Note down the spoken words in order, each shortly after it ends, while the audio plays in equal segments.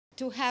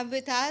to have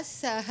with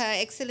us Her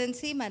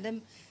Excellency,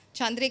 Madam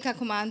Chandrika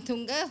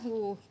Kumaratunga,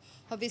 who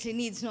obviously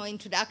needs no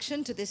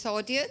introduction to this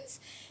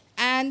audience,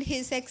 and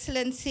His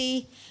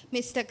Excellency,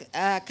 Mr.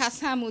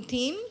 Cassam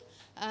Uteem,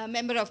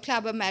 member of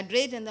Club of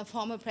Madrid and the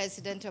former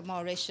president of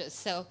Mauritius.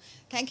 So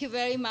thank you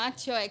very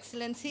much, Your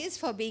Excellencies,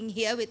 for being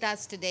here with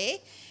us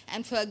today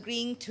and for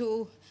agreeing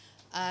to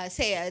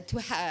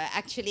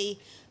actually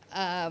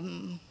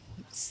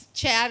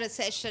chair a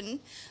session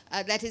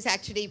that is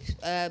actually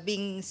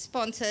being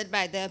sponsored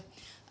by the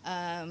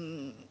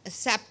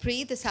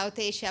SAPRI, the South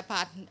Asia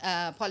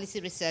Policy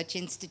Research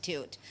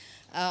Institute,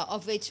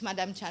 of which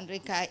Madam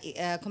Chandrika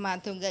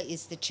Kumaratunga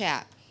is the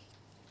chair.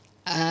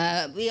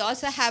 We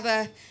also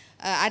have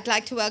I'd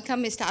like to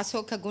welcome Mr.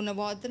 Asoka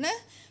Gunewardene,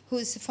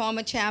 who's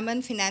former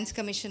chairman, Finance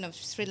Commission of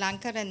Sri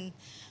Lanka,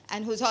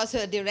 and who's also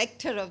a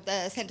director of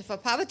the Center for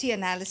Poverty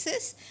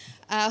Analysis,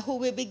 who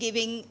will be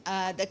giving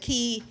the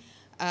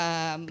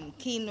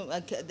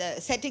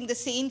setting the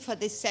scene for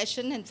this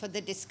session and for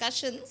the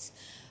discussions.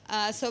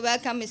 So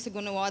welcome, Mr.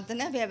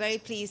 Gunewardene. We are very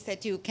pleased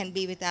that you can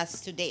be with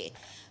us today.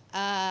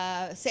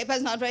 CEPA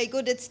is not very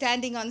good at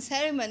standing on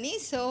ceremony,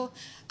 so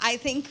I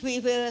think we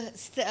will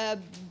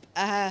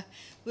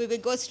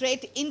go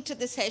straight into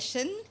the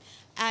session,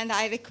 and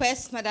I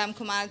request Madam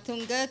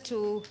Kumaratunga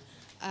to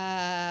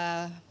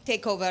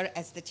take over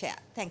as the chair.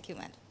 Thank you,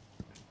 Madam.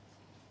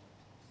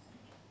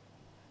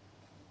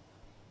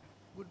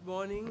 Good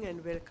morning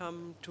and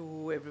welcome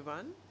to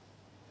everyone.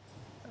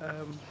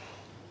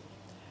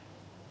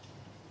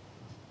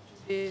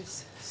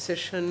 Today's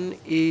session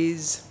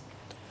is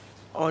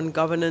on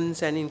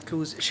governance and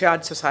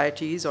shared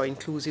societies or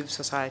inclusive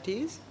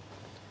societies.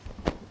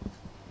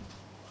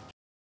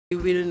 We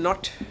will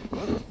not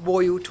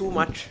bore you too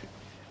much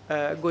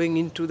going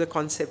into the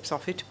concepts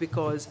of it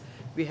because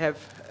we have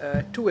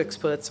two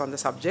experts on the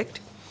subject.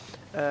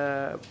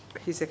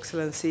 His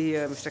Excellency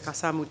Mr.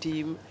 Cassam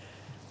Uteem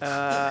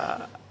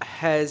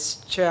has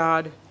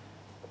chaired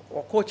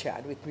or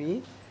co-chaired with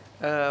me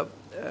a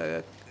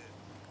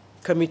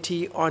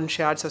committee on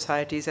shared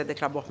societies at the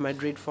Club of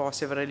Madrid for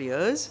several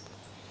years.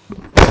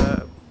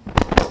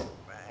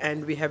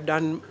 And we have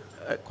done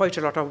quite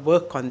a lot of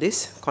work on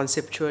this,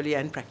 conceptually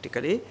and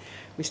practically.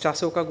 Mr.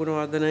 Asoka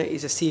Gunewardene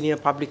is a senior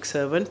public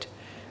servant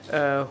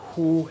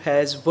who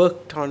has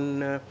worked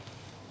on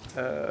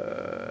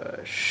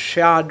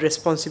shared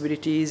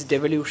responsibilities,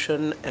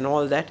 devolution, and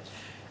all that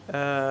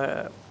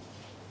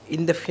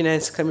in the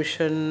Finance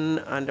Commission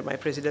under my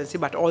presidency,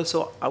 but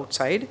also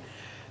outside.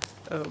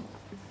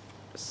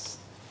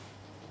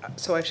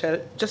 So I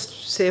shall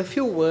just say a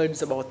few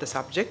words about the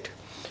subject.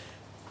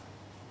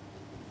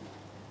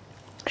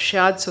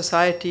 Shared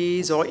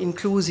societies or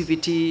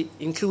inclusivity,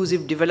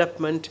 inclusive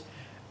development,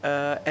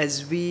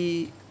 as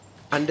we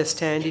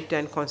understand it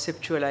and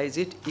conceptualize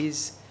it,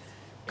 is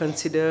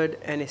considered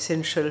an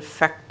essential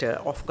factor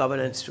of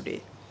governance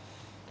today.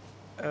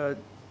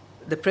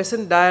 The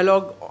present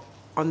dialogue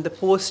on the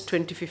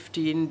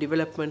post-2015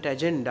 development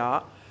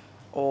agenda,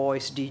 or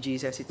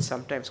SDGs as it's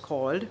sometimes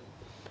called,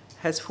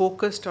 has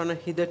focused on a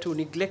hitherto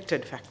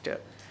neglected factor,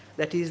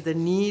 that is the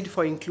need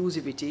for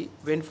inclusivity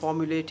when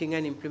formulating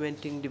and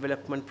implementing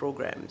development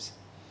programs.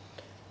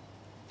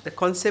 The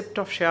concept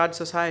of shared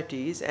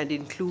societies and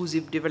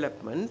inclusive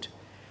development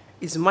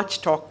is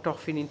much talked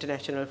of in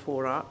international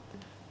fora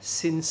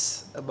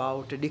since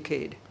about a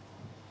decade.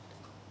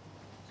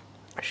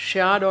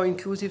 Shared or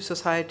inclusive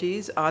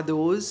societies are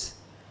those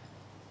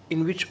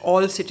in which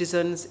all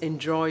citizens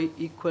enjoy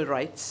equal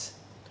rights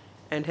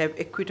and have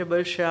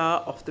equitable share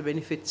of the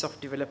benefits of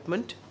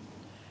development,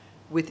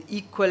 with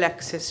equal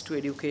access to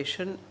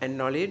education and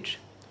knowledge,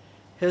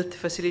 health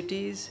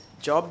facilities,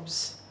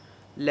 jobs,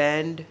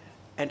 land,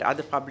 and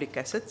other public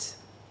assets.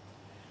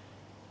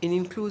 In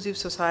inclusive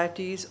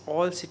societies,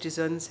 all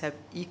citizens have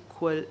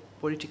equal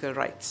political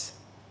rights.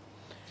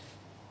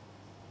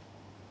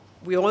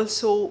 We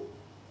also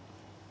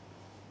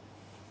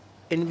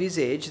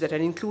envisage that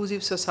an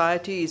inclusive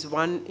society is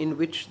one in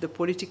which the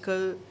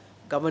political,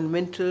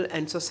 governmental,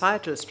 and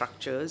societal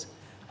structures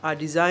are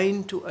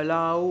designed to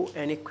allow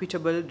an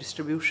equitable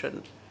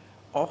distribution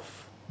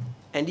of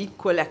and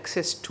equal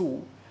access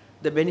to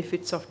the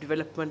benefits of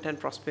development and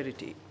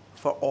prosperity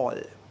for all,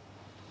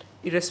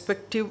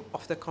 irrespective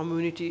of the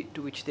community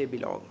to which they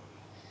belong.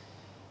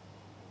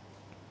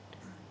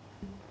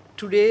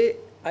 Today,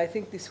 I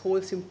think this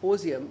whole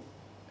symposium,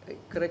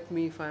 correct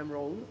me if I'm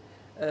wrong,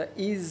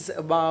 is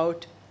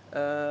about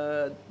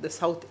the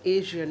South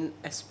Asian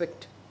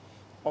aspect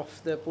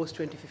of the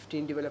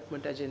post-2015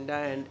 development agenda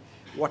and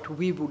what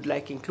we would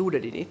like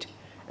included in it.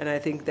 And I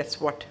think that's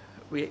what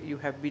you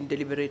have been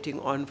deliberating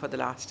on for the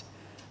last,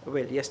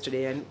 well,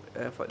 yesterday and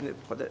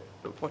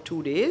for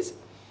 2 days.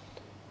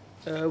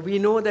 We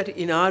know that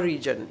in our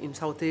region, in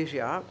South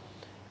Asia,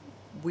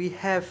 we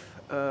have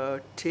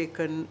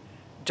taken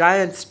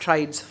giant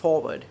strides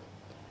forward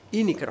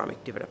in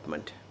economic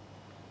development.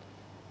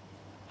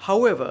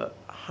 However,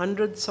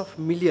 hundreds of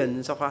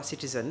millions of our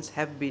citizens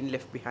have been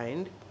left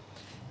behind,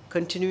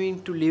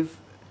 continuing to live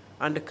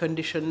under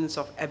conditions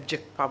of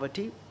abject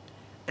poverty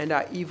and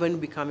are even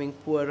becoming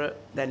poorer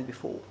than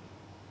before.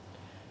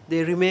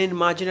 They remain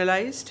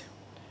marginalized,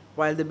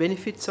 while the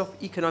benefits of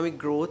economic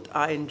growth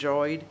are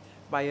enjoyed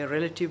by a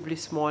relatively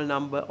small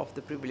number of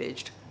the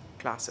privileged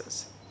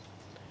classes.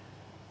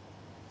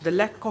 The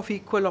lack of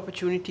equal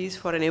opportunities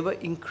for an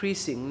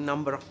ever-increasing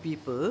number of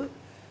people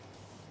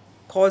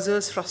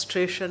causes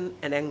frustration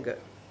and anger.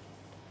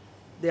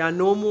 They are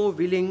no more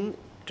willing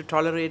to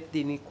tolerate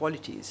the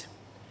inequalities.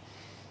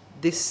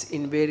 This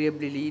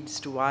invariably leads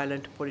to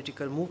violent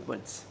political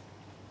movements.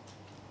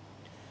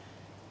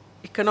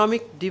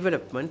 Economic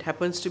development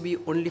happens to be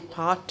only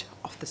part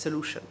of the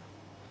solution.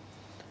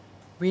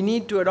 We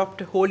need to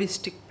adopt a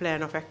holistic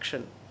plan of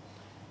action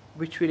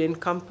which will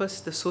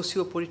encompass the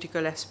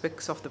socio-political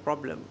aspects of the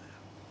problem.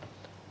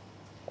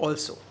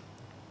 Also,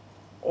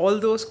 all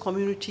those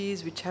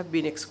communities which have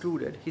been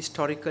excluded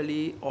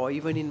historically or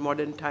even in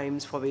modern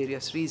times for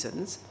various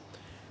reasons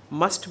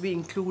must be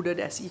included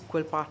as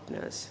equal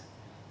partners,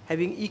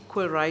 having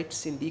equal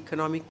rights in the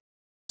economic,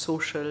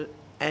 social,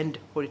 and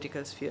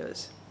political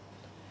spheres.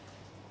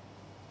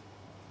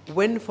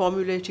 When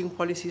formulating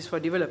policies for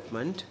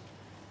development,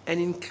 an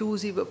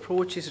inclusive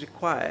approach is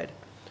required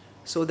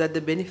so that the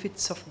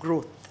benefits of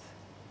growth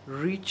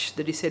reach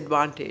the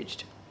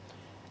disadvantaged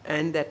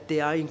and that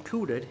they are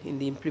included in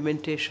the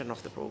implementation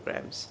of the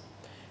programs,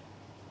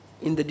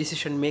 in the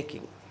decision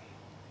making.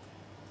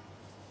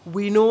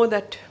 We know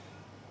that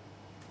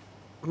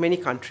many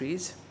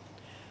countries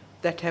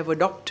that have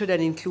adopted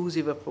an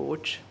inclusive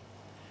approach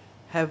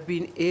have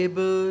been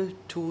able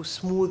to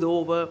smooth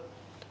over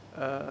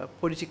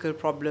political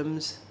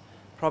problems,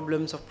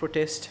 problems of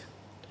protest,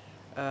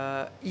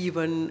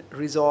 even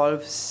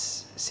resolve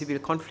civil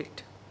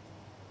conflict.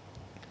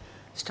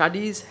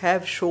 Studies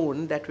have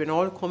shown that when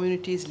all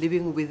communities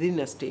living within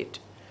a state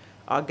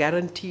are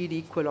guaranteed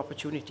equal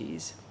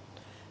opportunities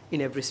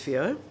in every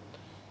sphere,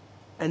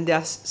 and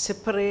their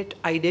separate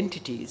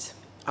identities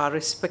are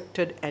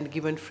respected and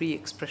given free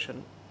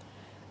expression,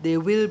 they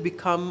will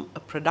become a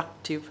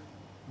productive,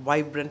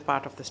 vibrant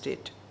part of the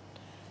state,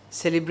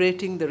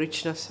 celebrating the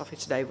richness of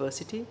its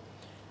diversity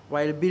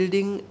while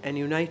building an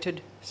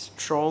united,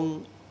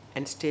 strong,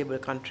 and stable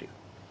country.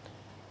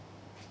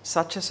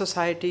 Such a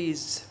society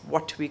is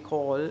what we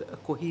call a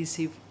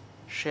cohesive,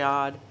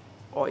 shared,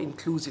 or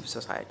inclusive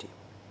society.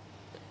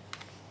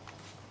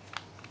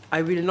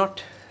 I will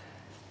not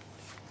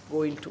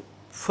go into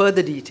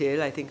further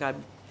detail. I think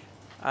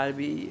I'll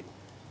be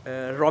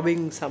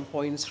robbing some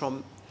points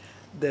from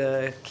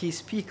the key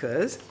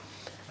speakers.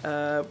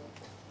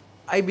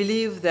 I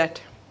believe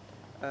that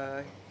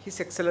His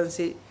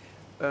Excellency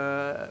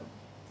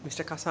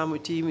Mr. Cassam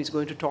Uteem is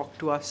going to talk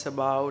to us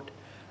about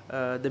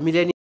the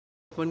Millennium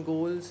Development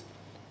Goals,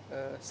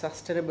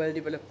 Sustainable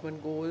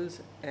Development Goals,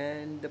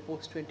 and the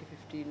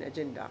post-2015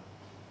 agenda,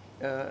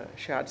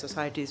 shared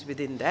societies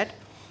within that.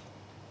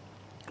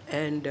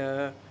 And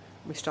Mr.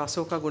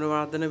 Asoka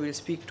Gunewardene will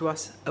speak to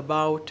us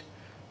about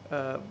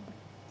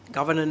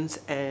governance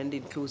and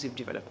inclusive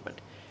development.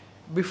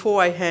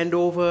 Before I hand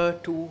over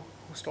to,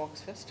 who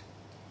talks first?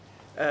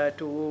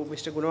 To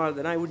Mr.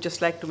 Gunewardene, I would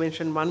just like to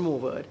mention one more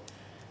word.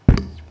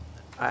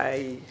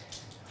 I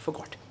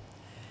forgot.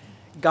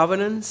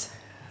 Governance,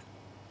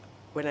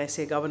 when I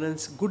say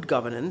governance, good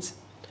governance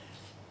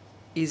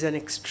is an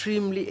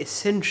extremely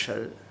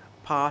essential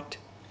part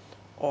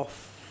of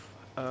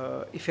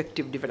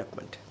effective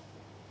development.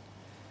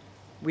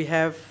 We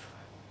have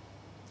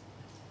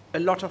a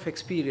lot of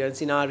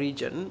experience in our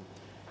region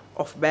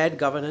of bad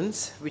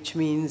governance, which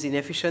means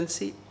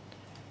inefficiency,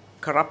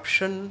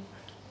 corruption,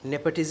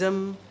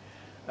 nepotism,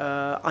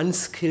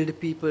 unskilled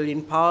people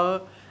in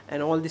power,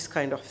 and all this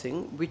kind of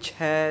thing, which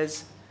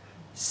has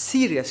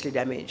seriously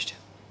damaged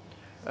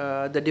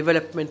the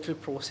developmental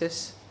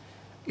process,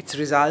 its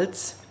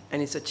results,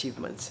 and its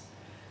achievements.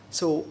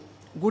 So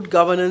good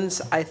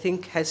governance, I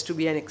think, has to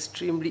be an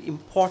extremely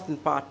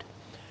important part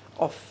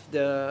of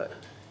the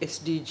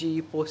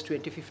SDG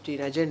post-2015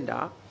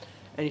 agenda,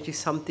 and it is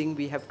something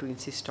we have to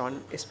insist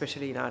on,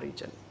 especially in our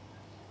region.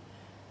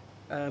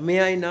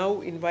 May I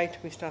now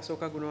invite Mr.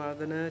 Asoka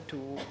Gunewardene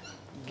to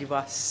give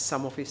us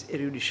some of his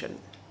erudition.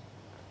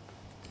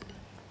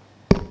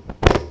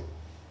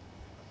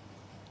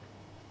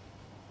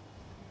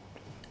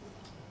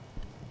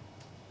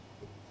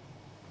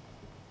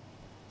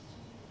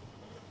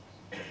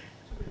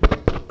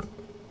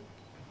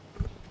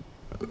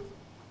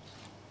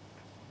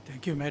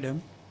 Thank you,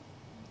 Madam.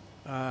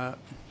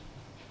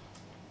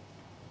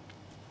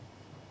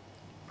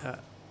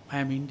 I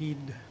am indeed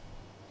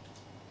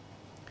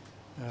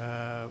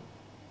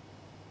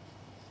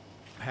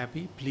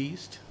happy,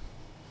 pleased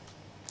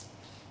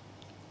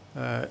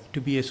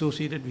to be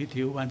associated with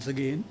you once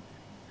again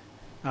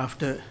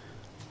after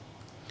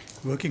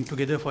working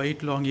together for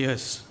 8 long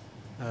years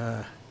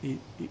in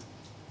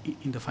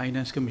the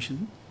Finance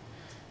Commission,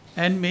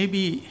 and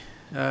maybe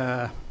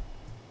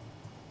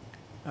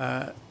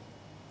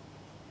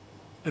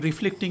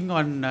reflecting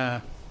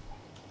on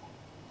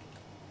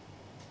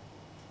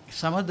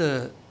some of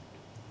the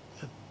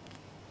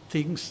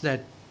things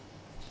that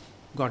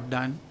got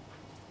done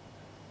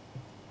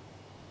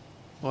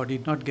or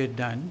did not get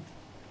done,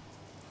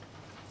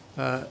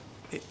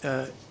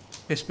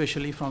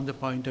 especially from the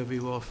point of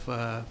view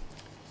of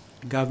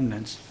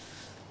governance.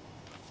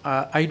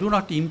 I do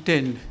not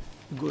intend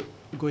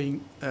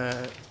going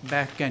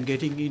back and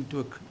getting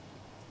into a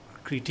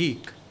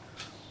critique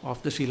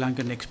of the Sri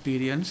Lankan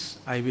experience.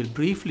 I will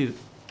briefly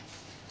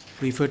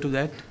refer to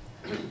that,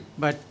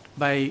 but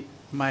my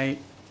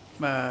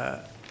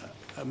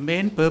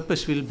main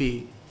purpose will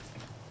be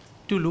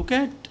to look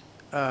at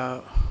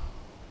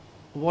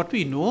what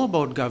we know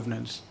about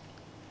governance,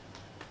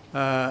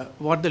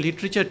 what the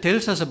literature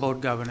tells us about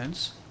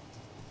governance,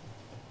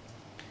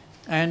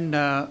 and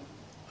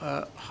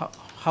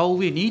how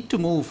we need to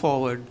move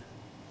forward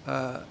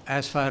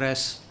as far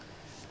as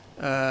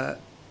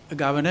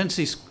governance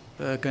is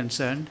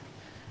concerned,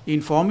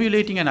 in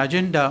formulating an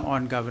agenda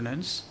on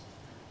governance,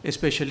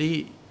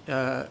 especially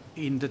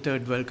in the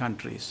third world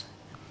countries.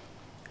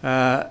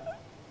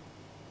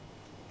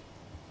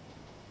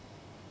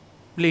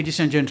 Ladies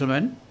and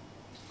gentlemen,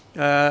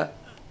 I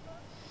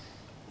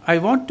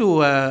want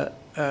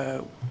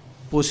to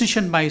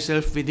position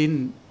myself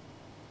within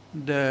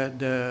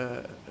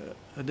the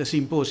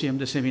symposium,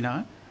 the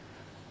seminar,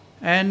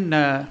 and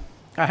I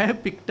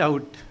have picked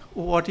out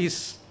what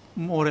is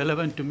more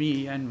relevant to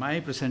me and my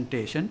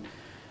presentation.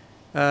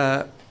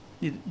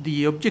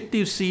 The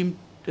objectives seem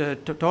to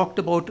talked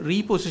about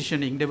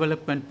repositioning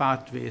development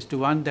pathways to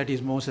one that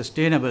is more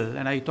sustainable,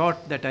 and I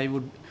thought that I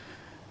would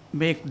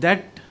make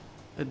that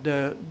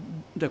the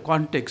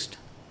context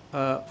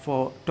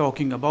for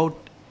talking about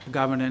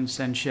governance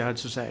and shared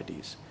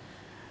societies.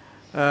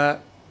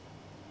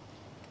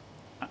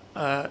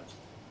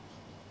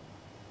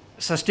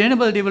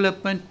 Sustainable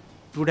development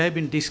would have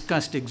been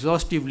discussed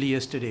exhaustively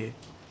yesterday,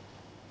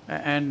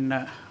 and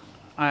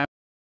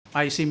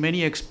I see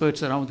many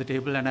experts around the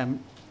table, and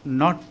I'm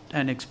not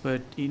an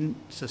expert in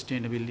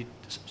sustainable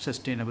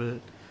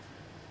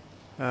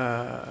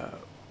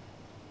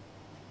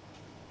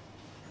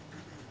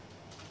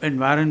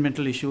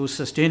environmental issues,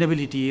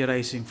 sustainability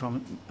arising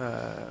from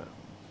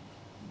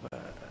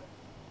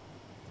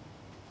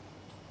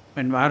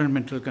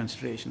environmental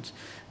considerations.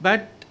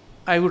 But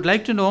I would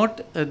like to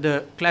note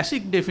the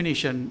classic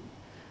definition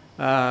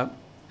that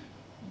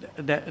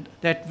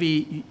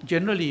we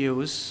generally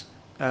use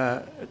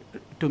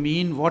to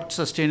mean what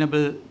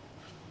sustainable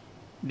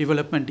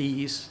development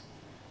is,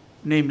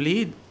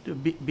 namely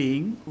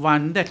being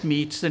one that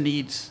meets the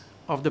needs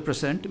of the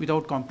present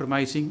without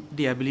compromising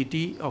the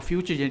ability of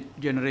future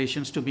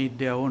generations to meet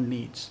their own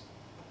needs.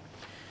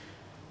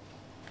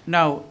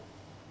 Now,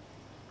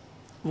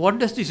 what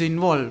does this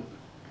involve?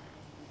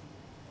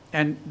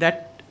 And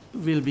that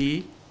will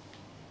be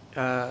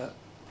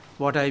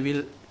what I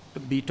will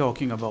be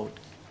talking about.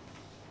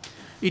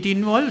 It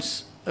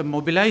involves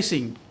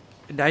mobilizing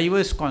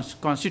diverse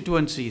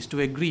constituencies to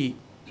agree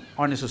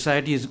on a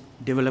society's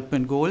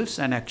development goals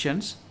and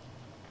actions,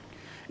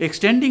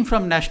 extending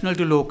from national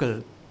to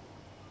local.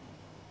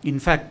 In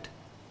fact,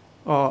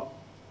 or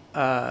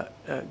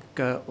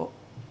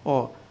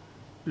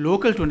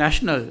local to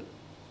national,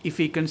 if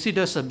we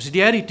consider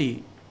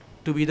subsidiarity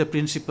to be the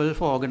principle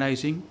for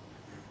organizing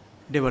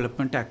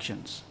development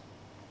actions.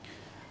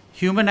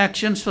 Human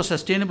actions for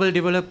sustainable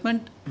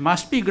development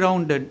must be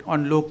grounded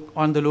on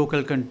the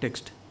local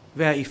context,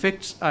 where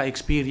effects are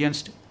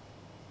experienced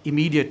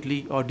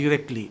immediately or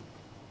directly.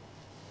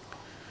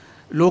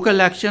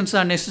 Local actions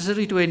are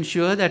necessary to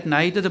ensure that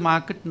neither the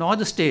market nor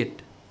the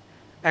state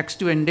acts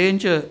to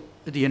endanger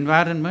the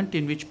environment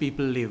in which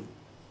people live.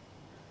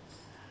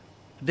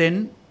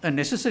 Then a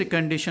necessary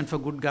condition for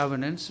good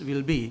governance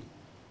will be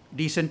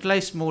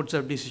decentralized modes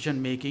of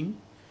decision making,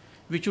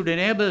 which would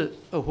enable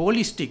a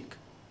holistic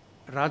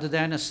rather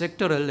than a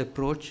sectoral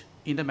approach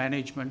in the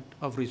management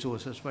of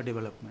resources for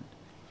development.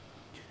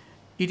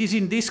 It is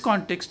in this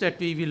context that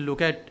we will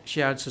look at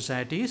shared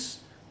societies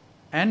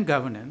and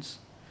governance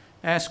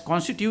as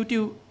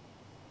constitutive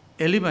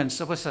elements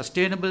of a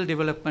sustainable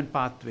development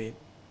pathway,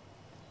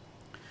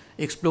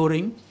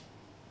 exploring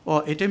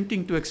or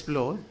attempting to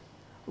explore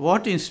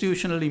what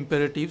institutional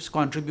imperatives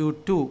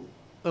contribute to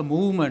a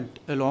movement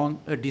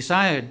along a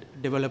desired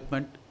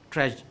development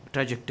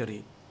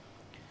trajectory.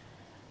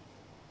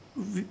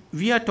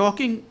 We are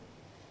talking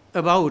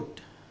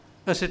about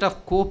a set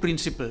of core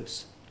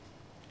principles.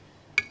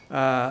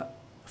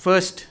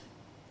 First,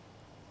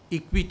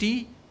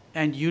 equity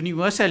and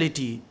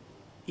universality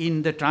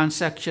in the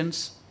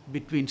transactions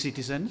between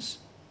citizens,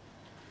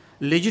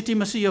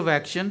 legitimacy of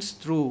actions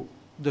through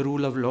the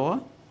rule of law,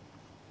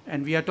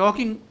 and we are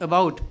talking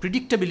about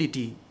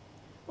predictability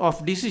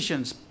of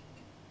decisions,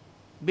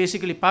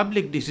 basically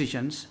public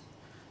decisions,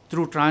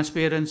 through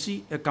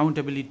transparency,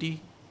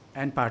 accountability,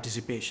 and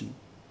participation.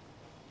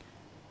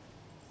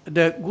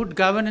 The good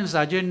governance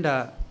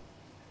agenda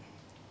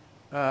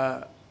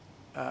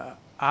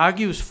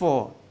argues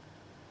for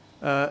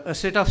a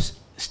set of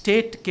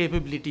state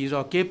capabilities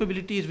or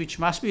capabilities which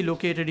must be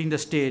located in the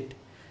state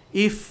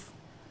if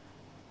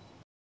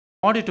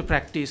in order to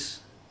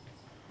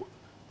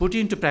put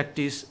into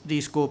practice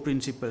these core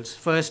principles.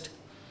 First,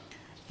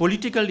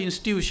 political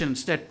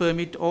institutions that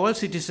permit all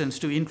citizens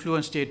to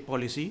influence state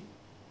policy,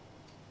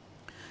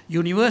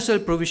 universal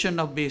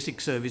provision of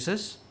basic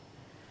services,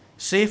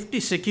 safety,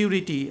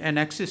 security, and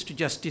access to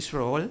justice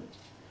for all,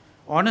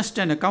 honest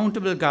and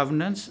accountable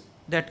governance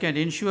that can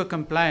ensure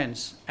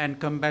compliance and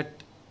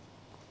combat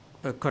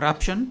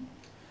corruption,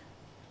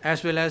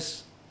 as well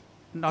as,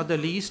 not the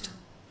least,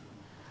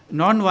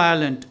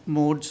 non-violent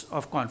modes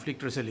of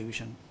conflict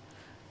resolution.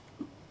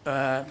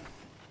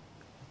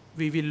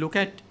 We will look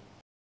at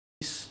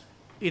this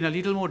in a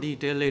little more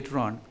detail later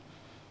on.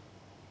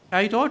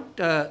 I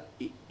thought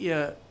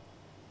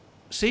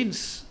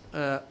since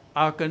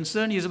our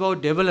concern is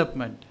about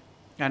development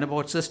and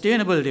about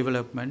sustainable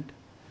development,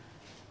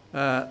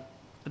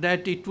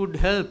 that it would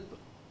help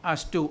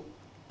us to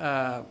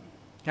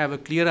have a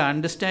clearer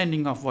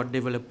understanding of what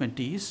development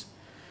is,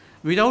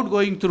 without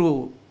going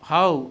through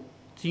how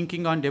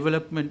thinking on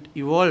development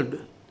evolved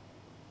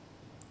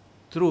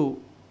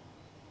through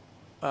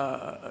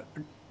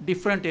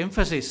different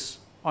emphasis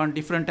on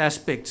different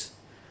aspects.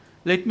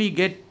 Let me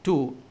get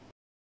to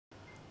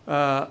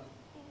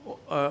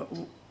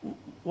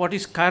what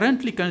is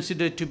currently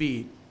considered to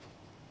be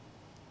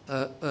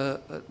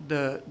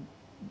the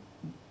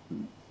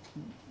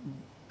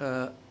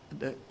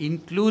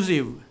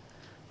inclusive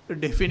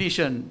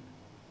definition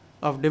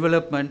of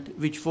development,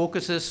 which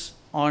focuses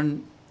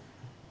on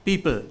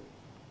people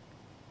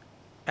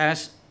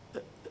as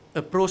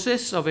a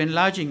process of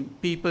enlarging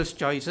people's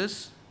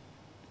choices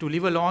to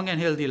live a long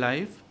and healthy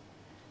life,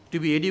 to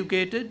be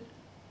educated,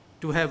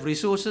 to have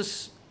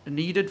resources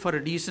needed for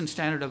a decent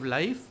standard of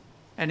life,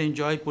 and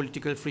enjoy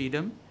political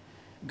freedom,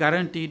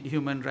 guaranteed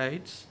human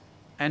rights,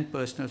 and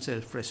personal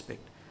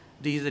self-respect.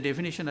 This is the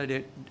definition of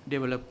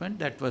development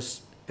that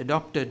was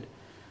adopted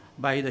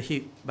by the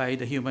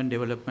Human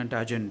Development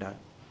Agenda.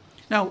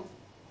 Now,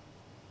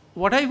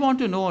 what I want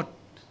to note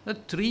are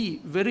three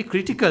very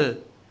critical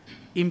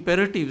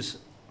imperatives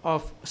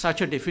of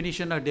such a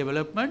definition of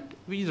development,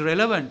 which is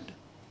relevant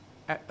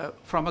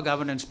from a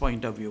governance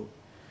point of view.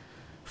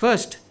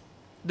 First,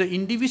 the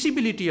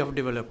indivisibility of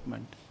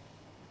development,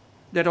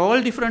 that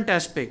all different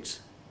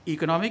aspects,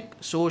 economic,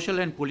 social,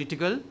 and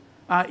political,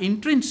 are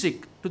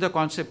intrinsic to the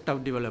concept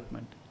of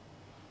development.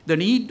 The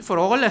need for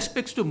all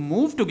aspects to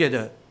move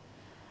together,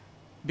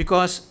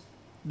 because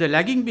the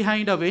lagging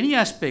behind of any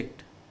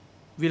aspect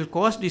will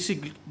cause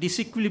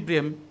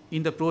disequilibrium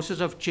in the process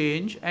of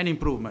change and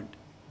improvement.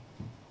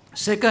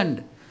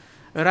 Second,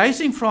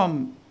 arising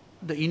from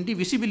the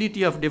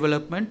indivisibility of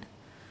development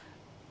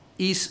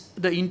is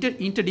the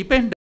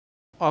interdependence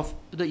of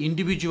the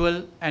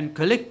individual and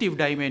collective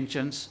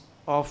dimensions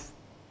of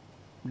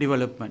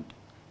development.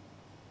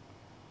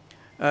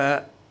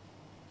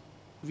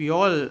 We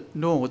all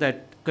know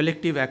that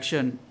collective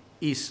action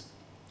is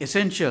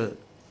essential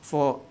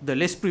for the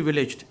less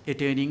privileged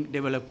attaining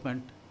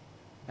development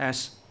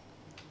as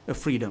a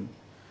freedom.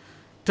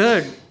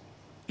 Third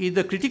is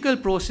the critical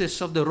process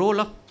of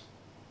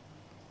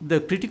the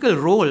critical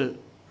role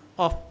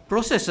of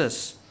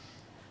processes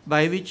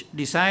by which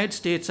desired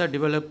states of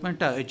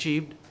development are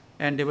achieved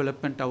and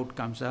development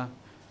outcomes are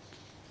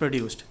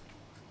produced.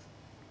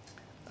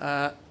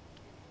 I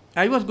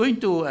was going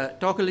to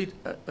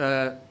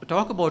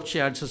talk about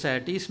shared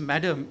societies.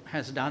 Madam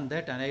has done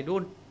that, and I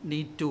don't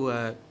need to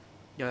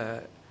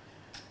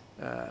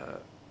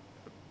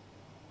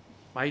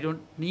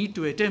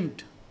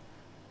attempt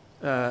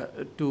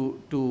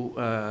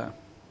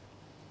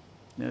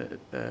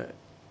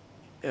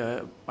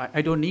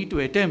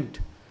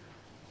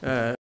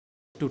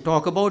to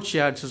talk about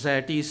shared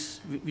societies,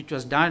 which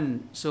was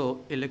done so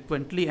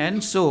eloquently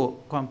and so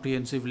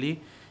comprehensively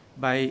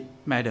by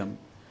Madam.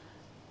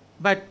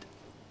 But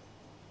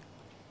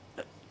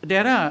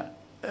there are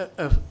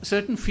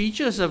certain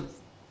features of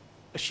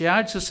a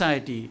shared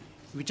society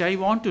which I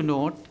want to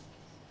note,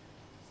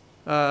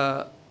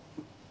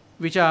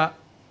 which are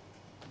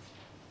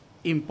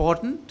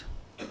important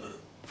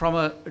from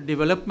a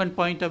development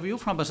point of view,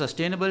 from a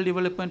sustainable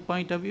development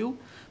point of view,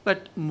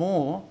 but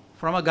more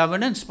from a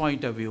governance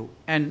point of view.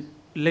 And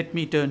let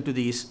me turn to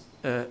these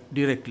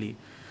directly.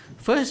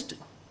 First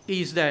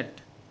is that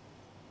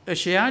a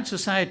shared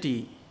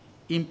society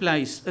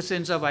implies a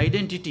sense of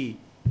identity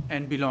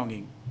and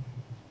belonging.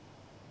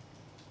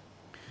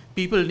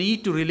 People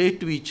need to relate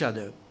to each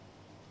other.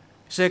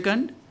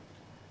 Second,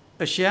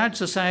 a shared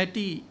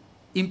society,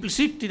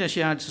 implicit in a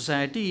shared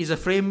society, is a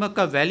framework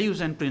of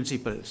values and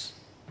principles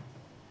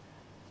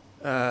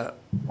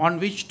on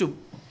which to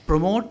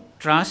promote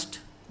trust,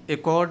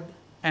 accord,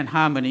 and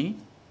harmony,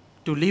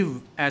 to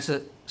live as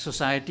a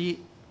society,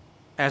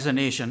 as a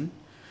nation,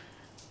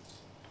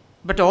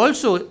 but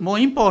also, more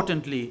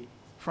importantly,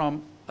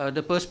 from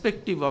the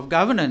perspective of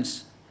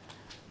governance,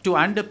 to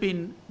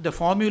underpin the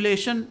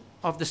formulation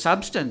of the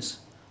substance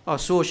of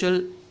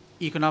social,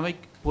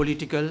 economic,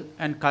 political,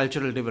 and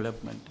cultural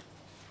development.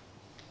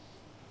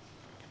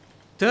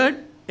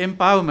 Third,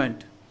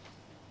 empowerment,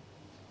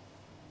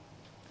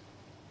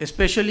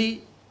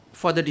 especially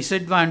for the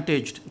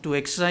disadvantaged to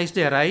exercise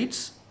their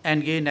rights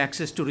and gain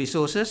access to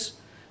resources,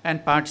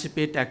 and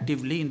participate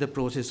actively in the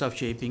process of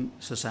shaping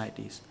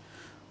societies.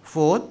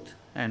 Fourth,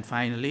 and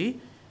finally,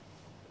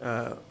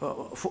 as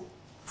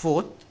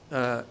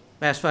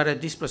far as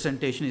this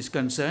presentation is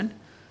concerned,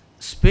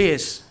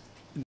 space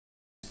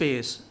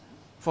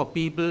for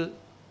people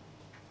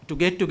to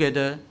get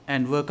together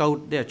and work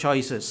out their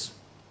choices,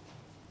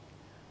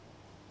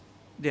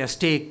 their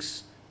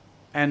stakes,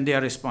 and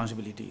their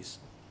responsibilities.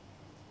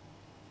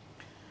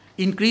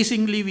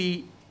 Increasingly,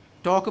 we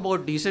talk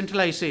about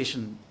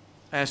decentralization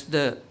as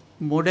the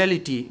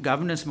modality,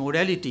 governance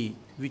modality,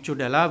 which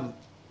would allow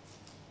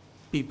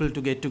people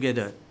to get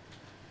together.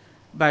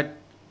 But,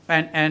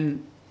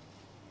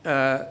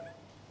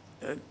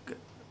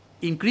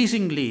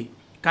 increasingly,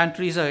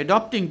 countries are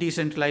adopting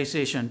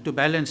decentralization to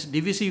balance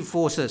divisive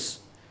forces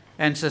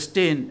and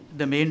sustain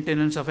the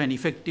maintenance of an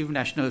effective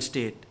national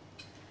state.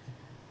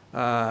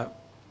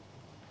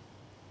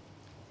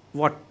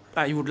 What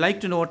I would like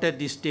to note at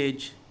this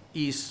stage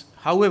is,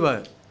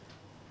 however,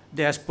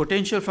 there's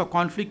potential for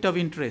conflict of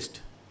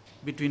interest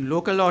between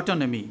local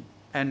autonomy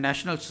and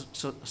national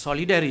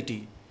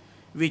solidarity,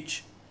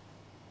 which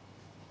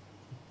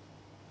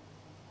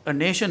a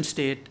nation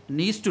state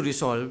needs to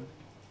resolve,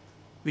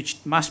 which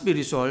must be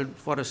resolved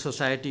for a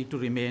society to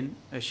remain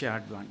a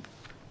shared one.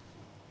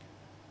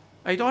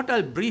 I thought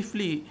I'll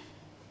briefly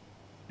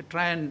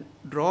try and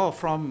draw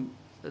from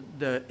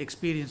the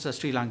experience of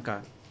Sri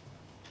Lanka.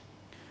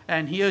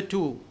 And here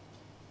too,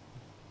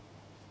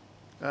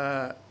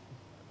 I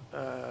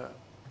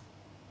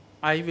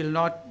will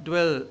not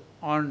dwell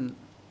on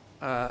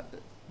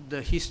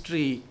the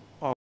history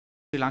of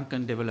Sri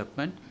Lankan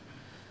development,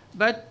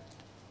 but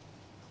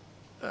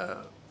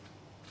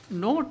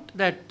note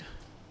that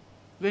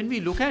when we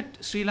look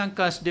at Sri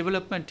Lanka's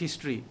development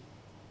history,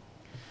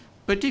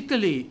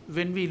 particularly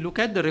when we look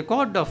at the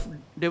record of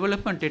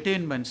development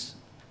attainments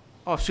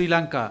of Sri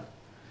Lanka,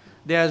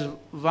 there's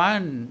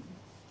one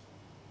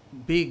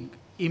big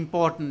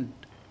important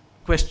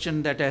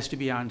question that has to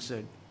be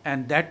answered,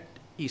 and that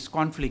is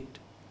conflict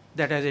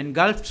that has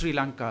engulfed Sri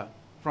Lanka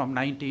from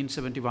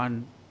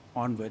 1971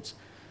 onwards.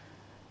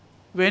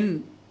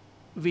 When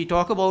we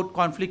talk about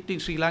conflict in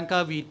Sri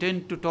Lanka, we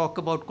tend to talk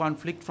about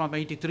conflict from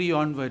 83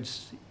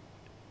 onwards,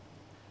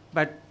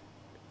 but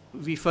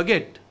we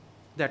forget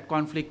that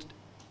conflict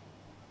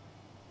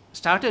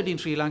started in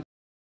Sri Lanka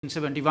in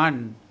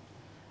 1971,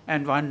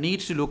 and one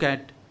needs to look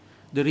at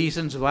the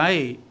reasons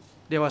why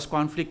there was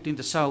conflict in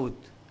the south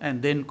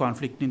and then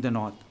conflict in the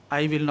north.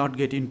 I will not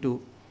get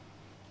into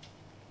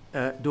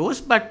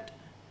those, but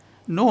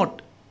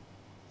note,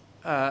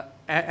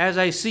 as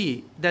I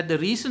see, that the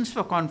reasons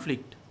for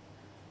conflict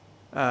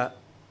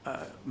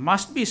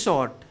must be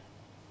sought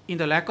in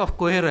the lack of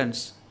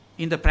coherence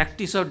in the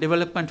practice of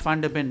development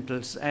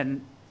fundamentals.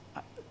 And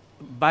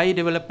by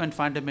development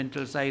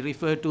fundamentals, I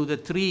refer to the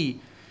three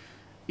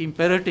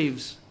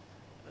imperatives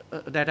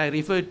that I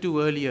referred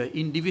to earlier: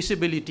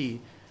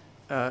 indivisibility,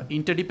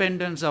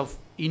 interdependence of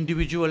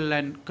individual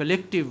and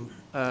collective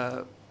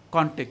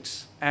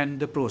contexts, and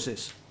the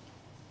process.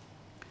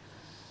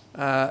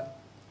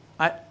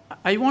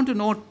 I want to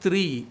note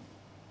three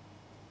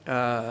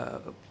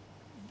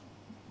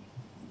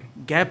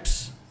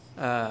gaps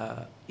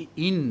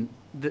in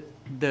the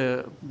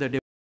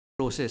development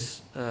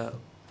process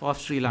of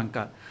Sri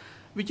Lanka,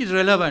 which is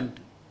relevant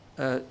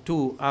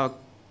to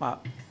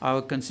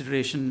our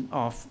consideration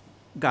of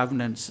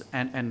governance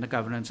and the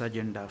governance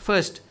agenda.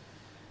 First,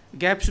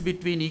 gaps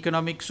between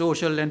economic,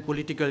 social, and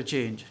political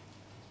change,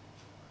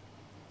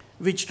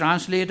 which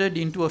translated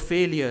into a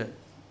failure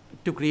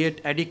to create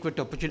adequate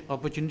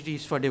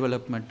opportunities for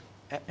development,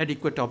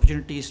 adequate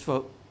opportunities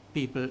for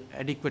people,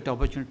 adequate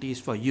opportunities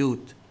for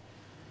youth.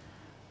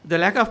 The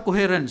lack of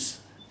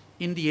coherence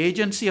in the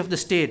agency of the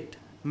state,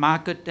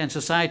 market, and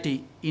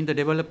society in the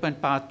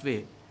development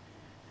pathway,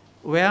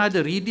 where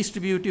the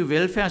redistributive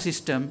welfare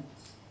system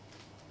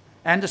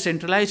and the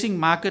centralizing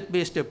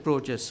market-based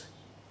approaches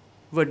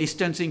were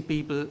distancing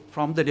people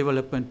from the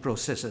development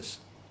processes.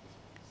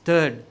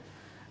 Third,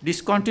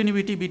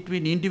 discontinuity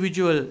between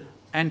individual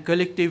and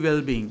collective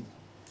well-being,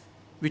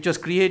 which was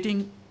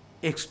creating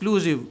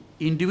exclusive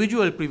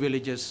individual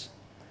privileges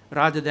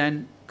rather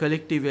than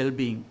collective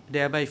well-being,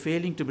 thereby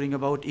failing to bring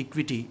about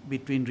equity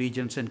between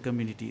regions and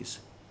communities.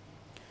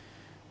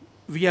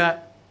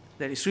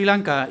 Sri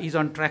Lanka is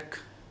on track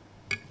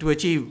to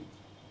achieve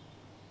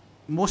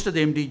most of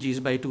the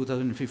MDGs by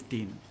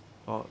 2015.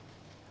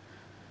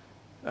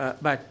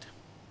 But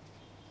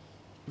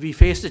we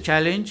face the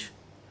challenge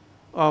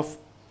of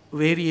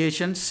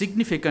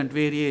significant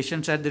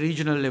variations at the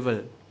regional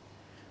level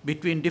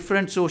between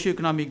different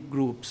socioeconomic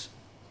groups,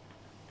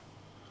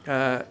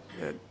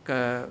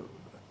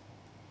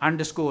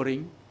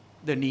 underscoring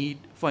the need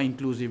for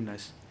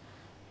inclusiveness.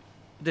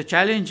 The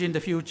challenge in the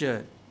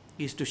future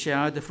is to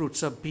share the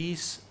fruits of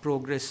peace,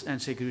 progress,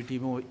 and security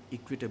more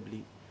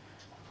equitably.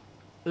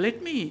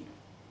 Let me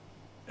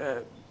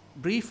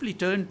briefly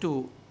turn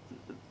to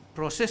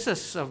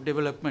processes of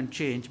development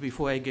change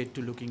before I get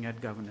to looking at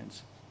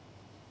governance.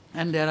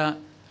 And there are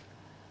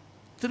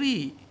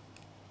three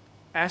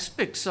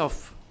aspects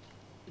of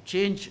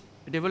change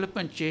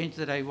development change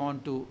that I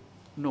want to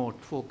note.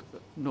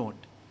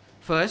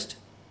 First,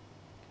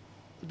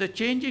 the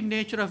changing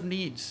nature of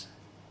needs,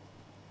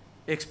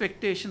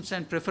 expectations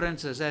and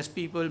preferences as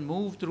people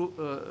move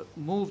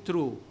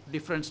through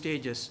different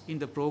stages in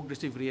the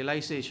progressive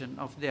realization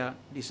of their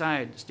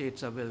desired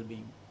states of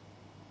well-being.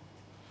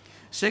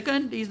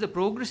 Second is the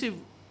progressive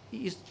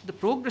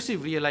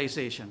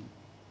realization,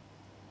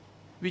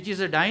 which is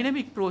a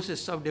dynamic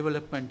process of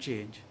development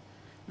change,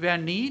 where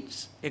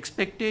needs,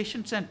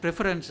 expectations and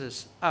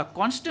preferences are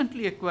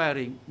constantly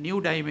acquiring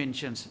new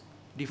dimensions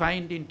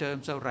defined in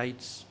terms of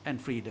rights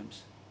and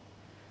freedoms.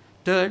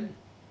 Third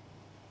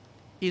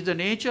is the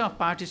nature of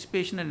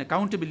participation and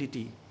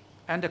accountability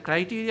and the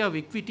criteria of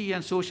equity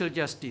and social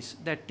justice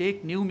that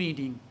take new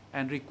meaning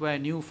and require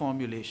new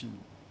formulation.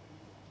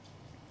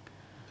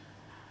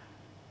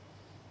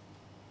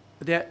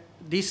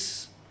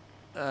 This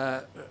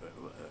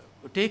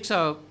takes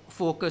our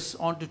focus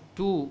onto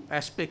two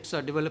aspects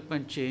of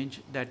development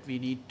change that we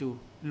need to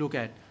look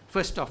at.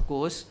 First, of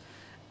course,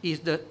 is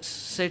the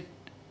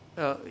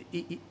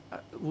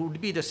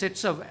would be the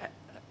sets of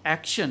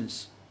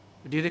actions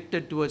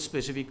directed towards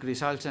specific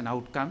results and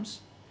outcomes.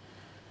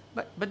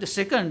 But the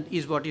second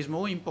is what is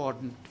more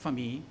important for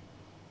me,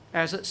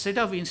 as a set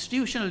of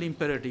institutional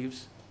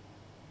imperatives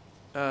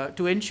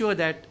to ensure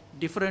that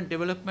different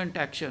development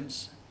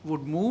actions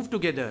would move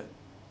together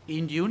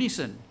in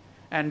unison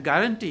and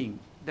guaranteeing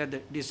that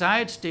the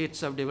desired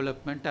states of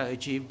development are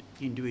achieved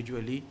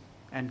individually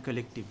and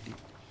collectively.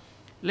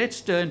 Let's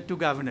turn to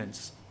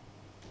governance.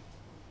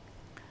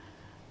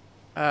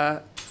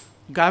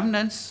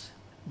 Governance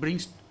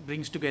brings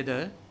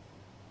together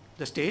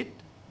the state,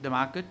 the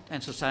market,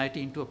 and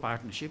society into a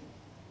partnership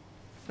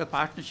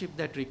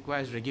that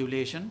requires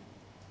regulation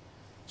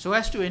so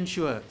as to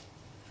ensure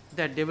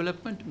that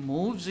development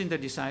moves in the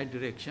desired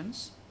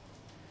directions,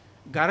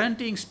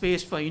 guaranteeing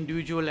space for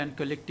individual and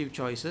collective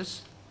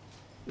choices,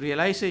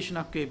 realization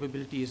of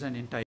capabilities and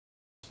entitlements.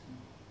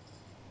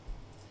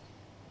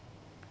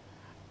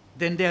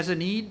 Then there's a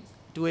need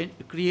to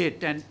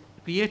create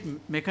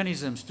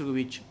mechanisms through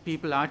which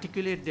people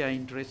articulate their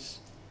interests,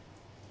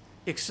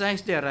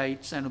 exercise their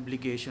rights and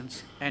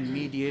obligations, and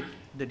mediate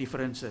the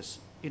differences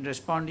in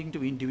responding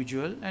to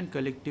individual and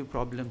collective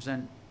problems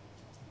in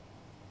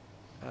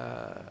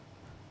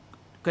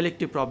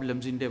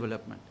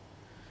development.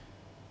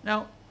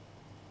 Now,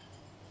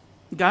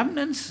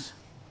 governance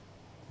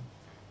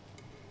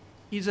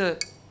is a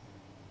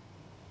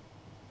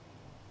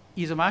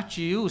much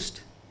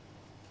used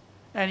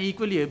and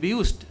equally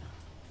abused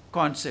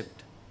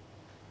concept,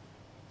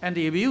 and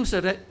the abuse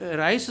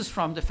arises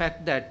from the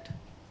fact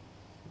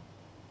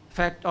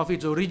of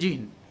its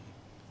origin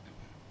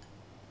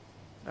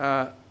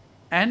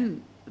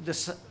and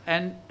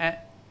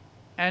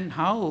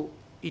how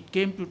it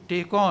came to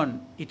take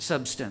on its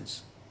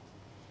substance.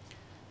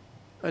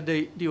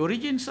 The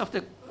origins of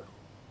the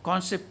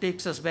concept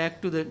takes us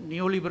back to the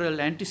neoliberal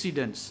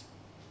antecedents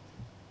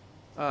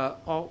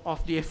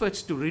of the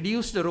efforts to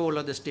reduce the role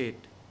of the state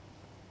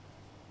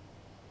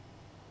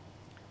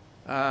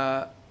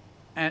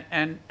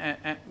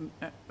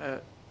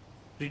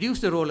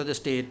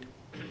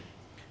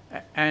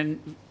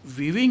and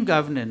viewing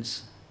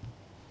governance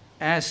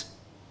as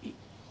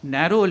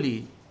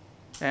narrowly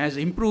as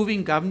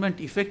improving government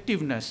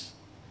effectiveness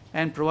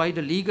and provide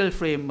a legal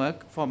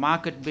framework for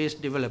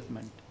market-based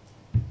development.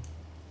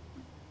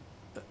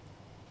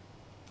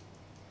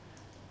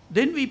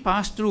 Then we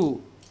pass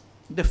through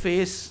the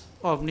phase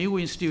of new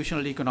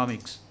institutional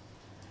economics,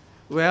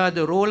 where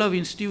the role of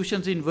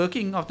institutions in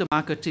working of the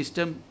market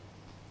system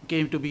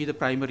came to be the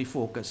primary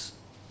focus.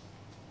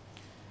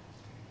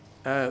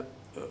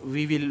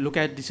 We will look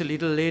at this a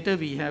little later.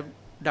 We have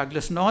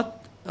Douglas North,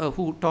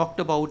 who talked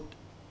about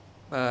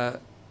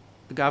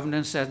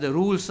governance as the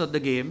rules of the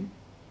game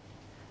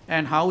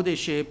and how they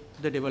shape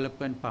the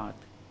development path.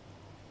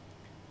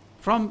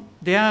 From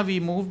there, we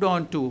moved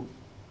on to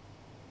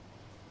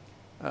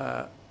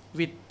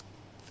with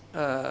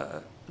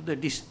the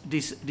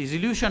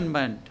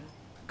disillusionment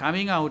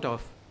coming out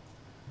of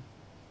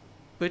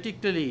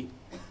particularly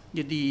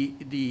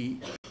the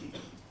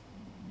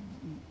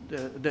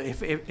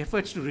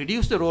efforts to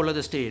reduce the role of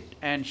the state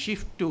and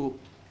shift to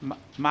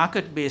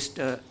market-based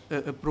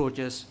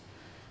approaches,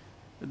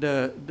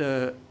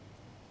 the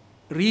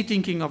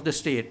rethinking of the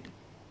state,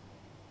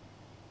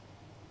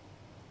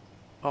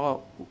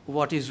 or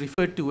what is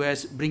referred to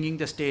as bringing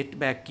the state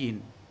back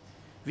in.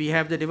 We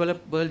have the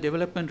World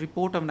Development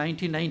Report of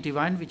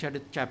 1991, which had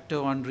a chapter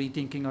on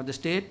rethinking of the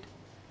state,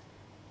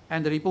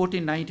 and the report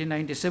in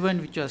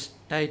 1997, which was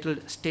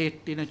titled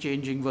State in a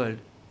Changing World.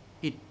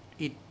 It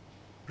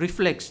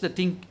reflects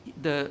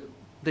the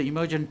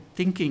emergent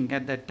thinking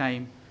at that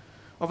time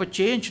of a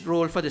changed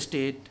role for the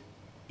state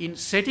in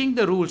setting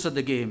the rules of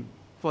the game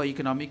for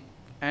economic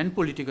and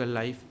political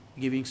life,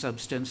 giving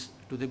substance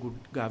to the good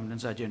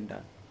governance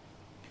agenda.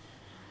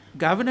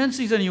 Governance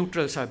is a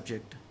neutral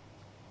subject,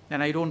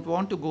 and I don't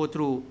want to go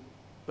through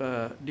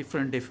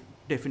different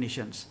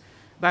definitions,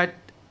 but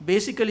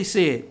basically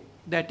say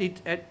that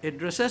it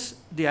addresses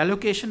the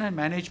allocation and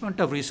management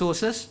of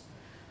resources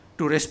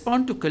to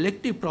respond to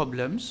collective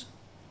problems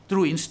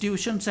through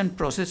institutions and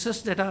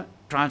processes that are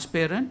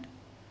transparent,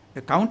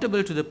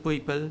 accountable to the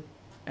people,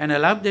 and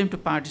allow them to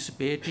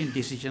participate in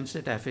decisions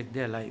that affect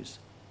their lives.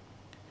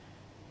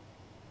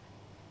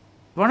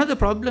 One of the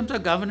problems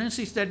of governance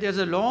is that there's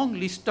a long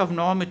list of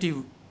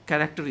normative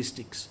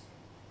characteristics: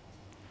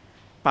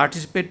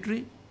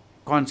 participatory,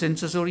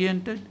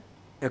 consensus-oriented,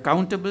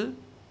 accountable,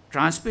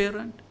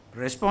 transparent,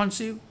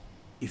 responsive,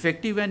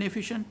 effective and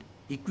efficient,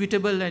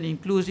 equitable and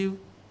inclusive,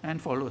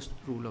 and follows the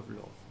rule of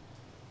law.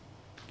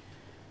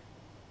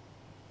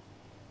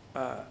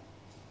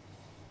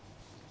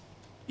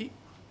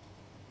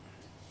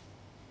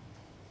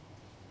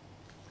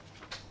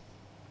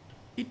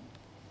 It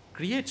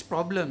creates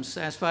problems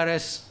as far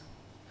as,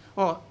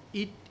 or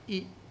it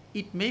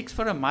makes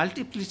for a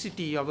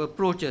multiplicity of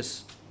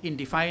approaches in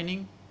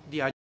defining the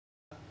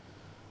agenda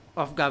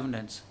of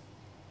governance.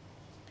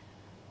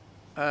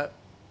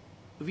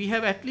 We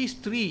have at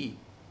least 3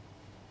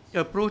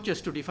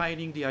 approaches to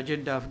defining the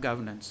agenda of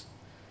governance.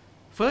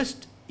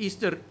 First is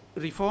the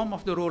reform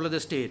of the role of the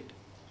state.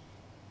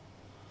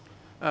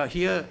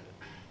 Here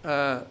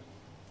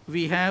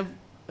we have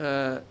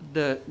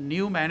the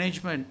new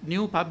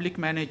public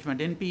management,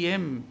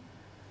 NPM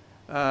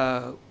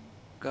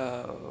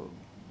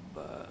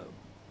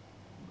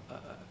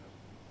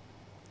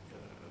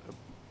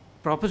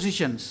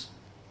propositions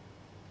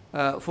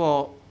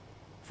for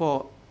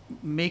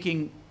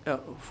making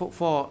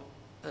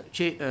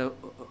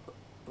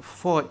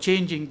for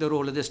changing the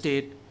role of the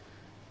state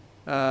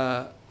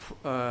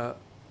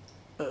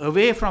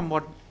away from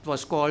what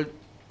was called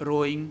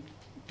rowing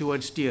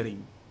towards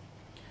steering,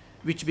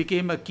 which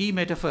became a key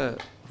metaphor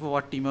for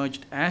what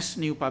emerged as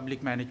new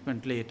public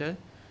management later,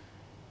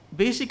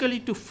 basically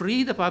to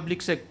free the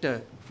public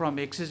sector from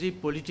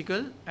excessive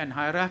political and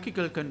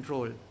hierarchical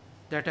control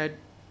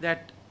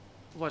that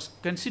was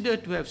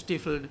considered to have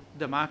stifled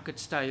the market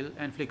style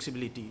and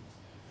flexibility,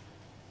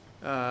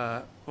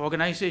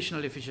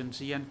 organizational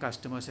efficiency and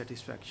customer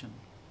satisfaction.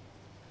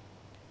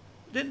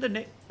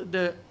 Then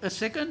a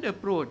second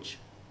approach,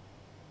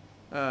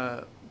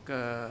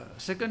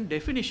 second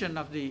definition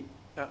of the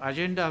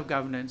agenda of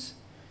governance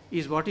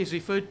is what is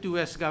referred to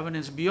as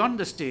governance beyond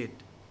the state,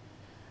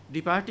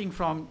 departing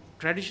from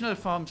traditional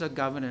forms of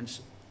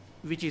governance,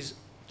 which is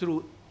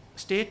through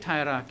state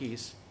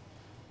hierarchies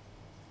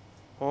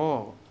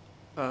or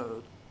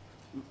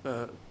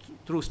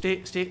through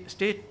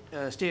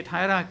state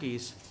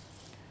hierarchies,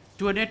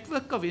 to a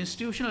network of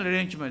institutional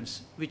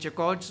arrangements which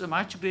accords a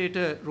much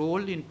greater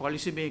role in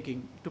policy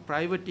making to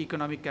private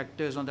economic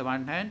actors on the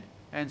one hand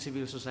and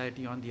civil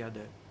society on the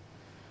other.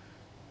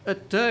 A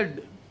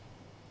third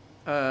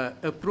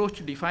approach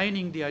to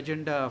defining the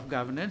agenda of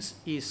governance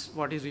is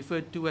what is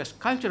referred to as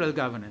cultural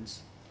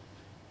governance.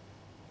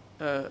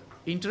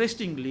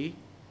 Interestingly,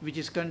 which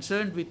is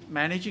concerned with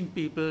managing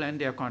people and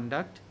their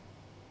conduct,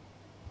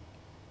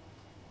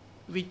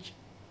 which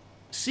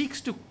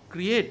seeks to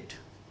create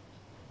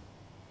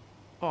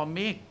or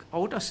make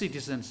out of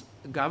citizens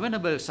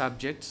governable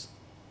subjects,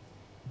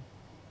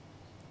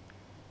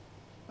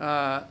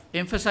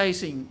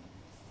 emphasizing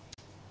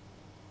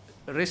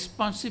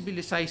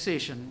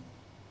responsibilization,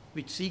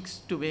 which seeks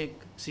to make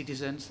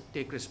citizens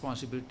take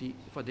responsibility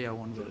for their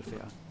own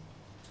welfare.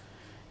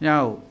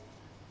 Now,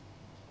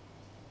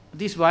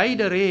 this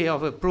wide array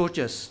of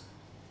approaches,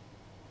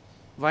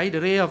 wide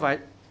array of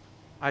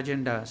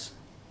agendas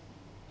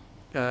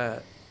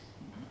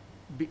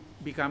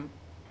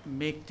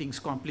make things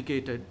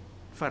complicated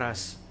for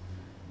us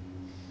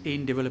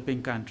in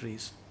developing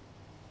countries.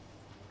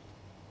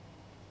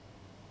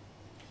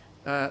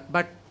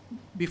 But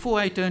before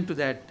I turn to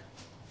that,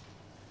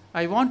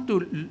 I want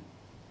to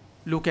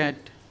look at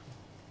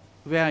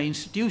where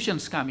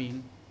institutions come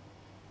in,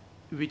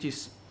 which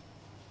is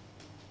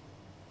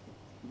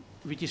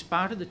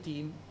part of the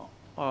theme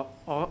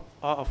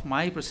of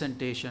my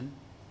presentation,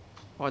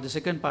 or the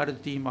second part of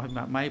the theme of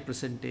my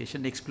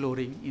presentation,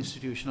 exploring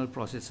institutional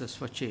processes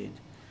for change.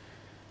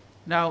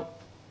 Now,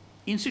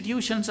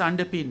 institutions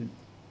underpin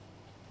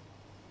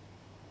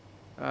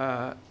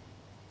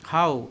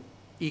how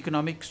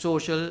economic,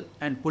 social,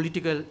 and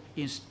political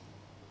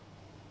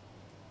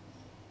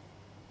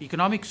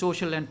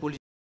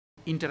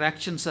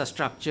interactions are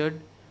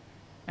structured,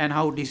 and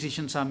how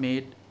decisions are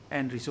made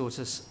and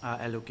resources are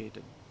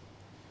allocated.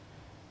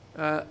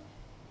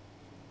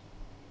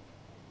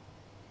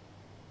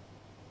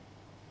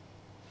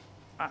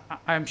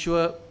 I'm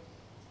sure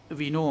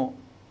we know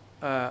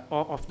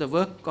of the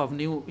work of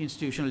new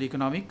institutional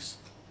economics,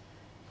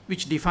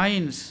 which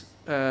defines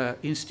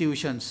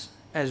institutions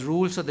as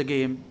rules of the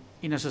game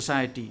in a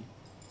society,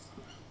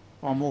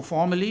 or more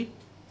formally,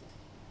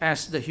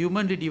 as the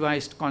humanly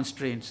devised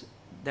constraints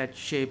that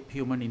shape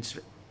human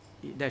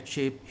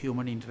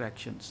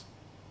interactions.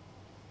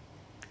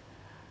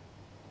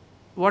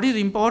 What is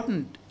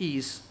important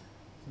is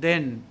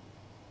then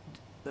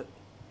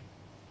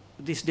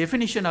this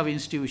definition of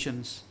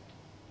institutions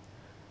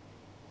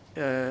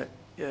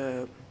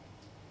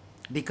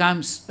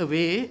becomes a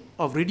way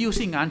of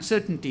reducing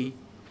uncertainty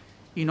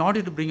in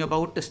order to bring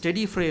about a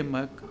steady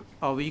framework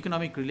of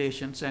economic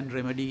relations and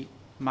remedy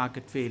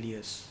market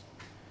failures.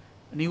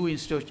 New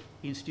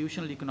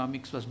institutional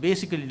economics was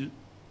basically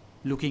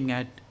looking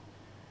at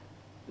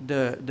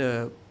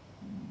to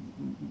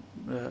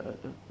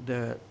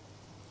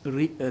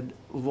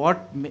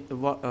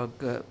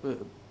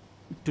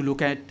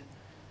look at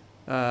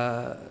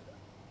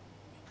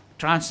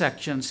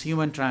transactions,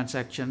 human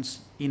transactions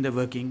in the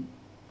working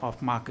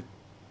of market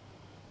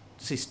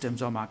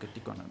systems or market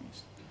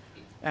economies,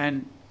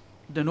 and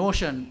the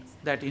notion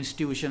that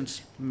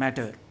institutions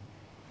matter.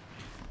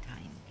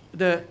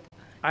 The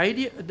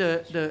idea,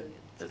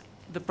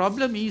 the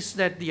problem is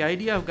that the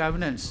idea of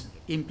governance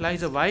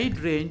implies a wide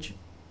range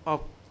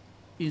of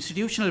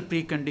institutional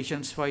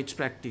preconditions for its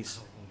practice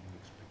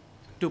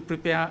to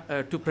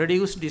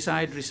produce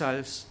desired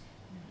results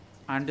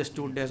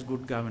understood as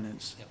good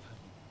governance.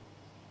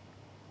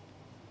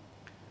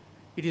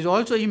 It is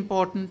also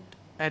important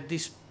at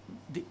this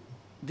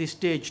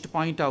stage to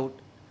point out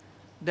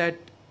that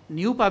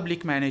new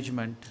public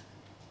management,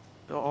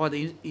 or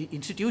the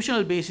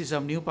institutional basis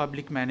of new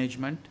public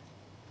management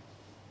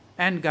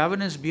and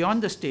governance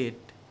beyond the state,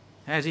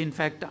 has in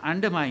fact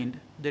undermined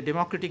the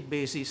democratic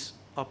basis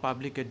of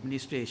public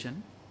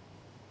administration,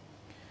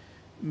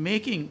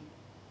 making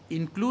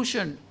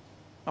inclusion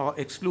or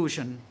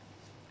exclusion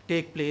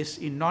take place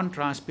in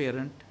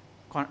non-transparent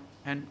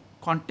and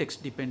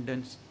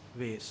context-dependent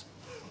ways.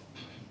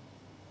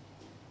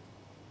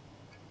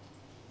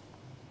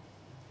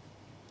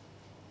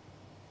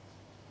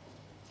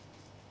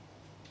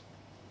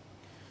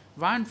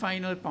 One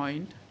final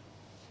point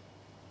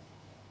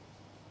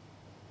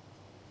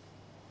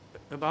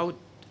about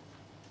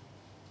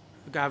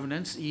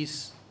governance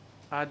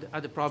are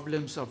the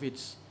problems of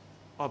its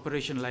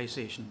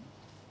operationalization.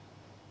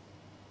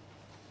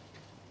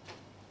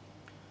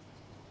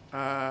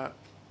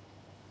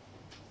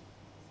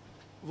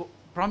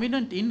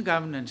 Prominent in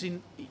governance,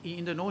 in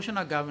the notion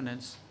of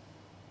governance,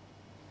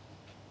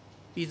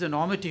 is the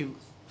normative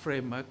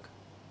framework,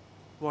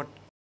 what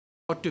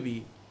ought to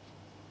be,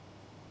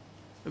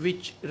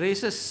 which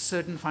raises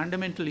certain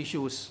fundamental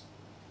issues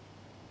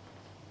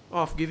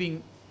of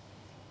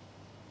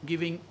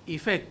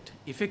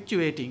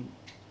effectuating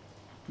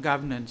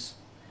governance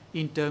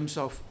in terms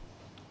of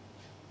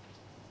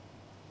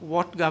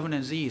what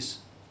governance is,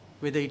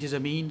 whether it is a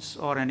means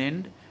or an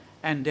end,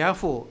 and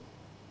therefore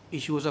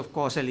issues of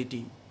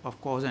causality, of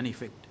cause and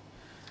effect.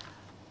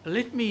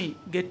 Let me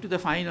get to the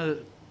final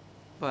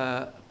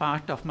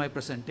part of my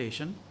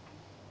presentation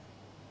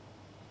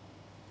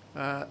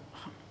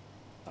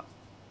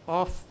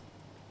of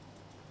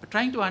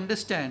trying to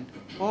understand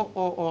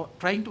or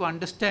trying to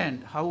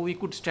understand how we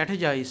could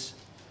strategize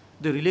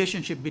the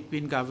relationship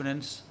between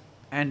governance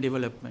and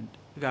development,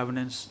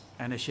 governance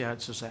and a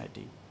shared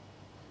society,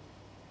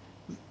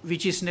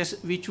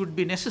 which would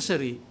be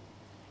necessary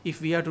if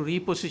we are to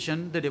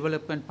reposition the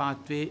development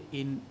pathway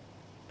in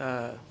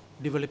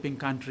developing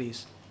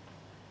countries.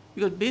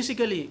 Because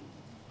basically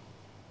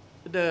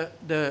the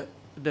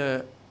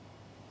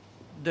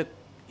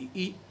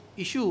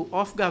issue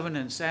of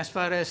governance as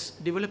far as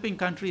developing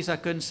countries are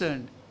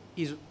concerned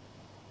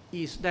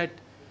is that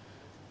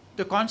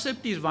the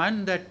concept is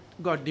one that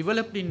got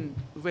developed in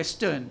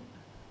Western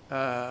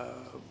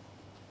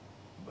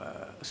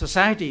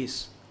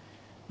societies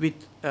with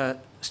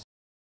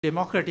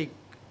democratic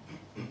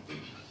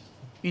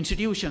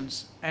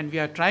institutions, and we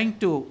are trying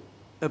to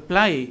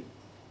apply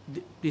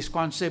this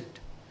concept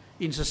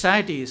in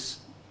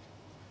societies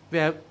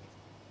where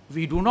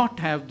we do not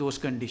have those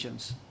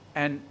conditions,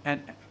 and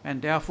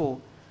therefore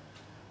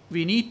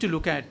we need to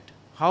look at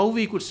how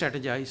we could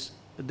strategize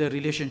the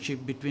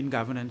relationship between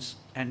governance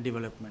and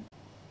development.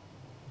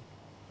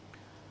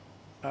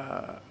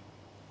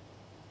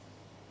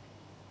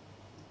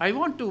 I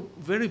want to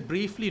very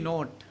briefly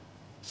note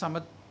some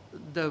of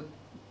the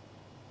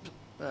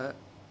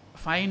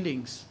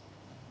findings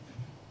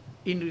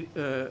in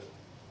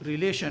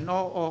relation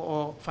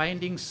or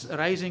findings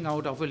arising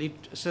out of a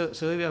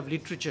survey of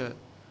literature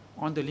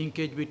on the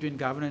linkage between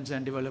governance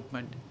and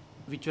development,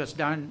 which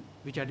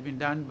had been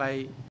done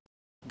by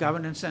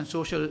Governance and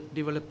Social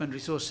Development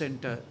Resource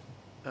Center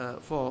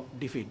for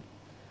DFID.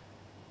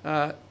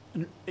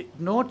 It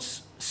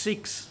notes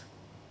 6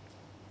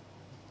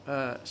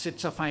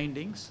 sets of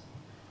findings.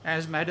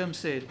 As Madam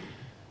said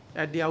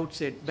at the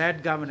outset,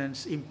 bad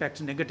governance impacts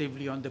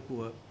negatively on the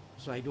poor,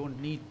 so I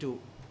don't need to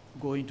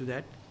go into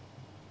that.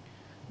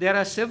 There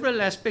are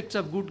several aspects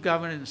of good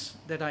governance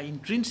that are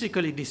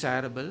intrinsically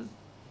desirable.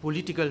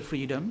 Political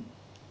freedom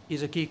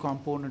is a key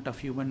component of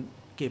human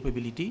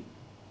capability,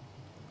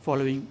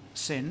 following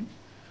Sen.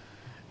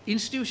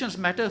 Institutions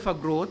matter for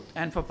growth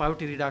and for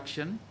poverty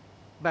reduction,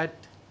 but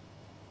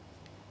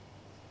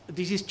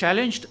this is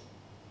challenged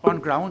on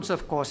grounds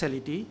of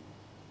causality,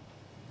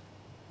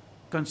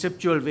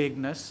 conceptual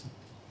vagueness,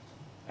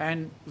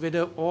 and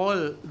whether all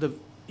the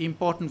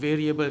important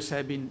variables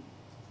have been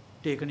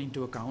taken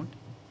into account.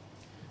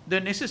 The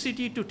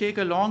necessity to take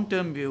a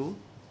long-term view,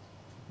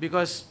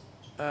 because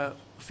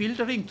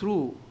filtering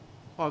through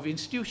of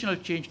institutional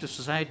change to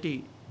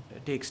society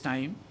takes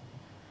time.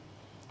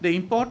 The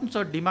importance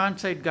of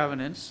demand-side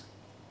governance,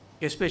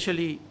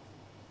 especially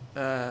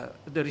the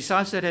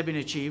results that have been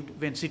achieved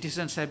when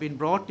citizens have been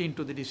brought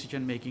into the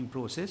decision-making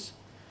process.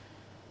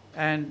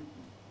 And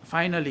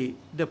finally,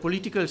 the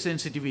political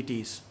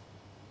sensitivities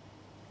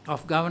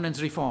of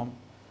governance reform,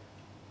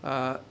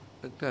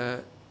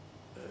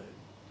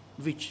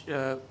 which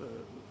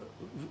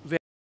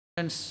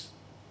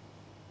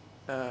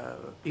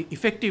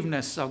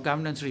effectiveness of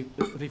governance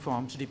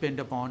reforms depend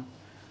upon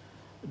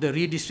the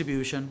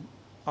redistribution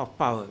of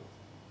power.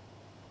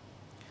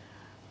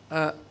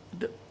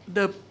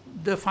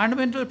 The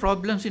fundamental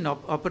problems in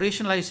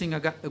operationalizing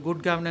a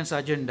good governance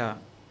agenda,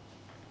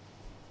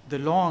 the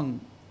long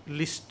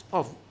list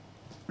of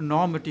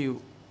normative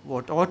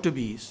what ought to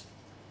be,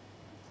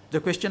 the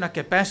question of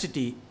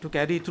capacity to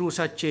carry through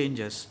such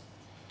changes,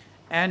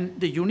 and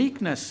the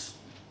uniqueness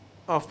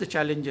of the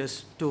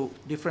challenges to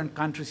different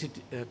country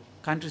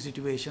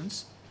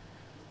situations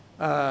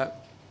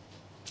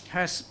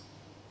has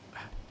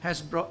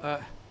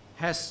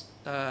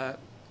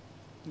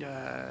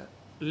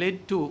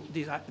led to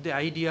the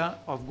idea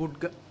of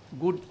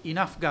good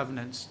enough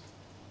governance,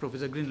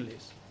 Professor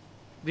Grindles,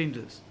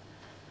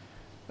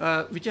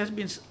 which has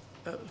been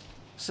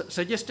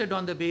suggested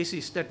on the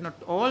basis that not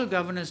all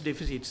governance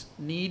deficits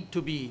need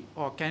to be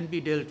or can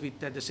be dealt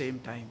with at the same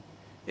time,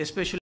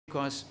 especially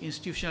because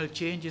institutional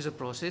change is a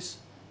process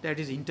that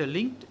is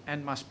interlinked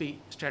and must be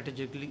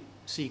strategically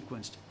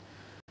sequenced.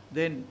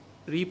 Then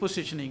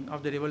repositioning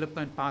of the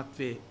development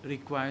pathway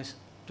requires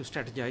to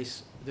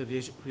strategize the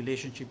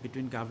relationship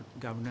between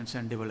governance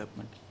and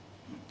development.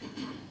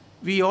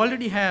 We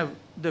already have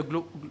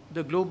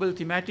the global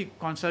thematic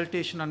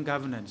consultation on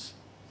governance,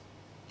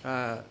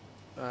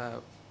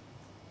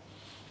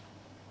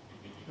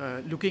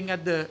 looking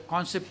at the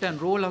concept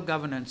and role of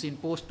governance in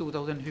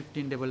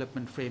post-2015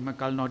 development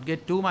framework. I'll not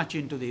get too much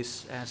into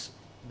this, as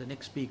the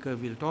next speaker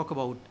will talk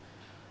about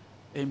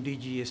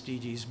MDG,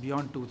 SDGs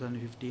beyond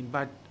 2015.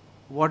 But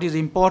what is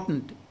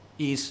important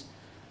is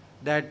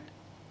that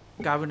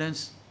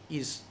governance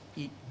is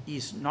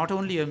not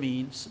only a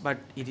means, but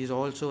it is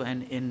also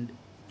an end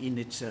in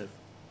itself.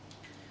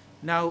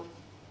 Now,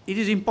 it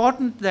is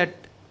important that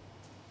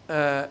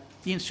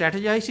in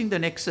strategizing the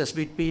nexus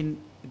between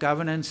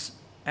governance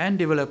and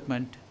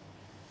development,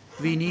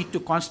 we need to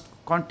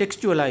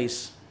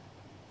contextualize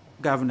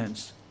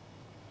governance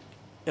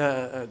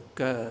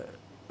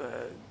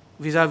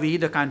vis-a-vis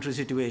the country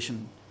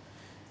situation,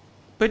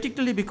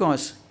 particularly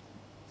because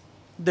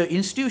the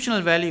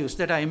institutional values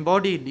that are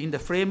embodied in the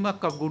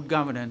framework of good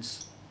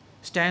governance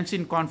stands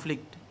in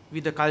conflict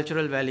with the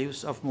cultural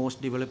values of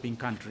most developing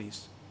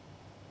countries.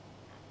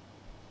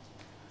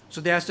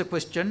 So there's the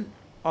question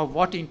of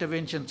what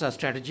interventions are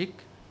strategic,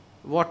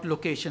 what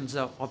locations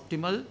are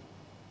optimal,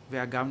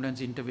 where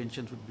governance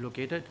interventions would be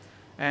located,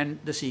 and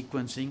the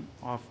sequencing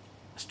of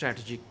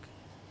strategic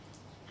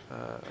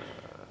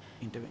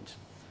intervention.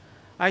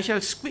 I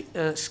shall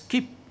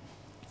skip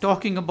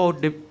talking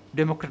about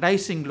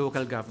democratizing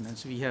local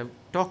governance. We have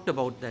talked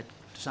about that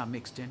to some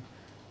extent,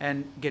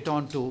 and get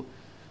on to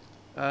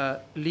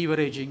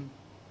leveraging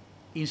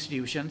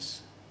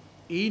institutions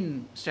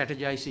in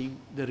strategizing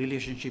the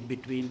relationship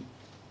between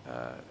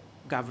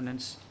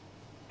governance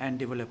and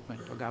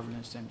development, or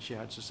governance and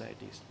shared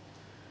societies.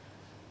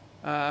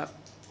 There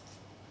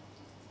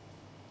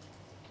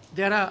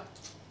are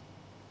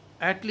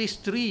at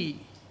least 3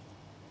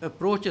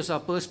 approaches or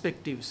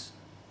perspectives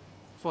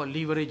for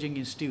leveraging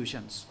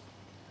institutions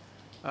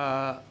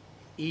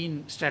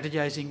in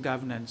strategizing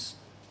governance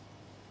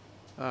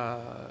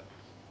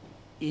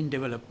in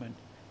development.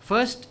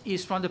 First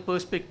is from the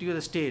perspective of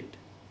the state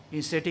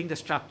in setting the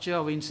structure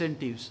of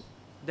incentives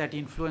that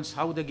influence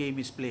how the game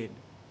is played.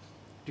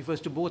 It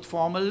refers to both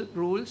formal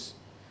rules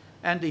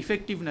and the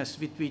effectiveness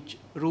with which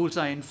rules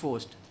are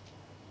enforced,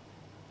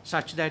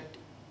 such that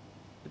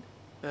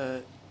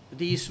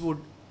these would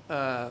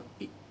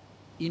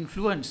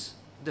influence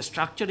the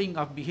structuring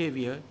of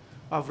behavior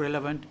of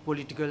relevant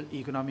political,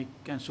 economic,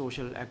 and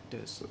social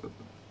actors.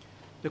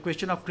 The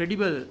question of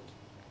credible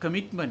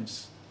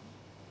commitments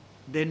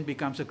then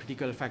becomes a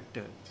critical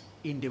factor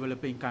in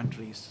developing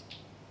countries.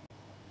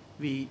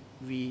 We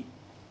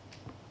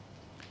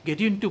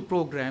get into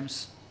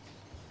programs,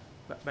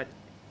 but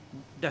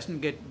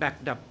doesn't get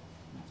backed up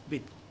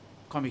with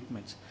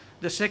commitments.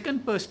 The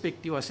second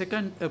perspective or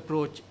second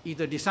approach is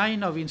the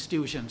design of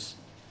institutions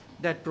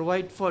that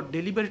provide for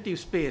deliberative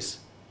space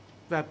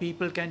where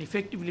people can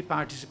effectively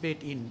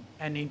participate in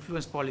and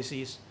influence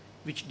policies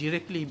which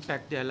directly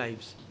impact their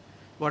lives,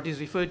 what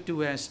is referred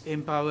to as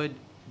empowered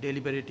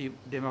deliberative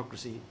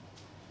democracy.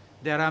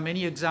 There are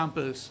many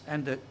examples,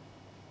 and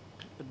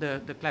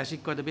the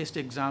classic or the best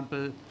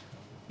example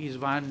is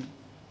one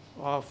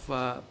of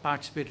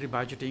participatory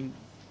budgeting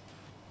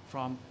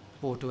from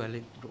Porto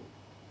Alegre.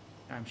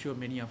 I'm sure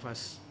many of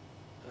us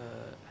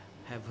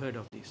have heard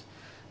of this.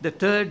 The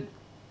third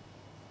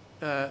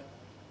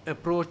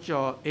approach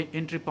or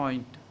entry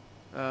point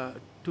to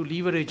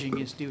leveraging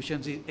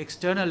institutions is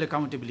external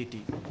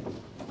accountability.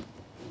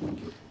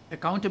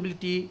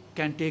 accountability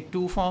can take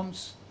two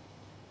forms.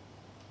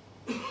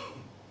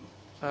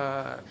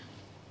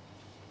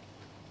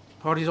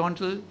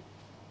 Horizontal,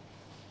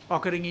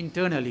 occurring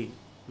internally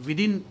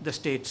within the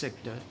state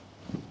sector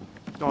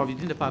or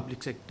within the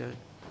public sector,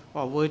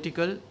 or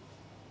vertical,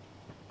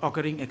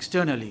 occurring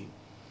externally.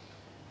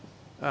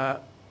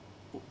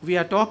 We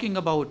are talking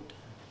about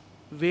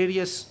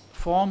various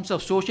forms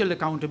of social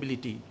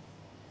accountability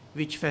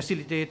which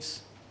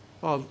facilitates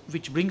or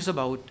which brings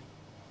about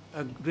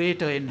a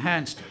greater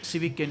enhanced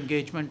civic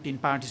engagement in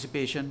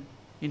participation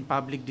in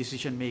public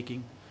decision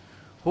making,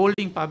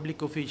 holding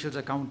public officials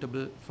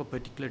accountable for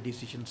particular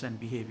decisions and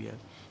behavior.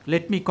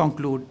 Let me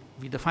conclude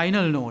with the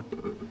final note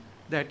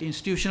that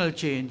institutional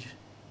change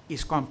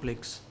is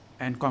complex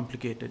and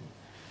complicated.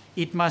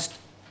 It must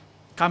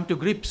come to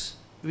grips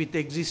with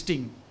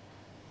existing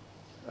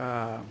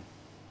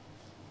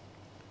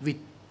with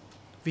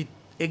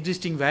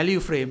existing value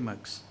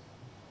frameworks,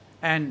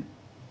 and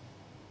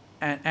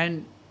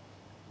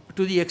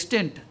to the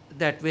extent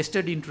that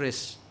vested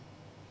interests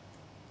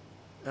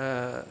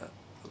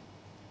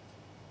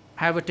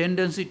have a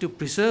tendency to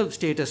preserve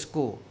status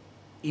quo,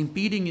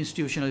 impeding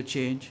institutional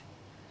change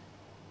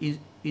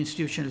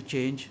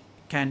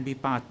can be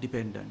path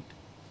dependent.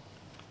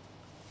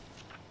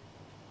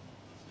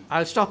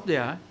 I'll stop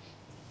there.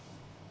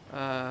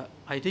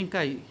 I think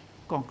I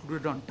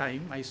concluded on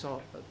time. I saw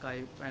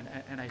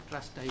and I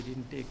trust I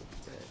didn't take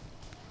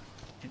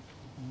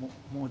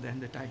more than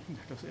the time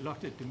that was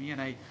allotted to me,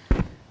 and I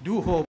do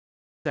hope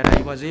that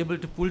I was able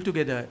to pull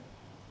together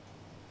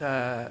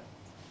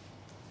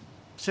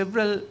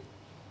several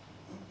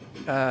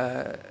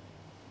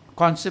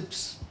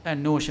concepts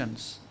and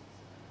notions: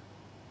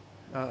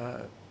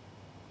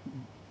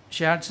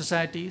 shared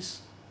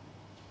societies,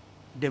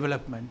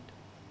 development,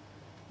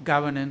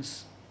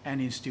 governance, and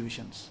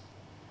institutions.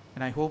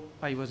 And I hope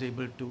I was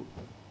able to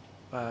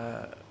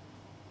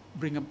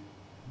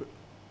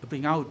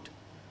bring out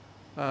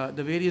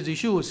the various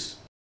issues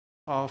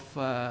of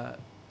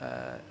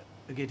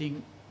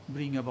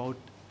bring about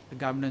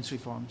governance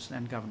reforms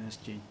and governance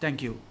change.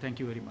 Thank you. Thank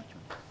you very much.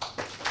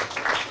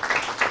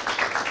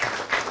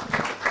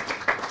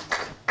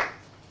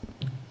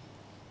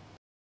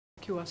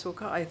 Thank you,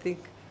 Asoka. I think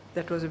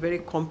that was a very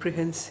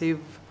comprehensive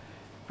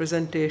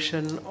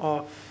presentation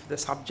of the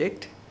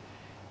subject.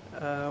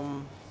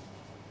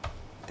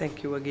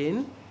 Thank you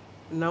again.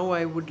 Now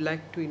I would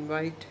like to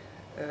invite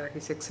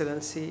His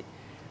Excellency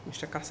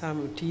Mr.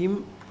 Cassam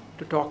Uteem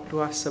to talk to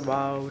us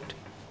about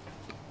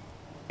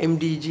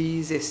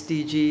MDGs,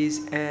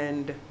 SDGs,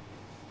 and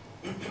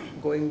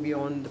going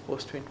beyond the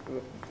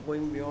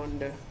going beyond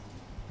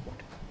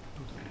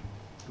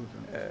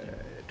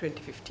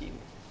 2015.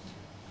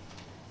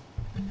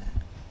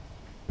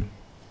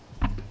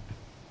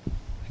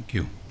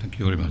 Thank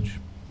you very much.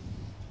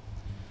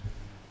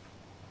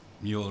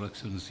 Your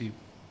Excellency,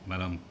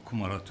 Madam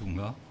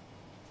Kumaratunga,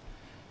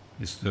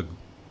 Mr.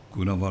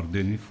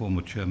 Gunewardene,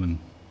 former Chairman,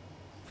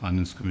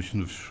 Finance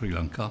Commission of Sri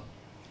Lanka,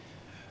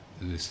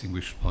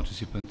 distinguished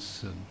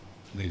participants,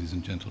 ladies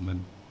and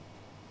gentlemen.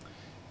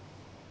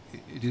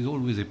 It is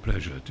always a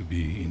pleasure to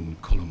be in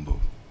Colombo.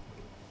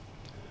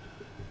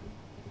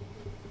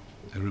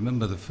 I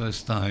remember the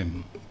first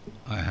time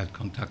I had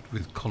contact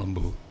with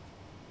Colombo.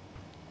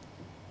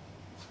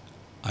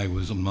 I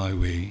was on my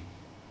way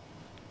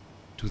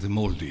to the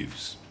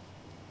Maldives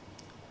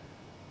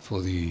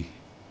for the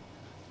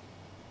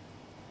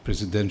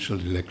presidential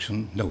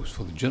election, no,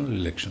 for the general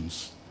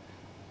elections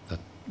that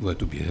were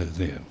to be held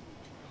there.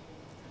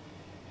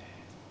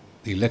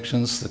 The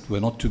elections that were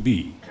not to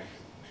be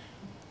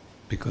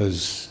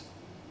because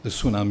the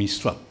tsunami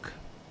struck.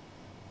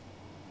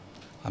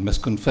 I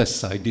must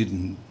confess I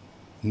didn't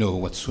know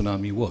what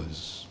tsunami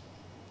was.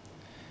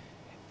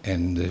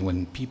 And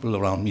when people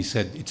around me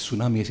said, it's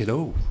tsunami, I said,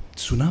 oh,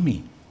 it's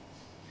tsunami.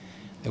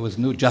 There was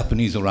no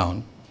Japanese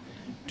around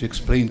to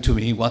explain to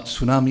me what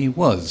tsunami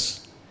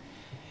was.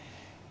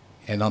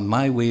 And on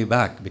my way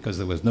back, because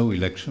there was no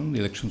election, the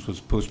elections was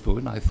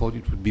postponed, I thought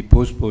it would be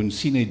postponed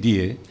sine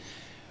die,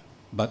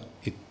 but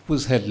it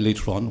was held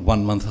later on,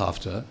 1 month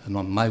after, and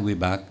on my way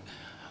back,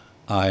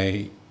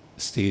 I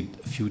stayed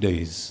a few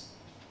days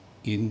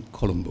in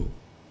Colombo.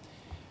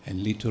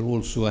 And later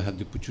also I had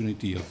the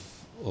opportunity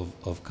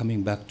of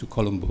coming back to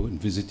Colombo and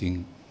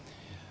visiting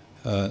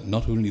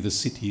not only the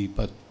city,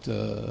 but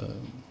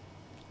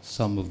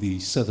some of the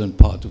southern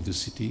part of the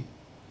city.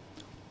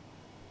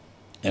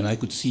 And I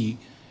could see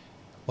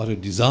what a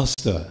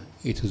disaster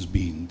it has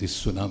been, this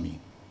tsunami,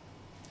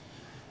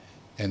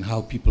 and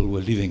how people were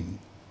living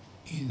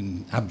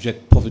in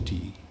abject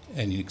poverty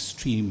and in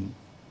extreme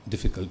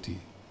difficulty.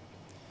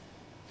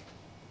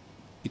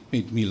 It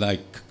made me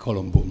like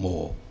Colombo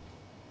more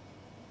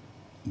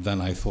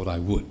than I thought I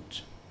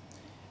would.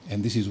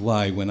 And this is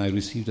why when I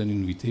received an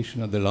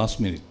invitation at the last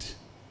minute,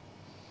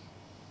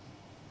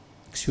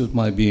 excuse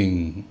my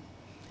being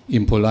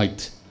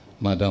impolite,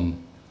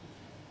 madam,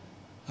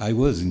 I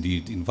was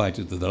indeed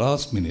invited at the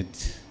last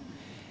minute,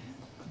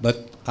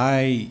 but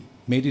I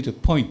made it a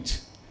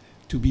point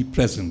to be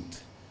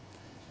present,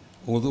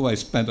 although I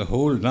spent a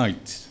whole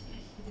night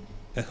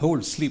a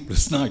whole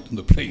sleepless night on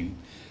the plane.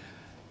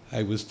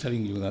 I was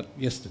telling you that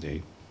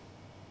yesterday.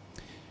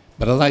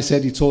 But as I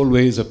said, it's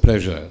always a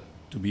pleasure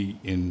to be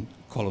in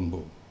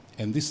Colombo,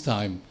 and this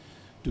time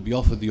to be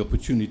offered the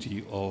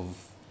opportunity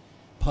of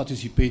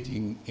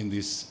participating in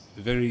this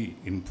very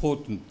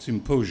important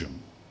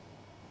symposium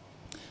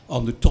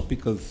on the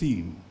topical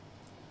theme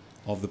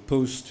of the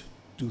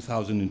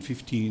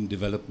post-2015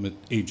 development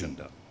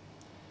agenda.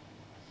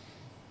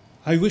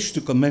 I wish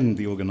to commend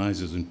the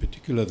organizers, in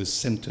particular the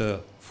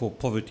Center for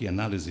Poverty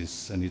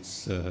Analysis and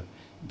its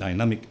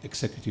dynamic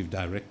executive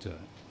director,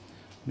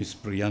 Ms.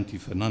 Priyanti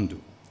Fernando,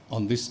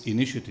 on this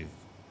initiative,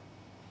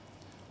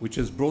 which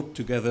has brought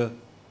together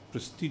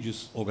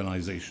prestigious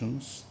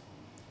organizations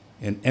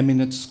and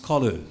eminent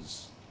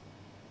scholars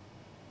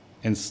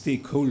and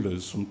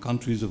stakeholders from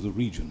countries of the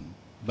region,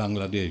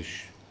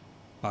 Bangladesh,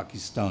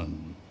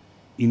 Pakistan,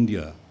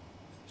 India,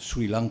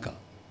 Sri Lanka.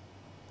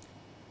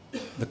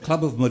 The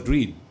Club of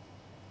Madrid,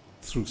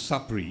 through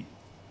SAPRI,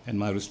 and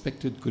my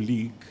respected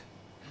colleague,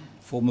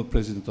 former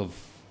President of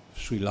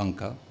Sri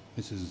Lanka,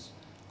 Mrs.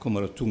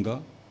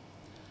 Kumaratunga.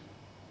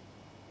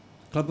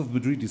 Club of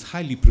Madrid is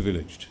highly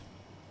privileged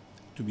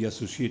to be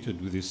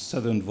associated with this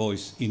Southern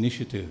Voice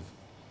initiative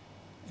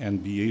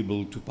and be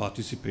able to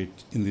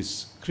participate in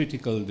this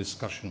critical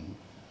discussion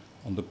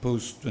on the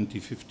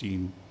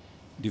post-2015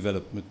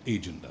 development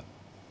agenda.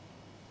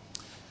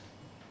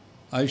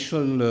 I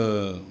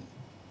shall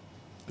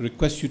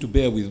request you to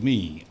bear with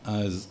me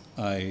as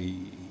I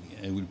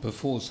will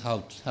perforce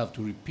have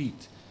to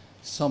repeat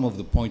some of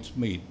the points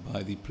made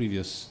by the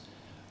previous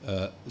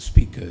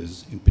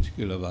speakers, in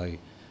particular by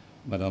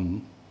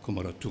Madame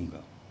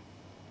Kumaratunga.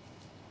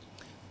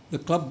 The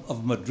Club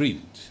of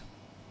Madrid,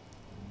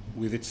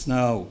 with its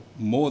now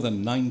more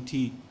than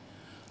 90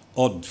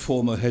 odd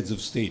former heads of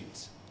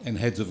state and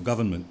heads of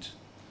government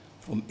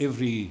from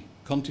every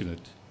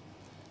continent,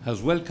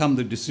 has welcomed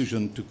the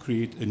decision to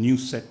create a new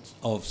set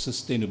of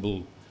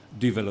sustainable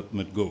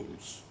development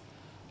goals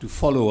to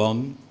follow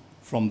on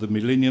from the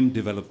Millennium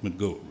Development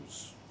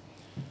Goals.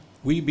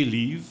 We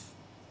believe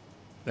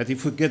that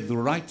if we get the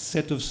right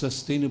set of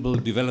sustainable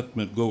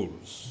development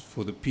goals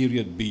for the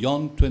period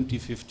beyond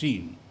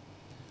 2015,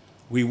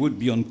 we would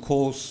be on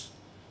course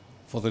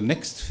for the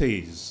next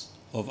phase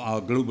of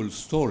our global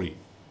story,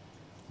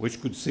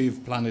 which could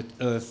save planet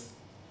Earth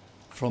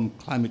from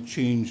climate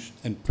change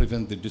and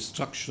prevent the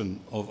destruction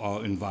of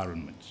our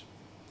environment.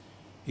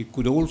 It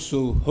could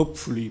also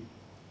hopefully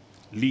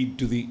lead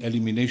to the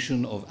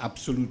elimination of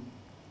absolute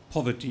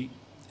poverty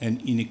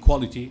and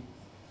inequality,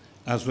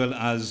 as well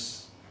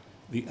as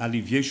the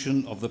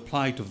alleviation of the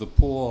plight of the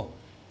poor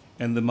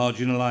and the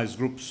marginalized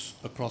groups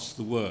across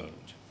the world.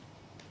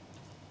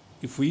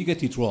 If we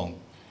get it wrong,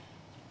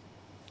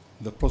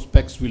 the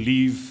prospects we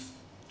leave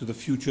to the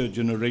future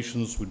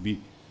generations would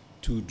be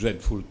too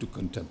dreadful to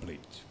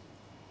contemplate.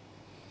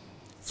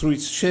 Through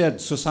its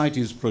Shared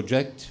Societies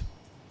project,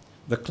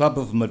 the Club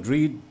of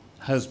Madrid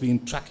has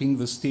been tracking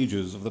the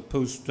stages of the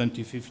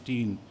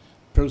post-2015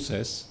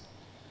 process,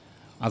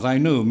 as I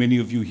know many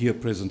of you here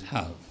present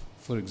have.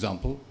 For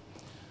example,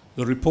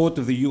 the report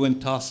of the UN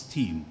Task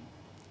Team,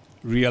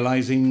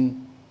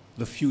 Realizing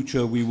the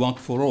Future We Want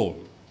for All.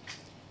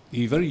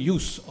 The very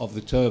use of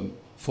the term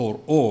 "for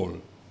all"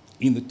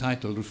 in the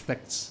title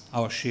reflects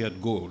our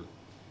shared goal,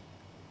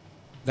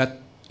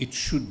 that it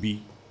should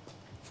be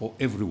for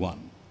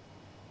everyone.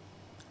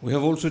 We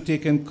have also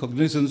taken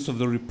cognizance of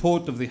the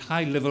report of the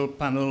high-level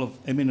panel of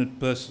eminent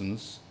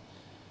persons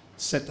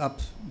set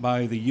up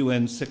by the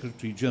UN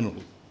Secretary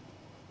General,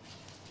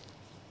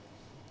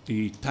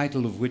 the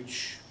title of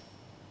which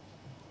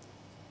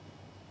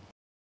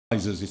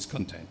summarizes its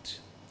content: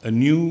 A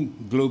New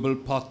Global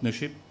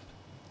Partnership,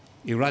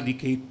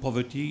 Eradicate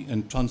Poverty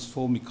and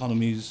Transform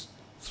Economies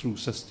through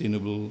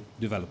Sustainable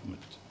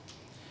Development.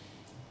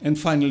 And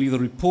finally, the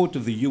report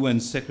of the UN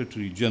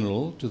Secretary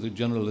General to the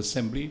General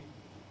Assembly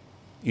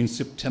in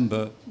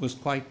September was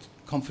quite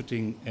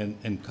comforting and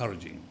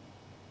encouraging.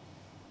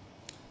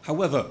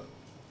 However,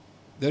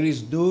 there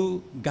is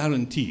no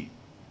guarantee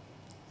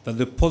that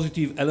the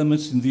positive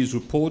elements in these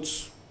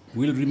reports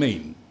will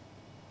remain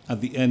at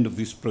the end of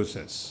this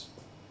process.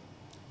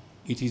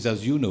 It is,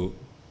 as you know,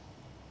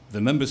 the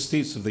member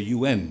states of the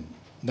UN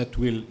that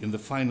will, in the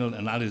final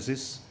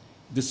analysis,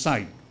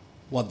 decide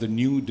what the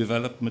new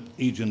development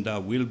agenda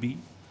will be,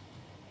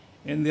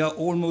 and they are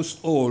almost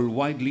all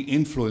widely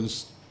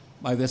influenced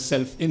by their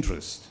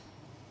self-interest.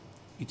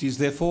 It is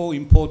therefore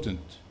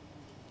important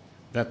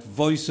that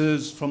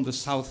voices from the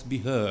South be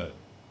heard,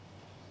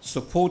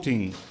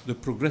 supporting the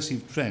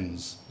progressive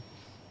trends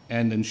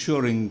and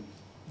ensuring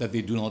that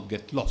they do not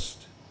get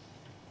lost.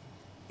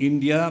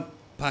 India,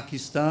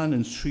 Pakistan,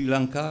 and Sri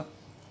Lanka,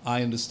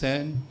 I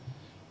understand,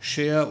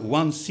 share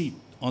one seat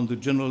on the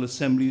General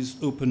Assembly's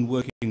Open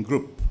Working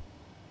Group,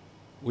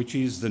 which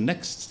is the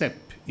next step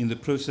in the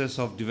process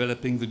of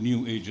developing the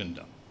new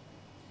agenda.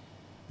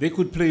 They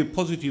could play a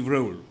positive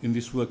role in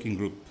this working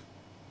group,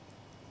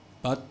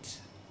 but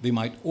they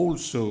might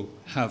also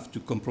have to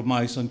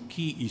compromise on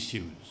key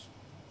issues.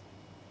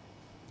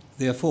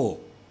 Therefore,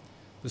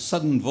 the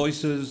southern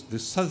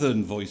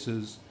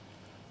voices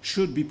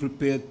should be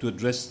prepared to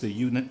address the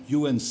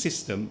UN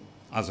system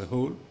as a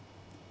whole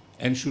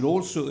and should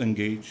also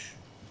engage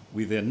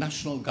with their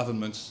national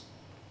governments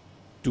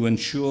to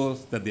ensure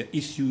that their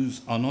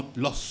issues are not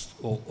lost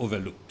or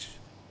overlooked.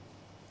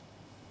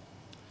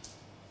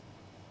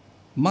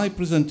 My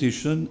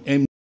presentation,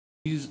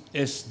 MDGs,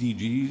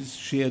 SDGs,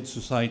 Shared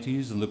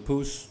Societies, and the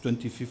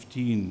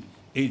post-2015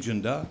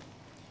 agenda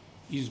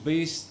is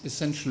based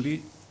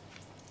essentially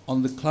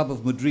on the Club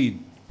of Madrid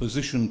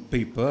position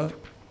paper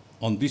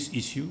on this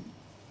issue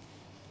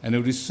and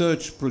a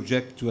research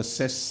project to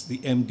assess the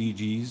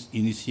MDGs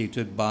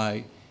initiated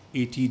by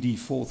ATD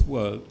Fourth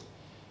World,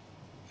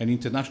 an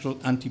international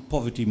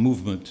anti-poverty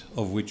movement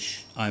of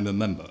which I'm a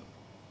member.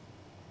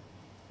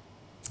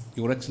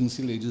 Your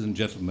Excellency, ladies and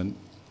gentlemen,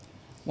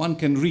 one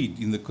can read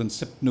in the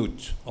concept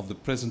note of the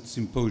present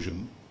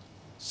symposium,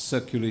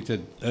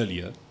 circulated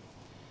earlier,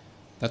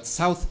 that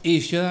South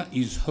Asia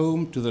is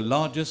home to the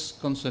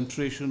largest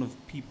concentration of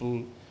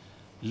people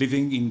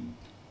living in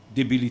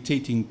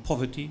debilitating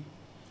poverty,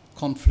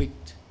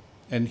 conflict,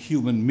 and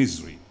human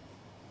misery.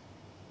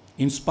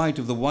 In spite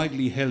of the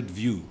widely held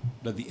view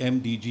that the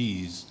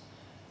MDGs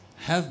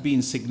have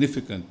been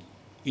significant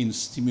in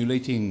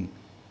stimulating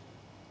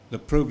the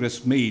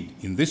progress made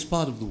in this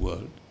part of the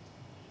world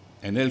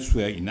and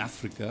elsewhere in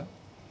Africa,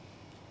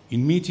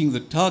 in meeting the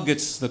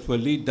targets that were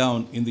laid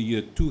down in the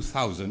year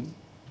 2000,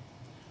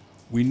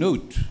 we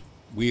note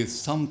with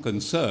some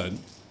concern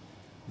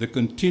the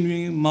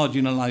continuing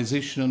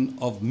marginalization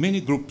of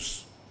many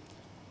groups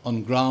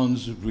on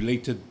grounds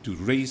related to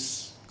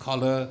race,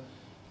 color,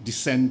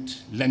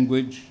 descent,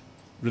 language,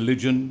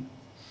 religion,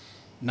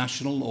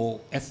 national or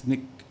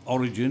ethnic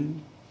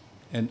origin,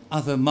 and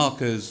other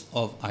markers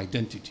of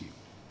identity.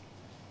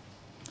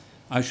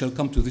 I shall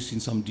come to this in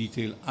some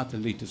detail at a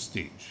later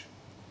stage.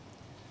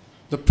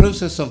 The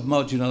process of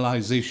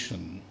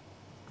marginalization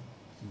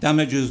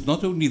damages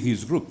not only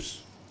these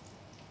groups,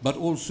 but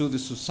also the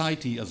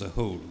society as a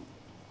whole,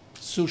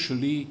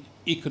 socially,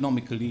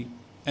 economically,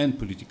 and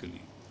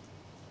politically.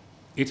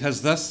 It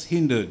has thus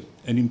hindered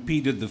and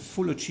impeded the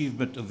full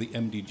achievement of the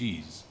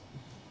MDGs,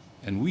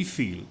 and we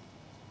feel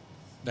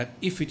that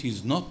if it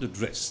is not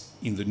addressed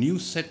in the new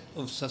set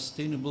of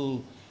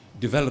sustainable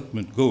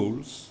development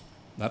goals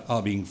that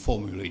are being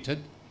formulated,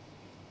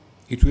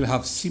 it will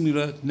have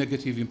similar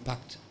negative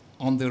impact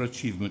on their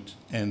achievement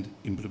and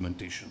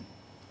implementation.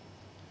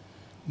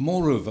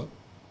 Moreover,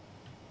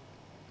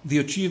 the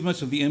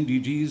achievements of the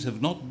MDGs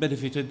have not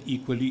benefited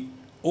equally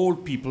all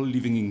people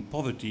living in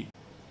poverty,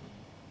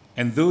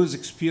 and those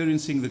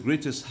experiencing the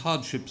greatest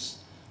hardships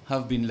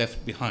have been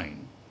left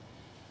behind.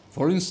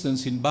 For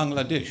instance, in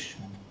Bangladesh,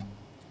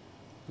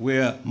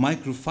 where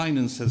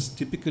microfinance has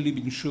typically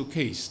been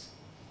showcased,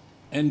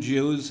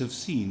 NGOs have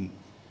seen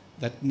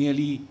that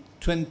nearly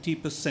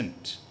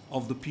 20%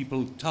 of the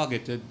people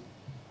targeted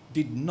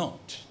did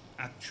not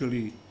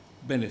actually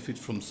benefit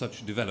from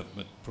such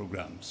development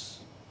programs.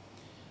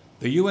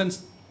 The UN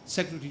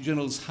Secretary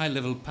General's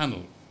high-level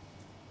panel,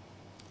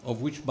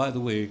 of which, by the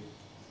way,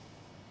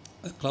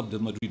 a Club de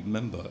Madrid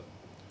member,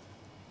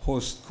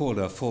 Horst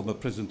Kohler, former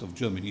president of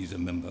Germany, is a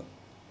member.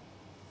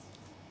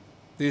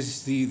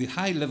 There's the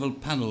high-level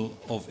panel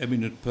of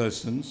eminent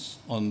persons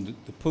on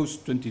the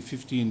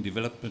post-2015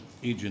 development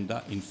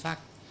agenda, in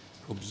fact,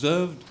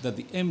 observed that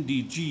the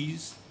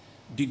MDGs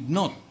did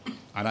not,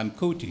 and I'm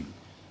quoting,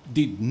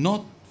 did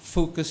not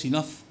focus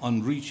enough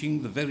on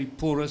reaching the very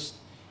poorest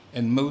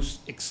and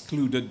most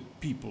excluded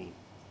people.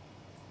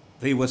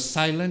 They were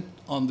silent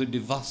on the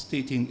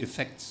devastating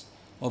effects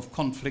of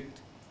conflict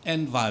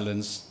and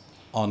violence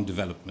on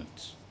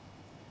development.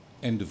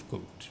 End of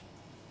quote.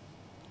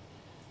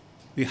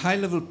 The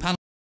high-level panel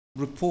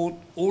report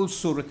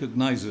also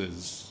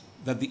recognizes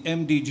that the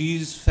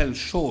MDGs fell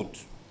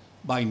short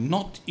by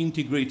not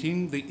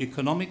integrating the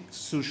economic,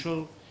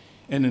 social,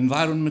 and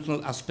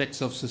environmental aspects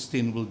of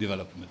sustainable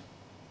development.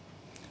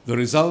 The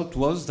result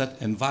was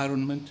that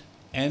environment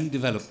and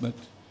development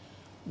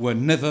were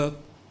never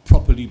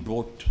properly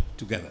brought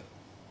together.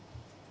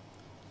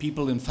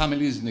 People and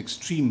families in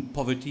extreme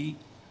poverty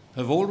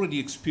have already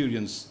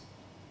experienced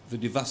the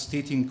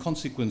devastating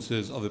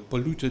consequences of a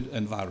polluted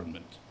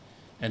environment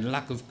and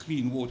lack of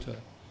clean water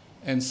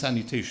and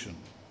sanitation,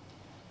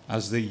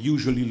 as they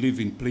usually live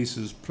in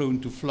places prone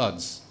to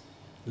floods,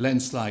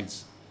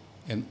 landslides,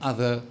 and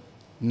other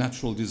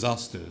natural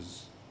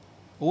disasters,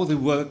 or they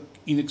work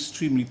in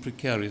extremely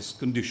precarious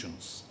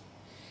conditions.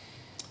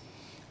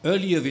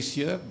 Earlier this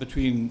year,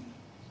 between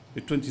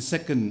the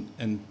 22nd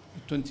and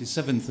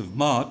 27th of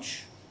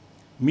March,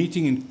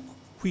 meeting in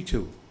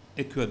Quito,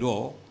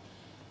 Ecuador,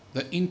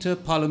 the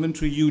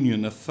Inter-Parliamentary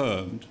Union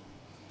affirmed,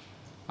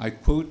 I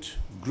quote,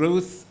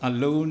 "Growth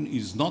alone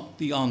is not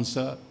the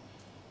answer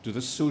to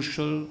the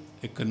social,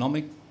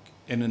 economic,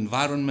 and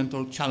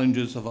environmental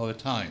challenges of our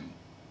time.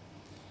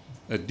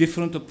 A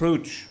different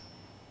approach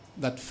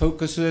that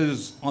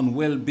focuses on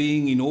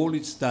well-being in all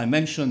its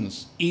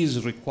dimensions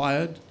is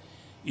required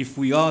if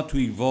we are to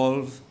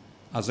evolve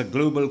as a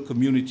global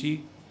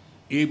community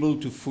able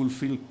to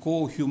fulfill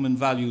core human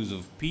values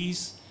of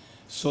peace,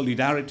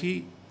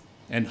 solidarity,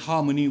 and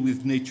harmony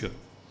with nature.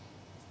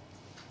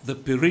 The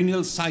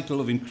perennial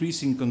cycle of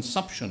increasing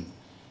consumption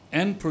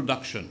and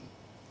production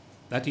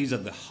that is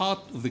at the heart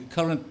of the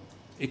current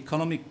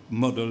economic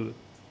model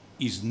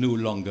is no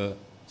longer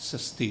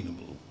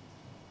sustainable.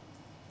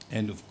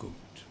 End of quote.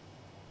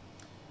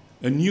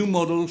 A new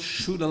model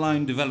should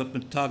align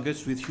development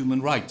targets with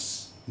human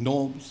rights,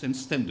 norms, and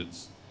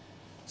standards.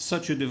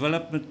 Such a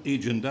development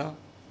agenda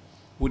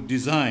would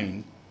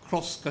design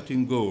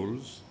cross-cutting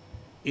goals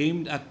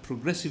aimed at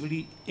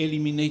progressively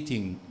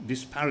eliminating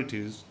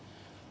disparities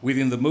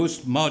within the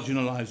most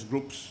marginalized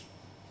groups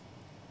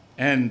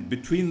and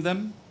between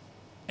them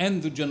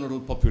and the general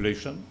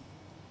population,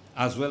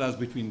 as well as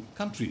between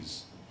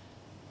countries,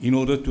 in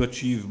order to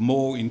achieve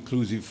more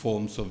inclusive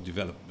forms of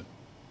development.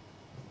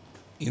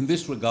 In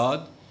this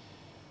regard,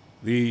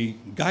 the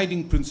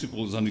guiding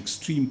principles on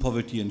extreme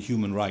poverty and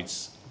human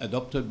rights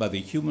adopted by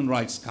the Human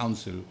Rights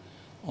Council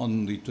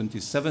on the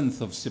 27th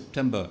of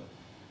September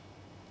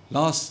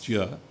last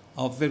year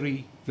are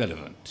very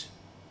relevant.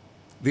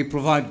 They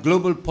provide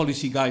global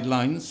policy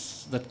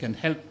guidelines that can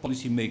help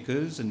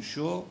policymakers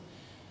ensure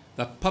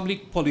that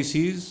public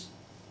policies,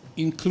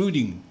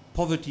 including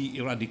poverty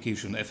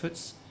eradication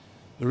efforts,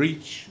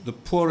 reach the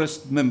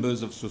poorest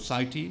members of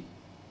society,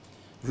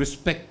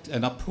 respect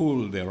and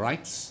uphold their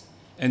rights,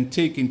 and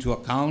take into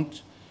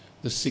account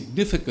the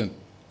significant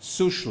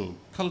social,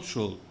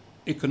 cultural,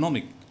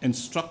 economic, and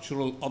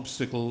structural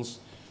obstacles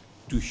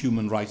to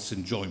human rights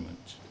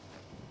enjoyment.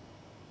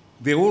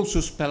 They also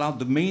spell out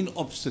the main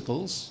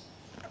obstacles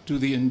to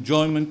the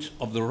enjoyment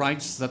of the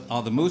rights that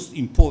are the most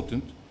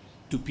important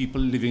to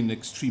people living in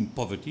extreme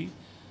poverty,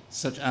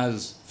 such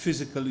as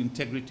physical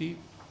integrity,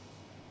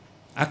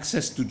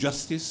 access to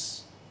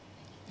justice,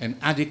 an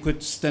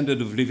adequate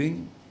standard of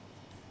living,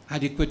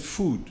 adequate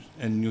food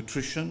and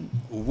nutrition,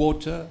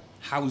 water,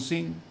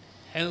 housing,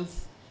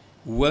 health,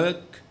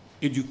 work,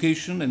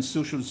 education, and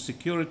social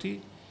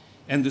security,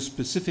 and the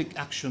specific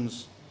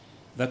actions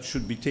that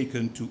should be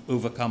taken to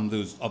overcome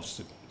those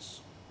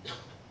obstacles.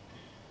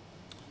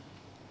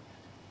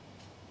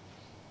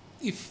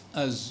 If,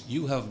 as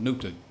you have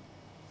noted,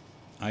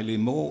 I lay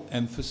more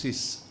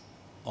emphasis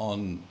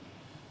on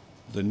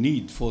the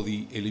need for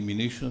the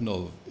elimination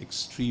of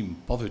extreme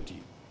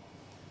poverty,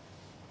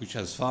 which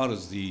as far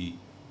as the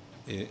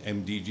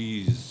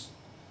MDGs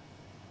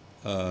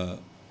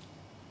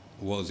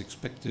was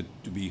expected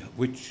to be,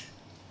 which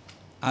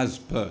as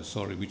per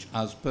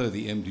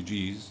the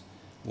MDGs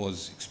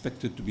was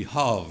expected to be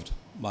halved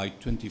by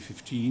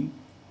 2015.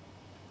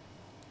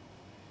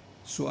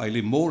 So I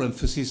lay more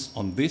emphasis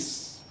on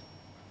this,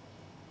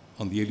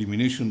 on the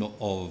elimination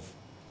of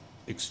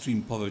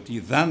extreme poverty,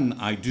 than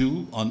I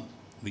do on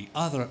the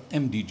other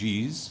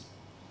MDGs.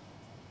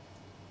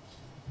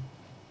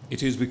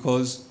 It is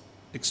because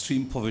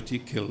extreme poverty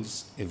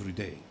kills every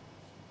day.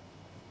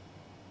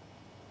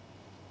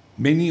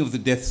 Many of the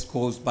deaths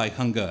caused by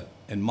hunger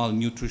and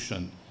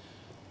malnutrition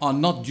are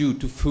not due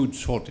to food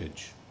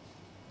shortage,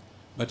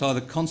 but are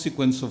the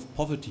consequence of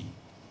poverty,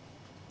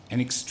 and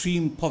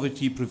extreme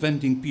poverty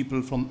preventing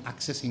people from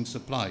accessing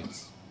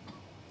supplies.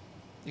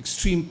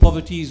 Extreme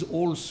poverty is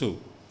also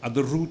at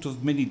the root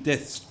of many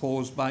deaths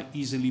caused by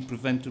easily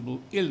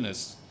preventable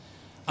illness,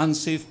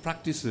 unsafe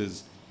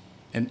practices,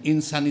 and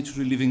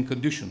insanitary living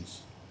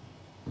conditions.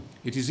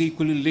 It is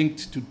equally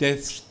linked to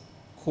deaths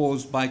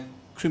caused by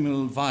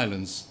criminal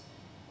violence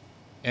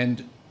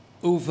and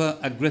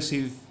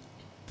over-aggressive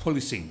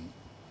policing,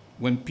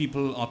 when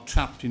people are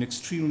trapped in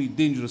extremely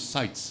dangerous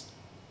sites,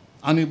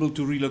 unable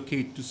to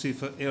relocate to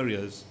safer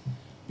areas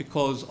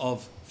because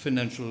of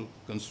financial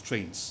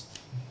constraints.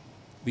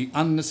 The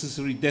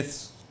unnecessary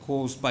deaths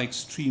caused by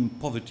extreme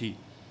poverty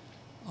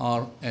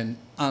are an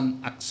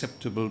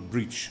unacceptable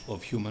breach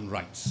of human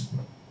rights.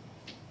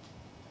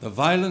 The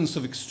violence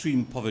of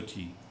extreme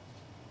poverty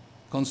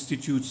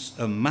constitutes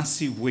a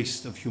massive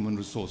waste of human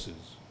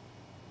resources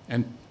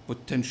and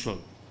potential,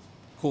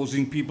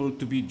 causing people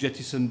to be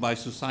jettisoned by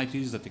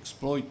societies that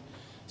exploit,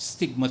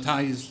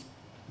 stigmatize,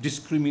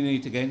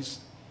 discriminate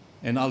against,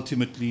 and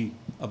ultimately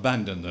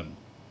abandon them.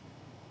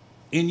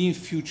 Any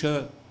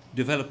future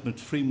development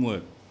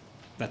framework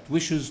that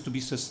wishes to be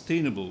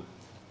sustainable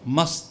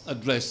must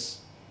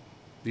address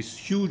this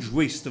huge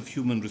waste of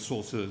human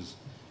resources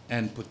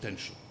and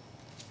potential.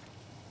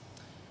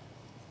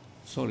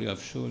 Sorry, I've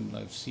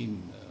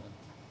seen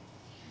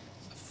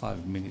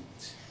 5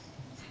 minutes.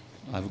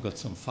 I've got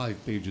some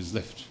 5 pages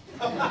left.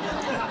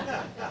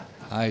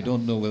 I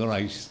don't know whether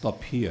I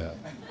stop here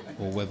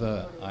or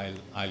whether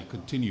I'll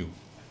continue.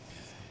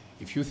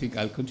 If you think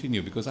I'll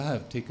continue, because I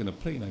have taken a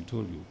plane, I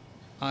told you.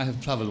 I have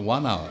traveled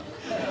 1 hour.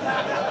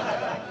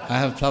 I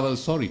have traveled,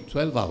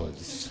 12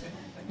 hours.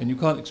 And you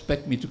can't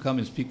expect me to come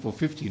and speak for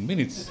 15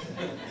 minutes.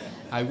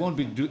 I won't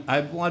be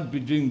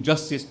doing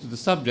justice to the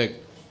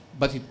subject,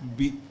 but it would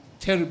be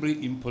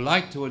terribly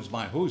impolite towards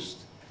my host.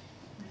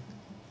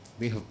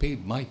 They have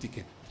paid my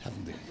ticket,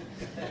 haven't they?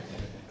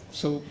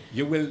 So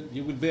you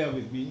will bear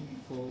with me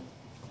for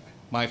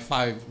my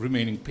 5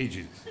 remaining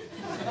pages.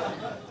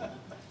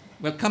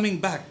 Well, coming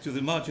back to the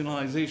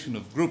marginalization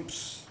of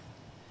groups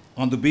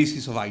on the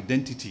basis of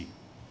identity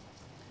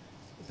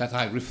that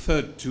I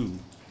referred to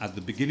at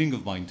the beginning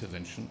of my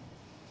intervention,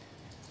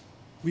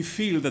 we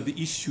feel that the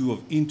issue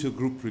of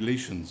intergroup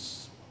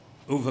relations,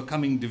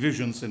 overcoming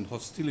divisions and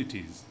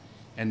hostilities,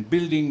 and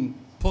building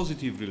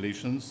positive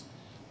relations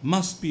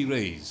must be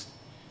raised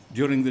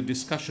during the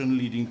discussion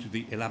leading to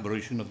the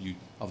elaboration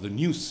of the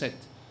new set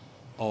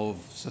of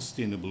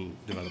sustainable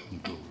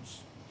development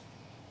goals.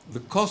 The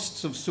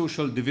costs of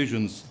social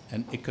divisions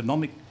and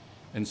economic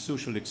and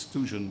social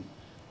exclusion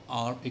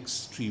are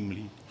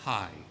extremely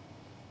high.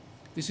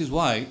 This is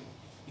why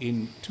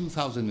in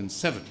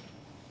 2007,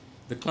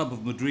 the Club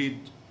of Madrid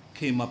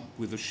came up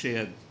with a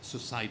shared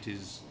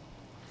societies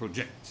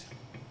project.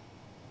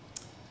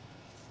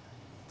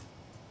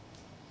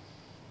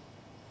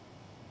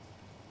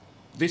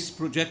 This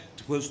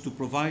project was to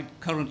provide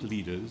current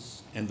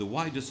leaders and the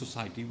wider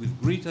society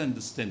with greater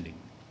understanding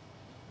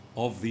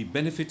of the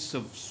benefits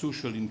of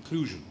social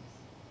inclusion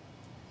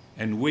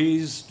and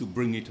ways to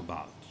bring it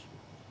about.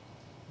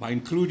 By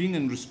including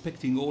and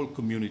respecting all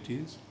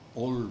communities,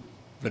 all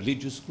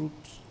religious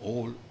groups,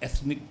 all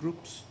ethnic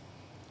groups,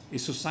 a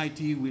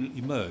society will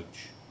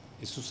emerge,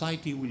 a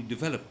society will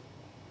develop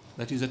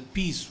that is at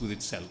peace with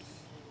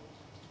itself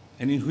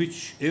and in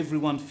which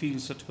everyone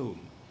feels at home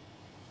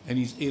and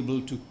is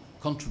able to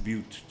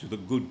contribute to the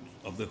good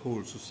of the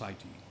whole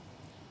society.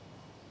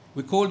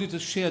 We called it a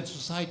shared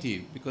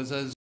society because,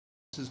 as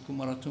Mrs.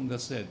 Kumaratunga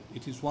said,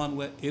 it is one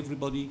where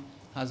everybody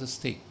has a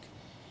stake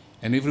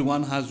and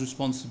everyone has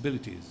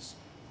responsibilities.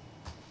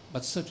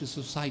 But such a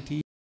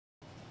society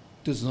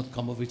does not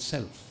come of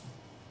itself.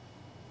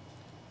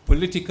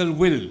 Political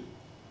will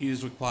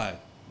is required,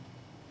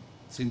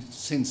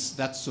 since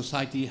that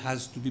society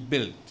has to be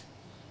built,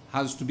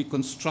 has to be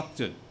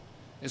constructed,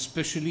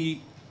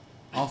 especially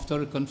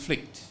after a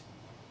conflict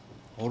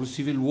or a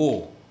civil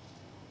war,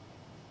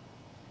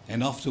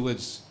 and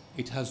afterwards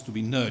it has to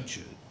be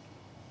nurtured.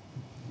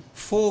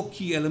 4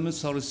 key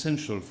elements are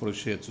essential for a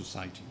shared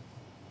society: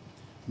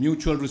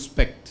 mutual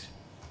respect,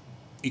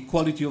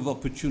 equality of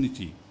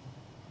opportunity,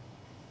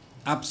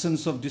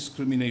 absence of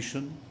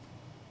discrimination,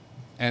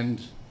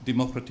 and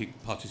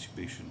democratic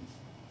participation.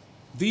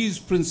 These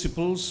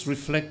principles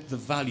reflect the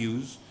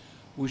values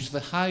which the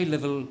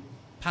high-level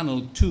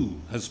Panel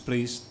 2 has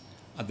placed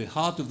at the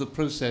heart of the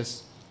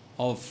process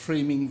of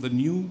framing the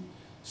new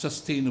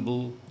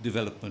Sustainable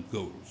Development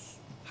Goals.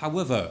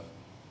 However,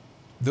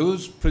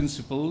 those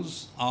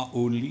principles are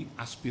only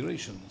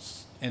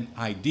aspirations and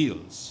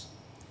ideals.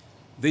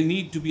 They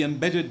need to be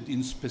embedded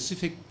in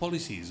specific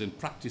policies and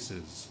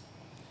practices.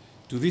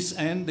 To this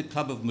end, the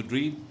Club of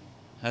Madrid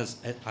has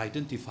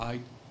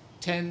identified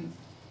 10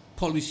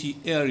 policy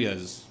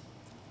areas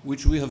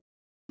which we have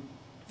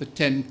the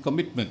 10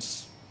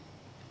 commitments,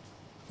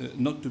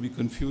 not to be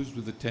confused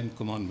with the 10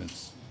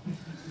 commandments,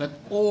 that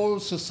all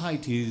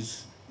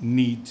societies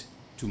need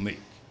to make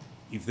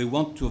if they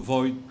want to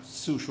avoid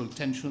social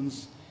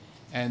tensions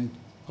and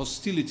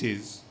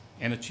hostilities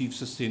and achieve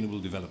sustainable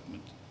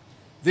development.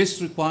 This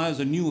requires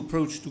a new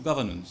approach to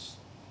governance.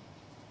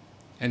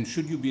 And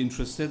should you be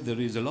interested, there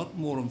is a lot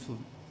more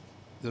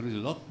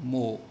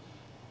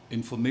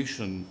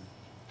information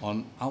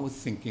on our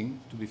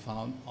thinking to be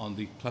found on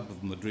the Club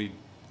of Madrid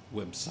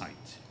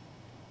website.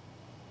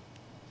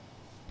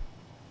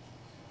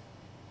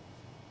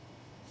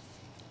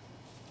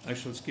 I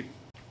shall skip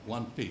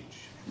one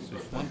page, so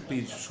it's one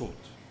page short.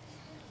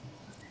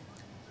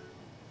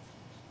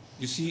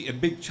 You see, a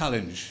big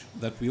challenge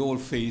that we all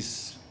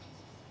face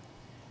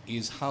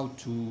is how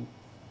to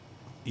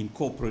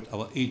incorporate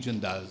our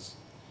agendas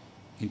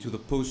into the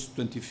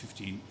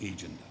post-2015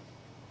 agenda.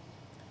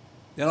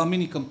 There are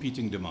many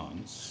competing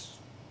demands,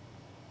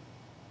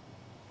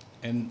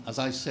 and as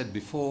I said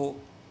before,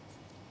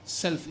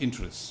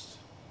 self-interest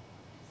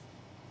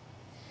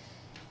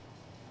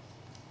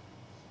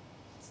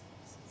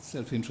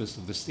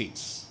of the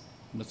states.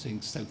 I'm not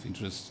saying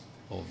self-interest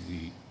of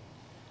the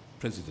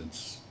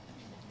presidents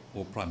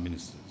or prime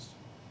ministers.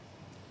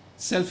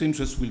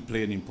 Self-interest will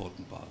play an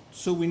important part.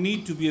 So we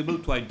need to be able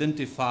to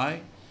identify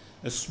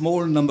a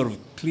small number of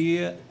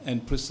clear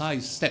and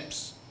precise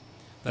steps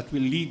that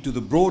will lead to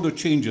the broader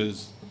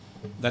changes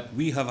that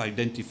we have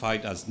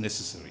identified as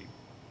necessary.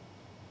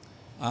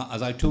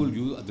 As I told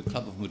you, at the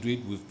Club of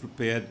Madrid, we've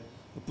prepared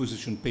a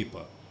position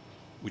paper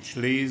which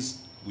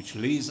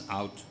lays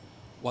out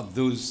what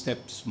those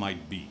steps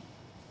might be.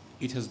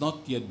 It has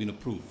not yet been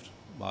approved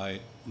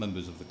by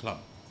members of the club,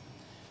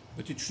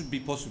 but it should be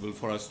possible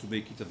for us to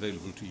make it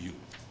available to you.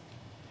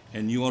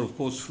 And you are, of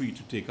course, free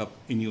to take up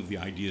any of the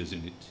ideas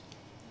in it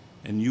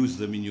and use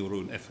them in your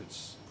own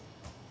efforts.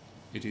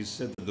 It is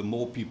said that the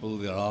more people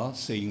there are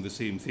saying the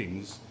same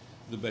things,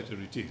 the better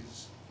it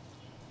is.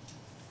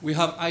 We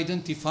have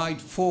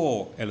identified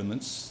 4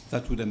 elements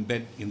that would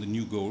embed in the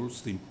new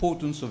goals the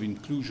importance of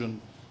inclusion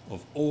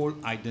of all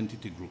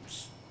identity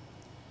groups.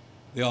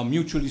 They are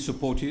mutually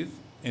supportive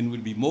and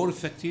will be more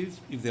effective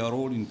if they are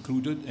all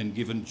included and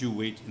given due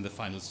weight in the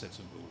final sets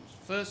of goals.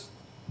 First,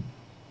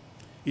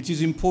 it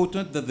is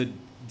important that the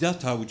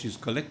data which is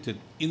collected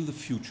in the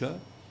future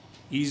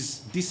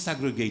is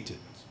disaggregated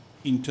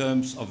in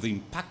terms of the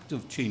impact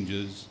of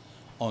changes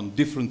on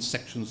different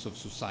sections of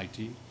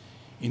society,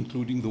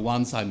 including the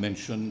ones I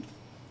mentioned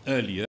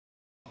earlier,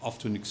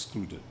 often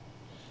excluded.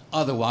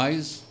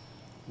 Otherwise,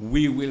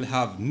 we will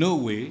have no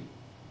way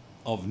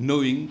of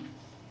knowing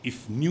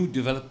if new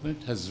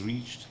development has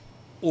reached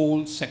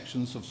all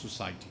sections of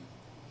society.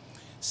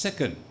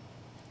 Second,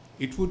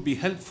 it would be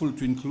helpful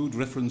to include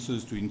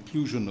references to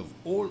inclusion of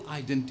all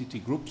identity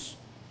groups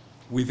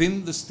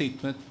within the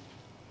statement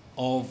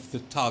of the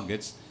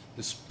targets,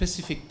 the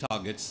specific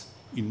targets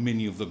in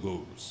many of the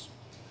goals.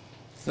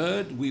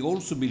 Third, we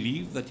also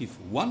believe that if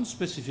one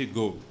specific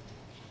goal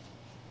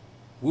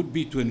would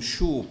be to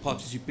ensure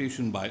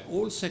participation by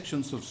all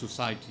sections of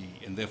society,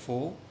 and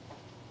therefore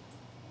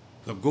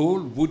the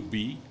goal would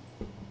be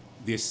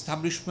the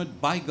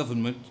establishment by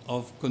government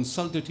of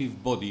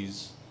consultative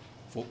bodies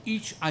for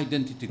each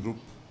identity group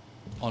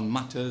on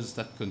matters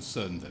that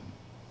concern them.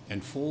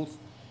 And fourth,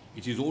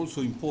 it is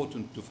also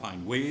important to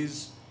find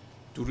ways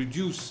to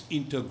reduce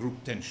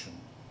intergroup tension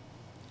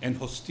and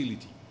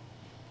hostility.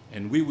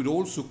 And we would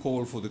also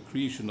call for the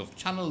creation of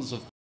channels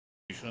of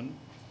communication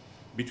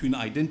between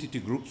identity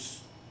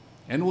groups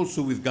and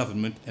also with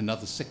government and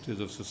other sectors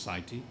of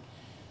society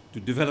to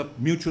develop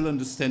mutual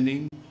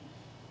understanding,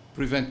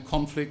 prevent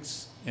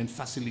conflicts, and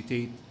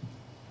facilitate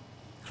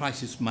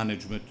crisis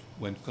management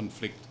when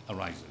conflict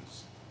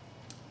arises.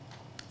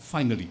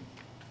 Finally,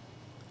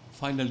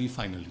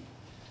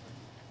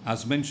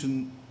 as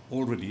mentioned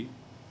already,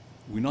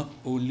 we not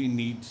only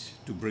need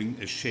to bring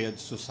a shared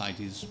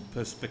society's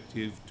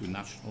perspective to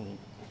national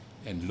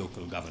and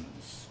local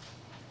governance,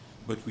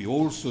 but we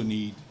also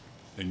need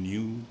a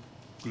new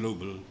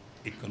global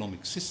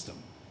economic system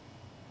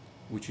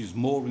which is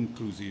more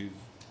inclusive,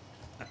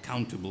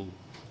 accountable,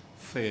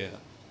 fair,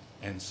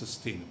 and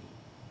sustainable.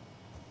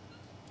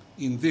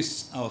 In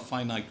this, our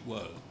finite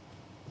world,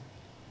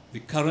 the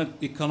current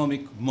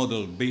economic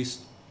model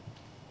based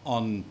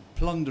on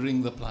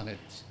plundering the planet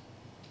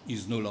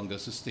is no longer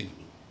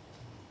sustainable.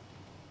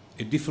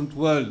 A different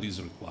world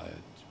is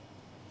required,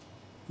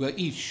 where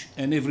each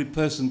and every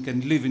person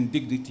can live in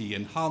dignity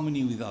and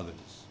harmony with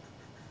others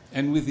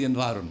and with the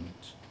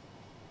environment.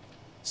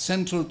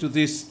 Central to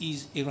this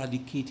is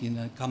eradicating, and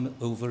I come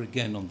over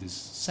again on this,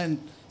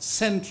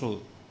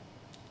 central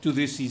to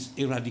this is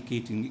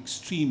eradicating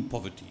extreme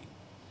poverty,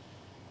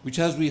 which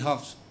as we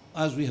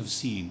have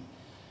seen,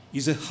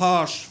 is a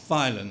harsh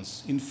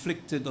violence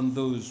inflicted on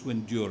those who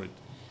endure it,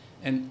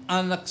 an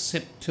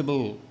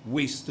unacceptable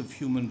waste of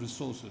human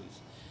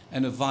resources,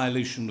 and a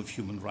violation of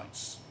human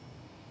rights.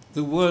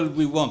 The world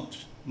we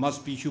want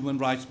must be human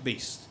rights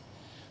based,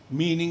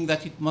 meaning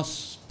that it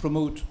must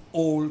promote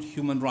all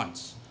human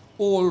rights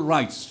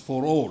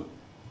for all,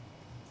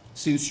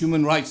 since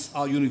human rights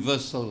are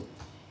universal,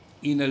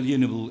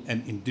 inalienable,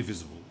 and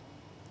indivisible.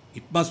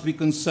 It must be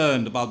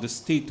concerned about the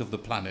state of the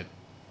planet.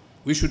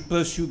 We should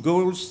pursue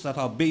goals that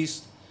are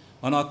based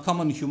on our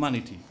common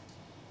humanity.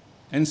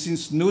 And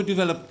since no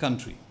developed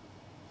country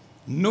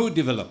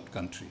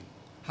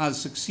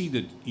has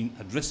succeeded in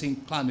addressing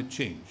climate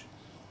change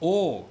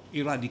or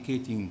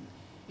eradicating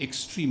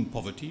extreme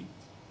poverty,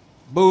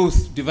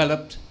 both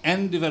developed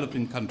and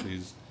developing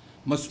countries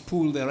must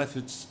pool their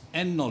efforts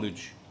and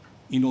knowledge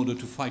in order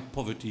to fight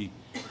poverty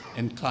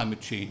and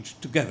climate change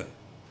together.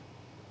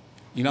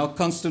 In our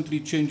constantly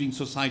changing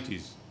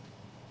societies,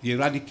 the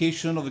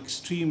eradication of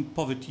extreme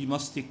poverty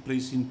must take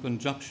place in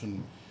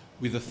conjunction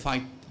with the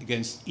fight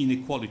against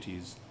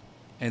inequalities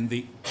and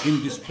the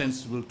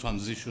indispensable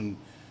transition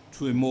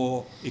to a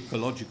more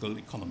ecological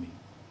economy.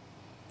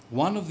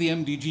 One of the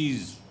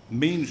MDGs'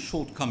 main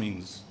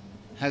shortcomings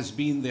has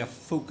been their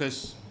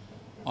focus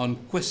on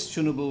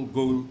questionable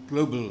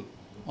global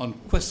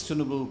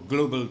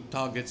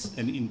targets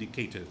and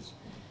indicators,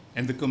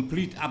 and the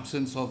complete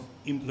absence of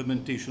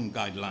implementation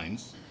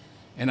guidelines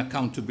and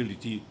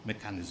accountability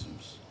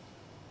mechanisms.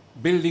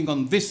 Building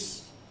on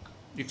this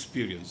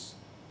experience,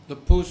 the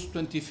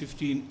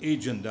post-2015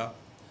 agenda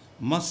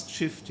must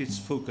shift its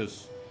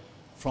focus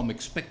from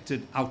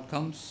expected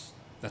outcomes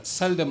that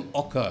seldom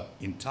occur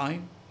in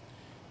time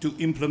to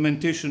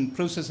implementation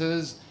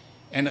processes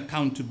and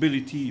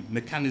accountability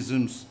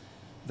mechanisms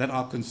that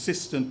are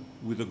consistent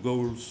with the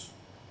goals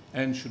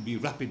and should be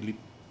rapidly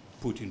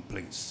put in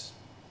place.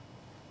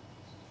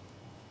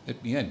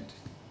 Let me end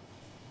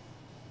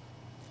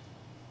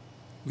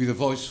with a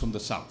voice from the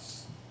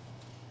South.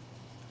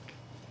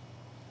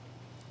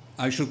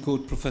 I shall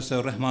quote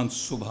Professor Rahman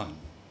Subhan,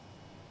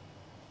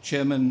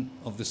 chairman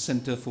of the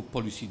Center for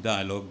Policy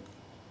Dialogue,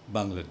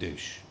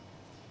 Bangladesh,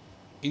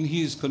 in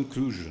his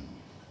conclusion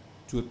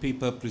to a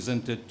paper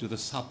presented to the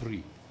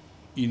SAPRI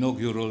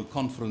inaugural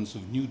conference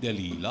of New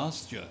Delhi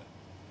last year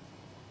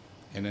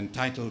and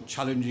entitled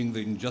Challenging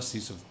the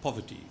Injustice of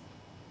Poverty,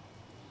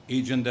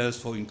 Agendas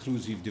for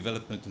Inclusive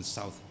Development in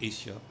South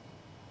Asia.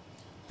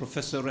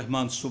 Professor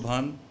Rahman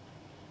Subhan,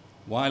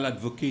 while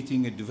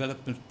advocating a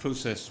development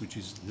process which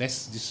is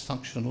less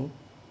dysfunctional,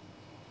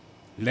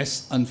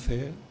 less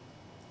unfair,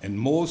 and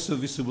more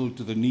serviceable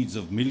to the needs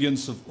of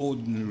millions of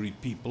ordinary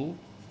people,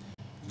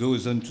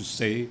 goes on to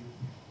say,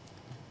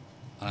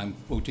 I'm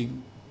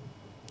quoting,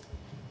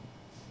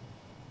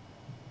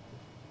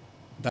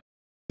 that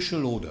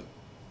social order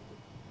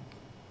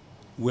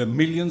where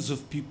millions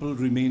of people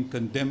remain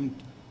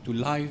condemned to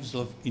lives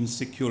of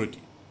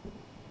insecurity,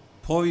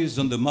 poised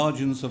on the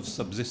margins of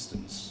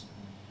subsistence,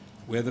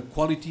 where the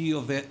quality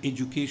of their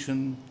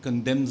education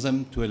condemns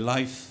them to a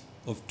life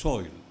of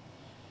toil,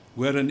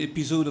 where an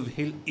episode of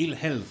ill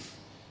health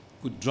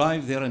could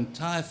drive their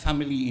entire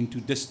family into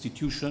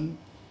destitution,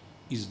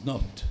 is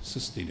not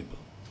sustainable.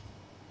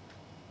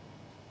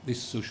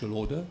 This social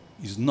order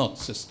is not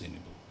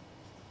sustainable.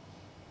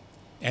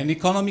 An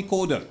economic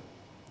order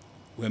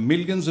where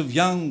millions of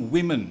young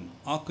women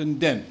are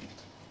condemned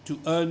to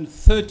earn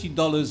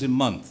 $30 a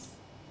month,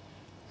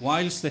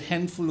 whilst a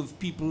handful of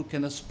people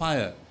can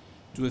aspire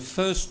to a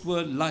first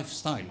world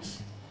lifestyle,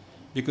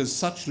 because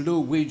such low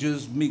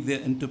wages make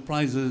their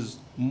enterprises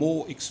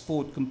more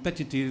export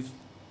competitive,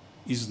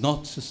 is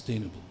not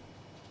sustainable.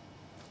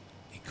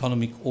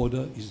 Economic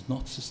order is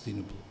not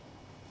sustainable.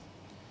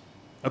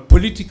 A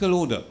political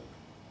order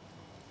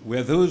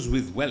where those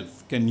with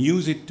wealth can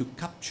use it to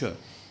capture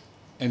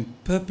and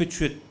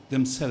perpetuate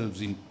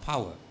themselves in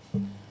power,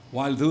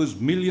 while those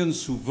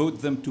millions who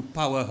vote them to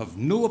power have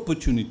no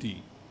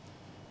opportunity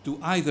to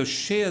either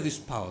share this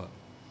power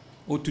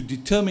or to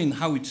determine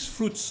how its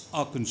fruits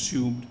are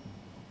consumed,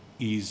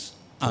 is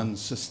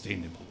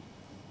unsustainable.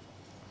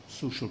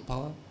 Social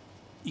power,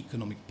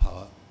 economic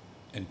power,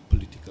 and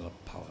political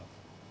power,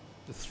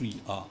 the three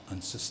are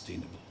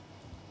unsustainable.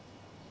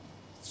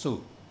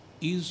 So,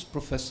 is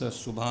Professor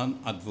Subhan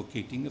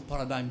advocating a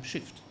paradigm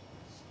shift?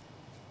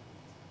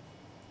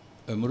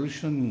 A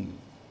Mauritian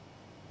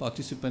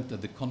participant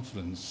at the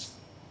conference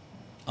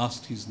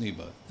asked his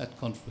neighbor, that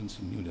conference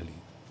in New Delhi,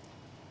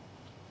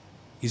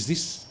 is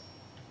this,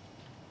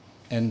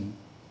 and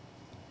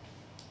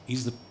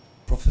is the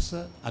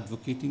professor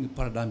advocating a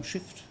paradigm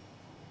shift?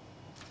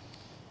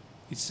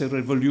 It's a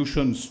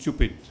revolution,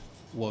 stupid,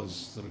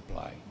 was the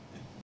reply.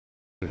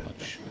 Very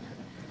much.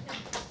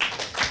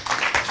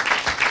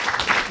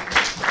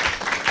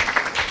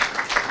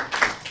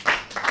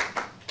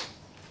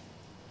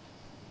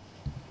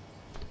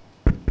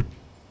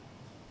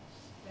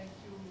 Thank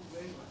you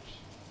very much.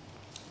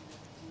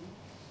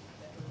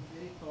 That was a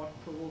very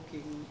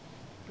thought-provoking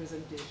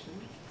presentation.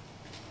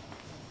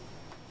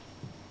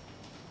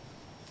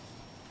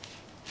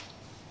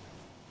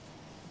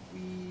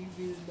 We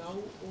will now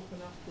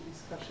open up the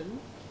discussion.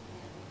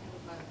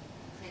 About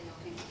 10 or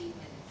 15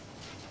 minutes.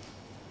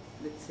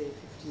 Let's say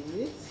 15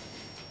 minutes.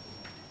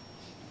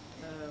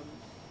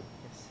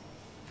 Yes.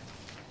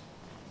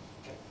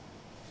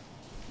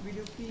 Will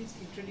you please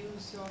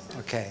introduce yourself?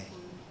 Okay.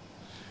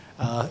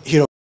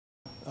 Hiro,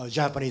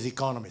 Japanese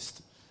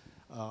economist.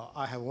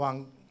 I have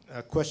one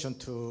question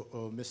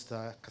to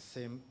Mr.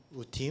 Cassam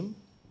Uteem.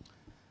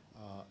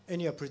 In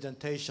your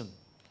presentation,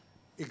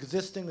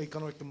 existing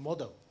economic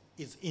model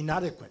is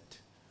inadequate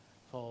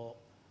for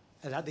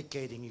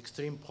eradicating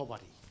extreme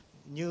poverty.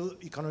 New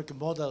economic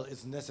model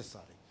is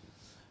necessary.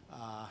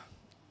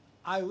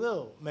 I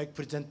will make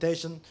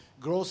presentation,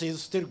 growth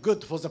is still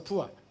good for the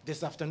poor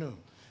this afternoon.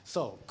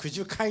 So could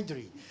you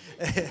kindly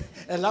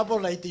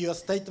elaborate your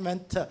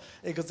statement,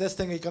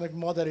 existing economic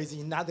model is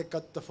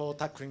inadequate for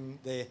attacking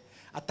the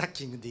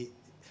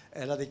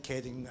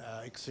eradicating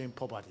extreme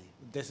poverty.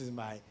 This is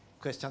my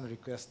question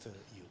request to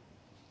you.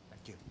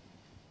 Thank you.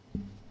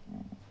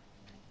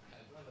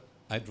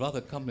 I'd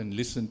rather come and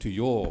listen to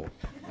your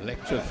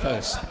lecture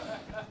first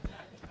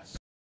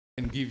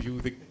and give you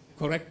the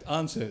correct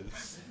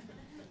answers.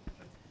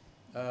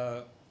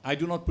 I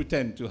do not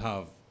pretend to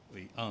have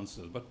the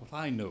answers, but what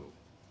I know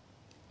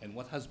and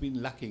what has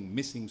been lacking,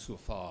 missing so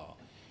far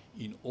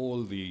in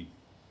all the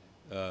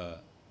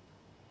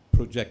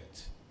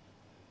project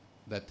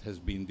that has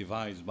been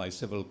devised by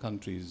several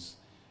countries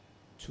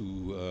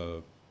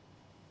to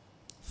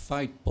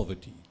fight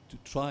poverty, to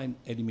try and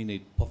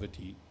eliminate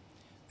poverty,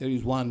 there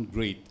is one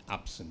great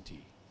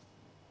absentee,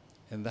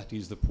 and that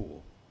is the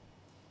poor.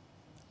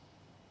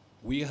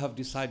 We have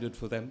decided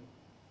for them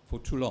for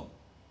too long.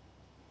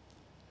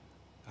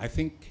 I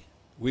think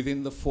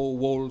within the four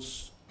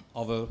walls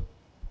of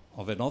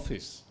an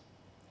office,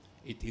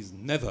 it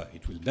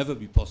will never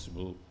be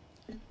possible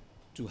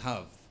to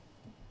have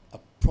a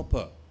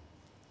proper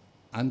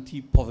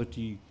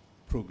anti-poverty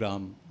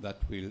program that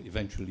will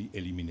eventually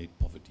eliminate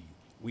poverty.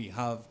 We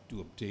have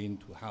to obtain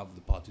to have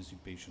the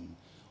participation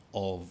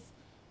of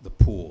the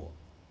poor.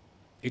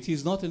 It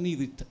is not an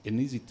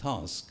easy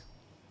task,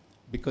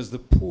 because the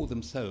poor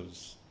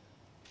themselves,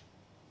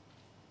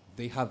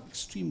 they have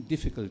extreme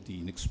difficulty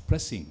in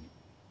expressing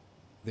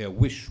their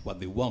wish, what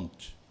they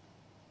want.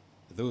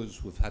 Those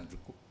who have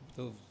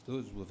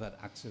had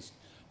access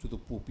to the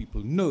poor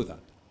people know that.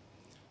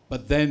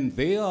 But then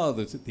they are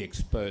the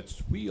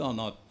experts. We are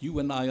not, you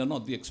and I are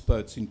not the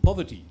experts in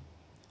poverty.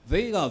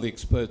 They are the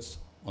experts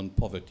on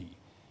poverty.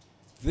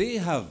 They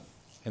have,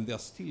 and they are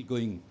still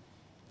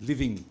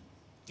living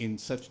in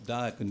such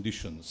dire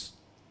conditions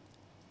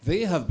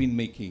They have been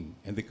making,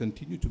 and they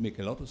continue to make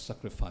a lot of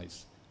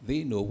sacrifice.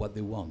 They know what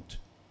they want,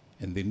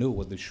 and they know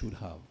what they should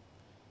have.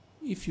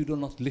 If you do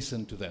not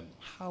listen to them,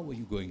 how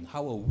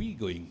are we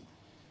going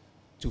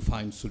to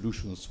find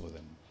solutions for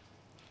them?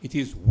 It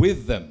is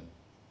with them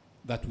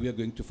that we are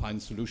going to find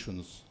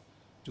solutions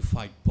to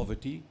fight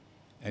poverty,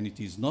 and it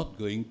is not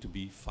going to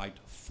be fight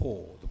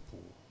for the poor.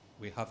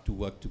 We have to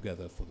work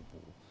together for the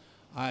poor.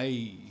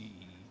 I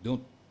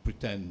don't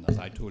pretend, as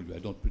I told you, I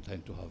don't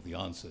pretend to have the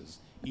answers.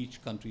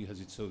 Each country has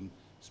its own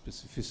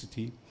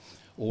specificity,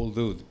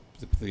 although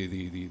the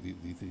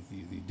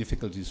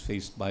difficulties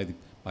faced by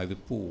the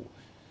poor,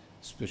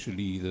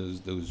 especially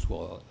those who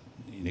are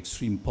in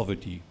extreme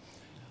poverty,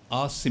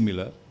 are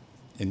similar,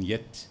 and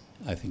yet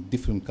I think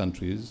different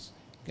countries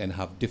can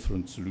have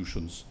different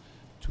solutions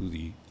to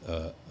the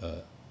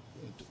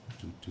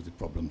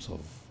problems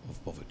of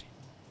poverty.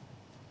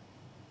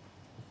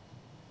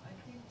 I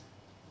think,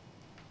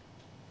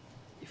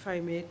 if I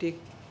may take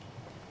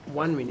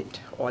 1 minute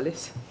or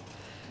less,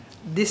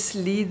 this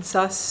leads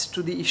us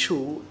to the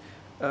issue,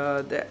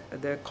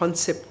 the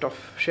concept of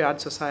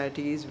shared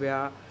societies,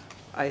 where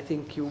I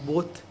think you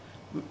both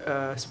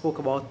spoke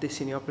about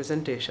this in your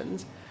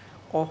presentations,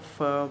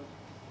 of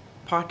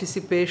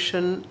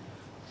participation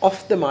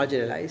of the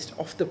marginalized,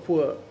 of the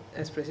poor,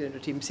 as President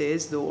Uteem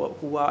says,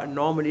 who are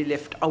normally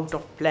left out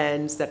of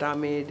plans that are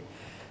made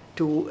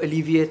to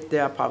alleviate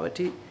their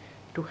poverty,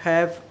 to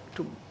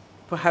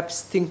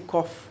perhaps think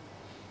of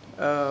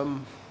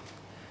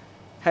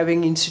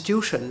having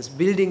institutions,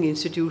 building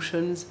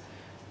institutions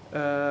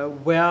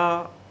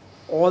where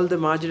all the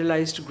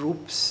marginalized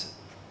groups,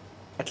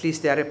 at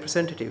least their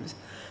representatives,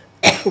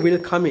 will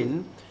come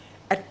in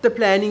at the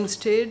planning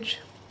stage,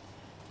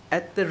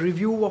 at the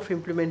review of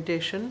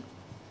implementation,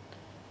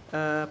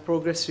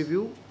 progress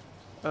review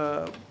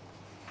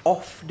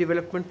of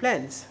development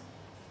plans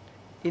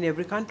in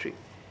every country.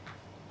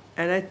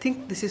 And I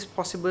think this is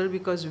possible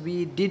because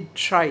we did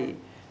try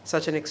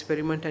such an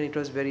experiment, and it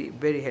was very,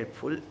 very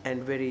helpful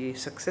and very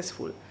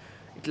successful.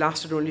 It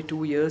lasted only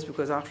 2 years,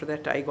 because after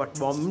that I got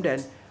bombed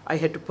and I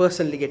had to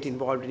personally get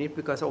involved in it,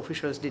 because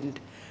officials didn't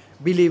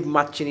believe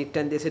much in it,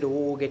 and they said,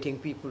 oh, getting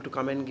people to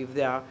come and give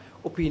their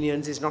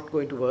opinions is not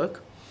going to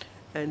work.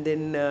 And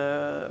then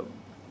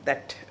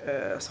that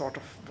sort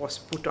of was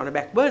put on a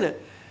back burner.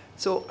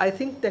 So I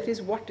think that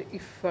is what,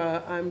 if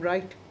I'm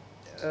right,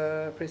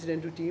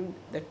 President Uteem,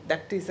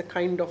 that is the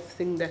kind of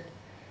thing that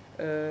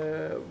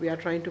we are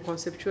trying to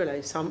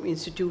conceptualize, some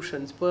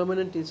institutions,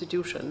 permanent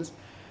institutions,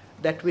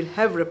 that will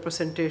have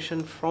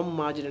representation from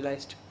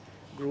marginalized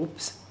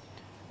groups,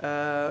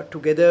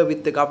 together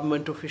with the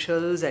government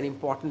officials and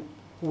important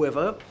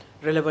whoever,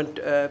 relevant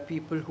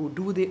people who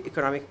do the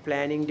economic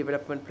planning,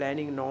 development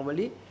planning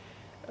normally,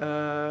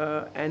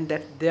 and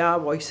that their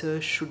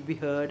voices should be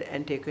heard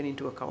and taken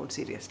into account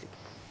seriously.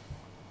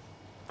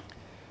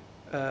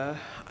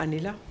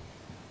 Anila?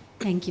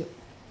 Thank you.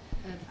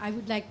 I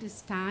would like to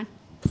start.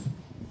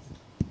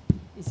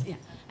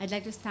 I'd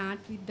like to start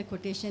with the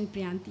quotation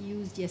Priyanti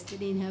used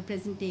yesterday in her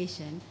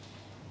presentation.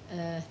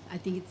 I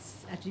think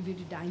it's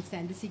attributed to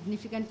Einstein. The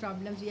significant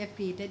problems we have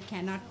created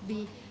cannot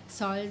be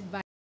solved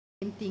by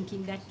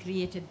thinking that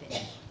created them.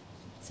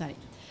 Sorry.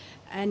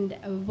 And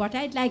what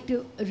I'd like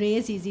to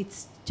raise is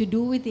it's to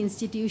do with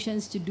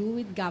institutions, to do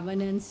with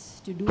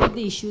governance, to do with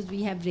the issues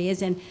we have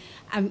raised. And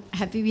I'm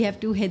happy we have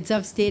two heads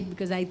of state,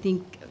 because I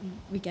think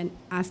we can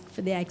ask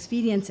for their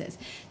experiences.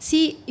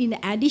 See, in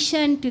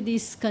addition to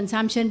this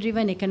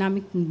consumption-driven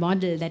economic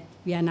model that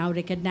we are now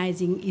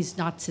recognizing is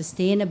not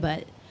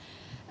sustainable,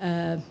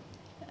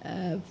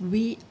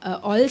 we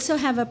also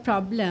have a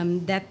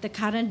problem that the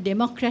current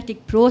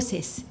democratic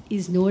process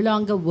is no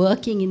longer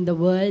working in the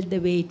world the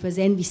way it was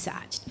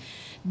envisaged.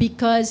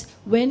 Because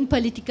when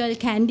political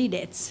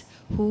candidates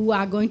who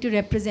are going to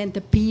represent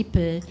the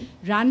people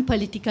run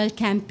political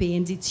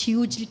campaigns, it's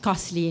hugely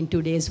costly in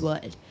today's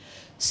world.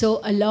 So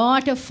a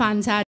lot of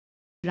funds are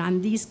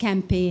run these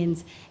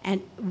campaigns,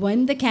 and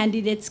when the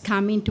candidates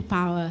come into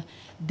power,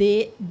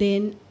 they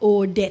then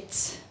owe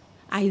debts,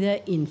 either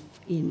in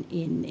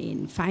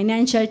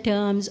financial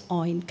terms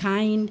or in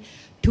kind,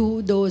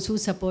 to those who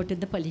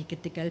supported the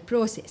political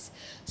process.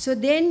 So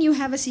then you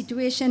have a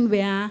situation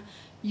where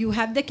you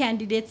have the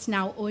candidates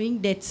now owing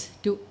debts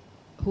to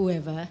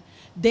whoever.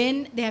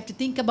 Then they have to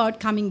think about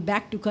coming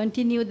back to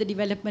continue the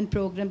development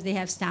programs they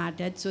have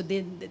started. So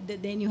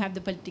then you have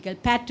the political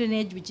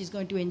patronage, which is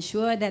going to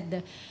ensure that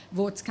the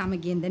votes come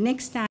again the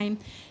next time.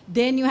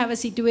 Then you have a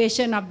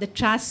situation of the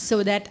trust,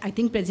 so that I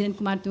think President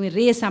Kumaratunga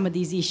raised some of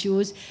these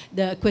issues,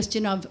 the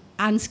question of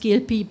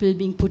unskilled people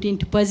being put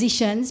into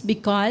positions,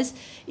 because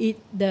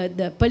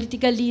the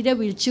political leader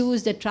will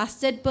choose the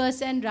trusted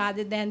person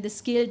rather than the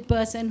skilled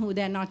person who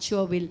they're not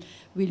sure will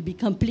be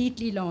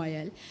completely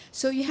loyal.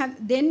 So you have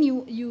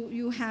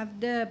you have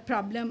the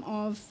problem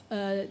of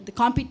the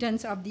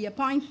competence of the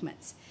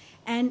appointments.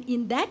 And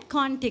in that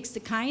context, the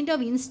kind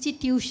of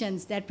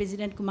institutions that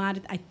President Kumar,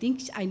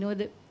 I know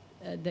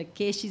the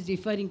case she's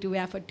referring to,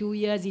 where for 2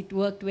 years it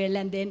worked well,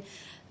 and then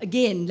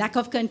again, lack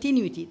of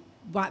continuity.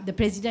 the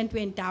president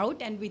went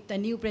out, and with the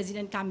new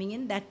president coming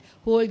in, that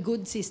whole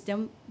good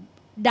system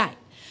died.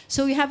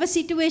 So you have a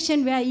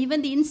situation where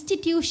even the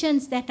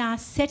institutions that are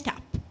set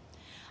up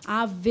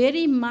are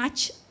very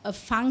much a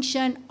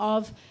function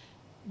of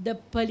the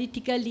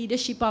political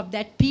leadership of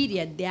that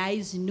period. There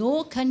is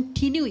no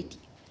continuity.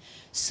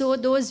 So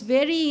those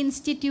very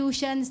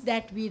institutions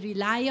that we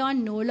rely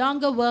on no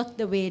longer work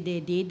the way they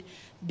did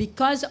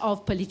because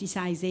of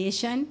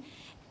politicization.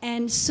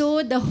 And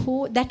so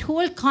that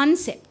whole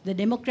concept, the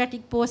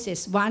democratic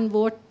process, one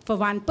vote for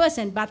one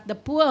person, but the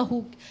poor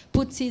who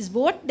puts his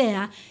vote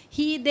there,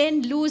 he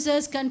then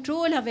loses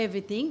control of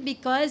everything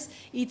because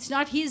it's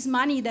not his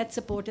money that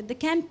supported the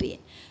campaign.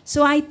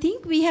 So I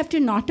think we have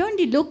to not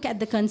only look at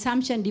the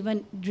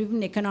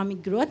consumption-driven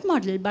economic growth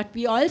model, but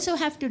we also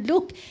have to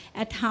look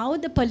at how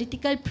the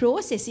political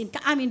process,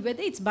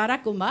 whether it's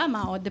Barack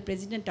Obama or the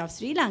president of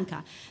Sri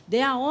Lanka,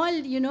 they are all,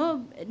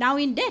 now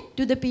in debt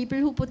to the people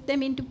who put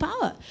them into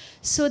power.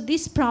 So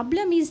this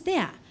problem is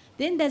there.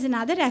 Then there's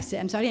another aspect.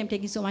 I'm sorry I'm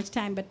taking so much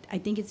time, but I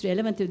think it's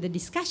relevant to the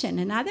discussion.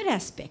 Another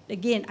aspect,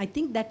 again, I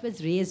think that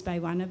was raised by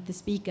one of the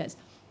speakers.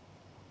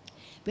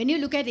 When you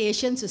look at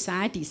Asian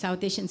societies,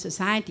 South Asian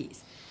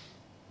societies,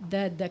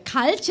 the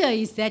culture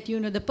is that,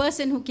 the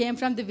person who came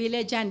from the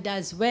village and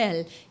does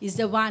well is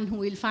the one who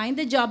will find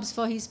the jobs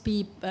for his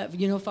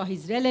people, for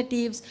his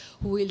relatives,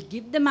 who will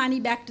give the money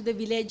back to the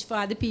village for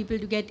other people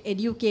to get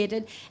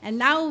educated. And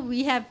now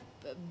we have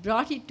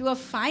brought it to a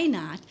fine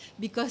art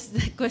because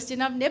the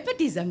question of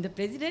nepotism. The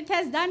president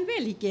has done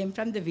well. He came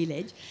from the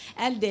village,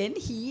 and then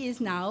he is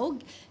now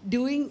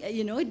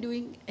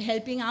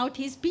helping out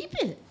his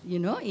people,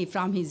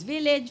 from his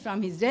village,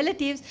 from his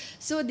relatives.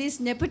 So this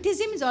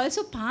nepotism is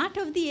also part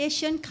of the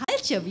Asian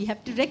culture. We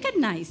have to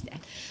recognize that.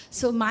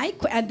 So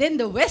and then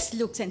the West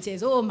looks and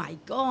says, oh my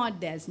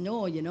God, there's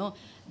no,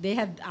 they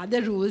have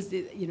other rules,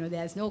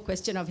 there's no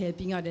question of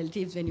helping your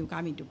relatives when you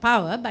come into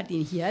power, but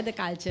in here the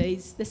culture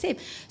is the same.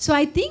 So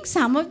I think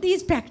some of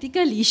these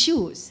practical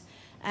issues,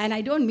 and I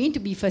don't mean to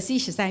be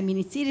facetious, I mean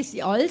it seriously,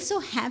 also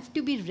have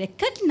to be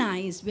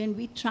recognized when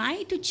we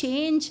try to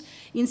change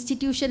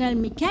institutional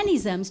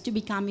mechanisms to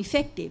become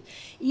effective.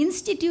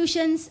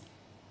 Institutions,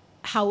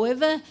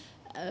 however,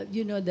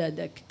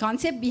 the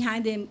concept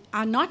behind them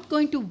are not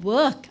going to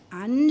work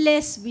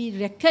unless we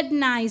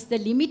recognize the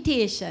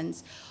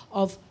limitations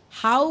of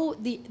how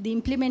the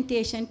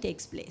implementation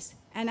takes place.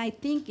 And I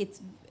think it's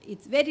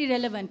very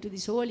relevant to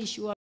this whole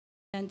issue of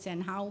governance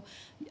and how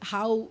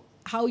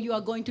you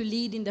are going to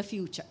lead in the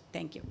future.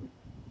 Thank you. Would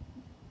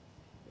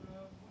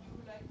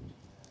you like to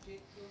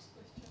take those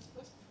questions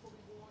first before we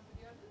go on to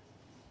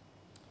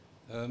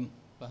the others?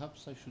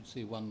 Perhaps I should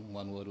say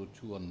one word or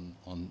two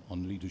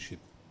on leadership.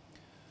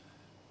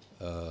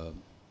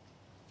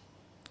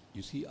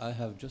 You see, I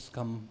have just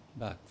come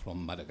back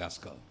from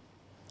Madagascar,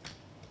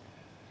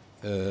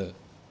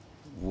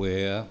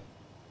 where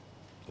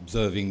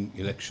observing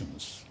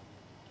elections,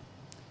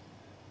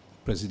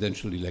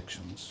 presidential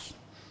elections.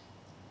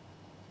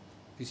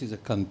 This is a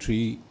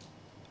country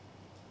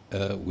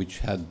which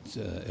had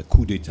a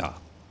coup d'etat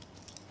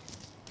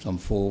some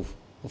 4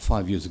 or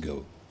 5 years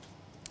ago.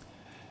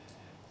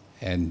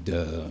 And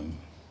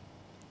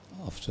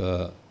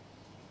after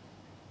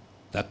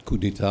that coup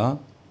d'etat,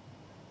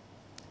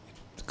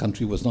 the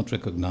country was not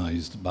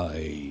recognized by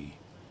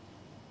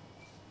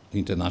the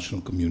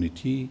international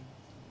community,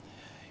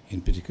 in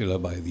particular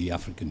by the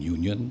African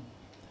Union,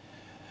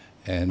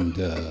 and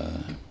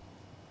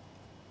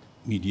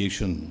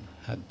mediation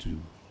had to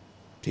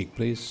take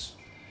place.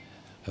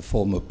 A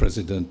former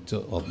president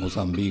of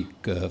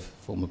Mozambique,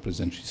 former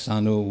President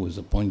Chissano, was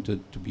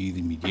appointed to be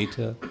the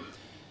mediator.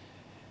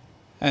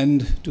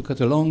 And to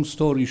cut a long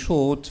story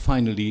short,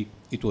 finally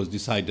it was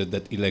decided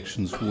that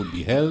elections would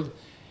be held,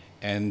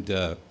 and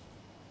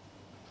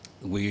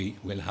we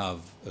will have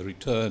a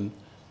return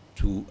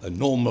to a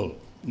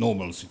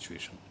normal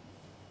situation.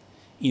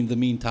 In the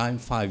meantime,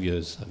 5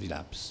 years have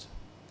elapsed.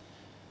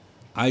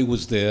 I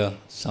was there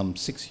some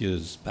 6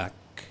 years back,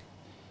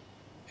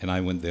 and I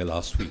went there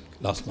last month.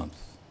 Last month.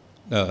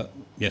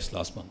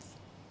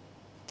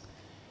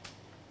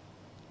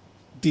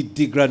 The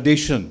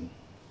degradation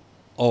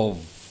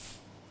of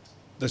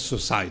the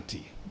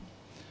society,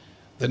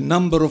 the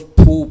number of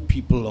poor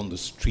people on the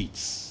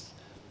streets,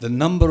 the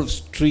number of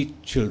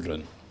street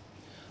children,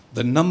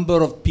 the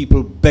number of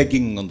people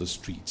begging on the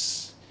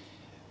streets,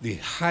 the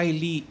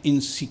highly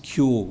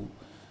insecure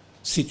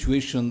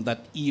situation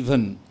that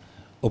even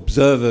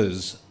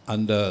observers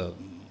under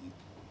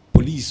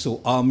police or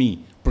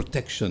army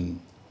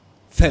protection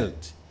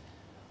felt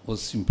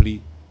was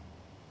simply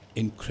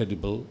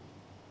incredible,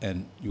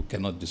 and you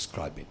cannot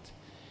describe it.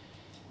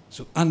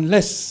 So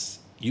unless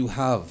you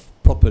have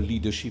proper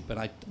leadership, and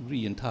I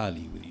agree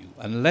entirely with you,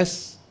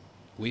 unless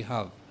we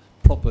have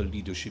proper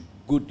leadership,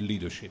 good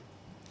leadership,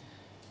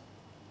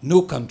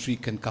 no country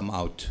can come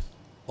out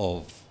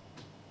of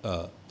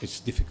its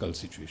difficult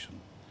situation.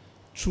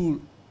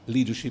 True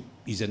leadership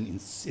is an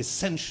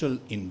essential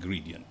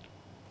ingredient.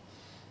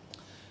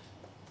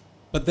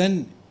 But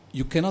then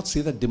you cannot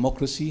say that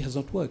democracy has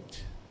not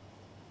worked.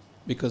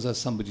 Because as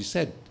somebody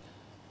said,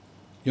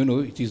 you know,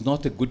 it is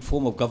not a good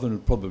form of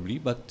government probably,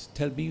 but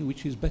tell me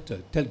which is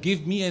better.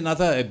 Give me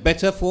a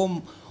better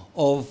form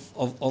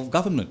of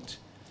government.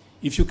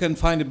 If you can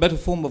find a better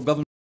form of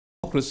government,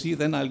 democracy,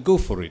 then I'll go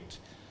for it.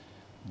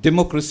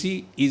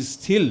 Democracy is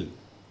still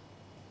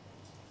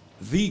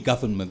the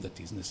government that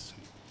is necessary.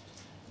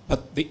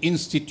 But the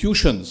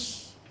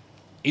institutions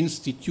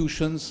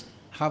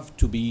have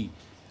to be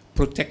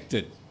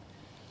protected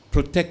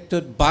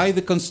by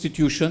the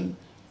Constitution,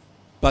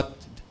 but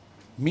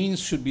means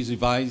should be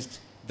devised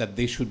that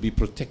they should be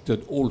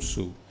protected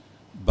also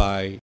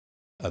by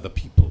other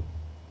people.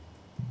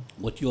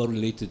 What you are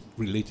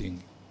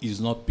relating is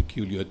not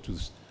peculiar to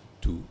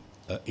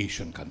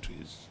Asian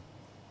countries.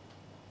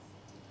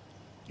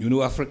 You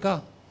know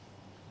Africa?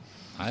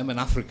 I am an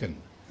African,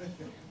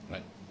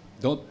 right?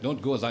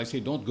 Don't go, as I say,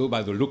 don't go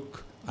by the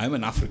look. I'm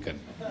an African,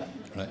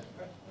 right?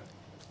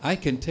 I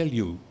can tell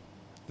you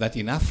that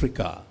in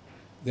Africa,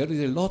 there is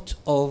a lot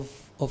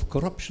of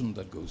corruption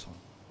that goes on.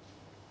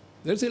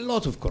 There's a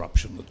lot of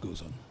corruption that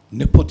goes on.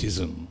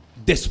 Nepotism,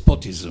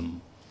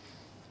 despotism,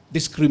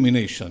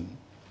 discrimination,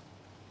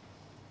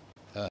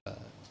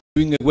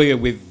 doing away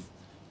with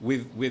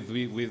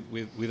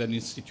an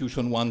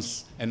institution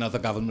once another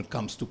government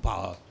comes to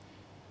power.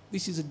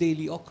 This is a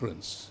daily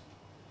occurrence.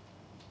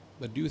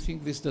 But do you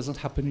think this doesn't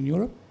happen in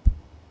Europe?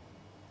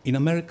 In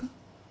America?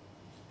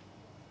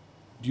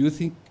 Do you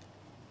think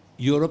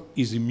Europe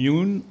is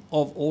immune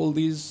of all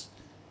these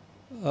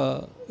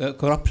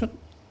corruption?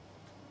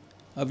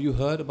 Have you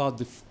heard about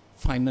the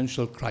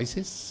financial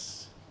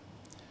crisis?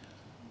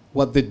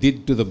 What they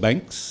did to the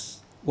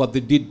banks? What they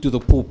did to the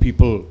poor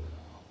people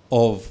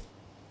of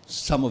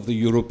some of the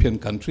European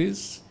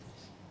countries?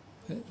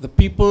 The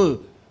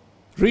people,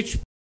 rich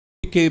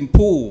became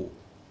poor,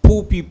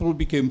 poor people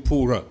became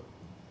poorer.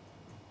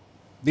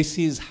 This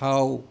is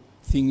how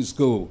things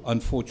go,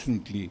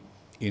 unfortunately,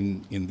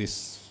 in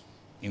this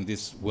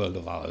world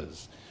of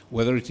ours.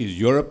 Whether it is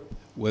Europe,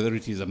 whether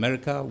it is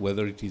America,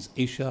 whether it is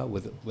Asia,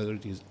 whether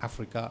it is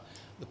Africa,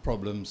 the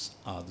problems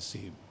are the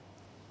same.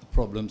 The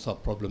problems are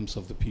problems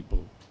of the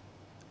people.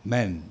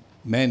 Men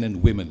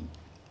and women.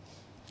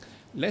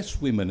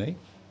 Less women, eh?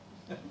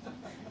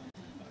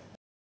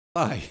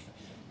 Why?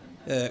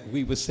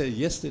 We were saying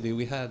yesterday,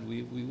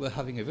 we were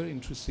having a very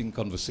interesting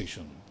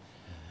conversation.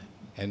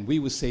 And we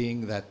were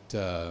saying that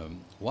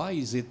why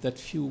is it that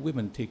few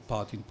women take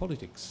part in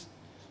politics?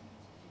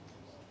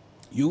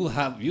 You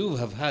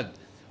have had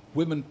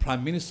women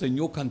prime minister in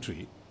your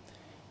country.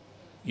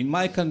 In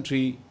my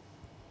country,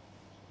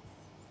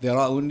 there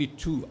are only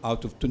 2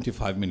 out of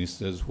 25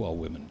 ministers who are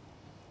women.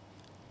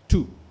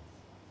 2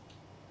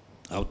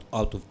 out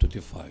of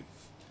 25.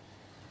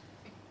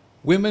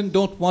 Women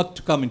don't want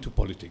to come into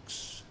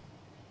politics.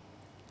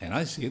 And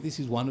I say this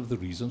is one of the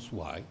reasons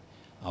why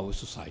our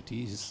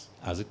society is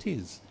as it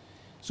is.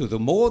 So the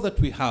more that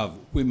we have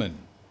women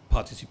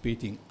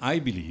participating, I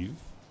believe,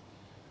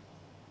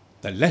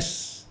 the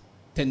less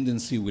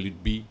tendency will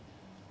it be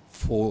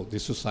for the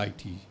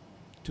society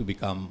to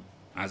become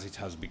as it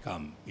has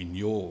become in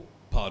your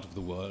part of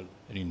the world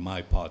and in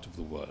my part of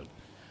the world.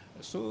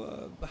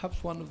 So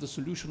perhaps one of the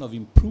solutions of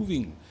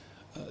improving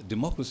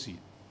democracy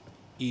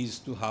is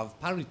to have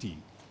parity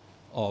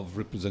of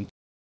representation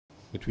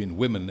between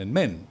women and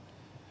men,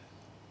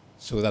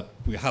 so that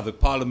we have a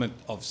parliament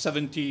of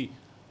 70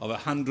 of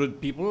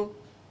 100 people,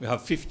 we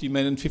have 50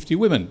 men and 50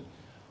 women.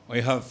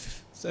 We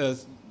have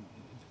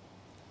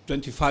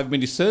 25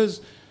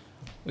 ministers,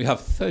 we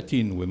have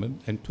 13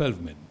 women and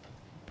 12 men.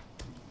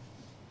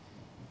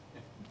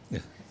 Yeah.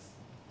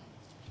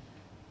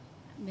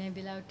 May I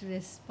be allowed to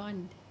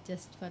respond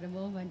just for a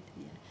moment?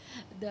 Yeah.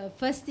 The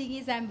first thing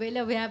is I'm well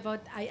aware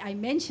about, I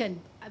mentioned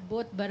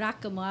both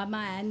Barack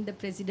Obama and the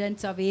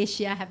presidents of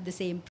Asia have the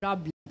same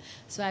problem.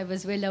 So I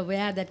was well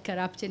aware that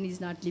corruption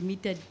is not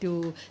limited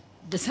to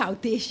the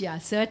South Asia,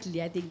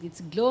 certainly. I think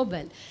it's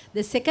global.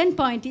 The second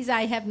point is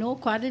I have no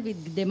quarrel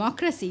with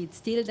democracy. It's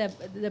still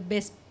the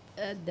best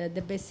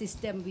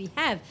system we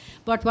have.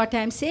 But what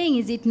I'm saying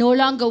is it no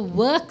longer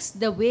works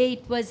the way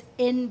it was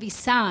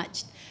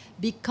envisaged,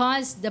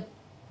 because the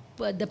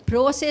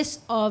process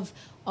of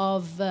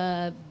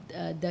the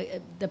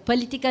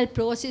political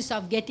process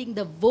of getting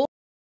the vote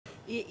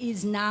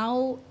is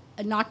now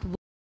not working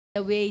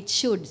the way it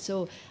should.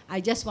 So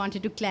I just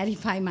wanted to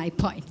clarify my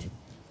point.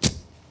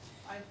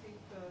 I think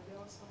there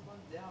was someone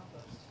there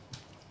first.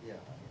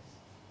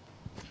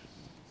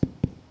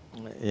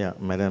 Yeah,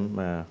 Madam,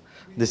 I'm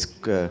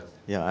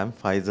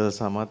Faisal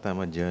Samat. I'm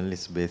a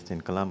journalist based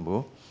in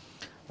Colombo.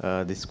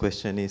 This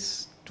question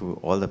is to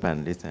all the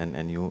panelists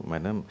and you,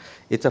 Madam.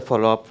 It's a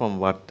follow-up from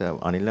what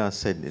Anila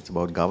said. It's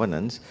about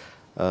governance.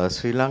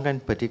 Sri Lanka in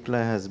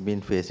particular has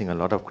been facing a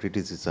lot of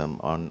criticism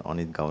on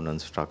its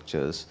governance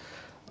structures,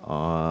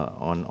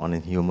 on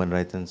its human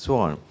rights and so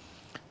on.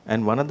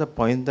 And one of the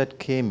points that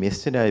came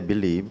yesterday, I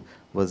believe,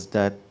 was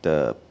that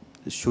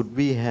should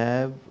we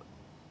have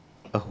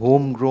a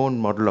homegrown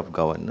model of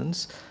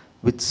governance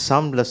with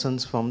some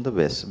lessons from the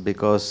West?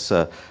 Because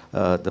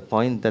the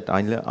point that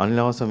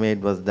Anila also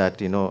made was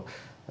that,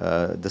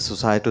 the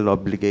societal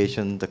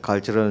obligation, the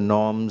cultural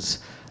norms,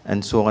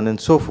 and so on and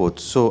so forth.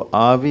 So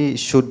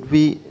should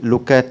we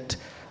look at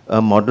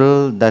a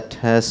model that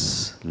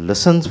has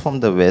lessons from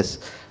the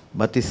West,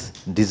 but is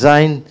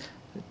designed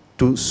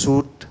to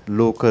suit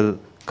local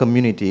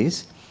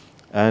communities,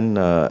 and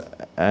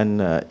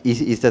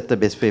is that the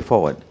best way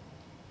forward?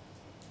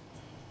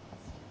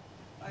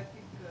 I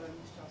think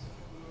Mr.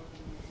 Asoka will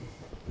take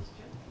that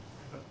question.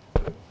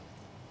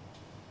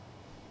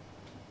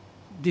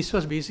 This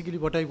was basically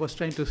what I was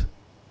trying to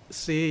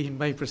say in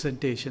my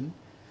presentation,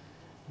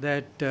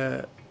 that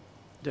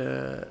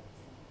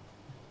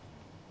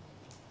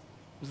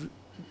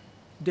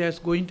there's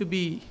going to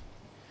be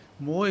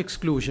more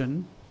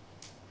exclusion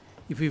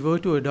if we were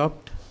to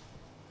adopt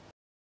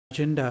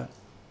agenda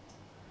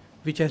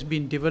which has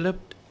been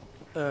developed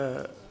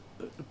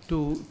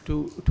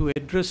to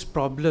address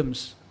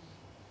problems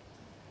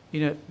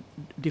in a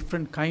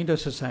different kind of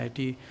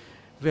society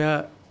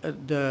where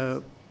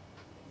the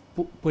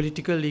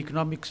political,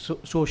 economic,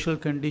 social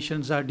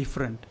conditions are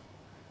different.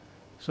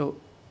 So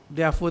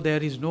therefore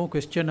there is no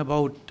question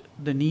about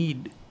the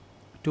need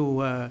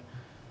to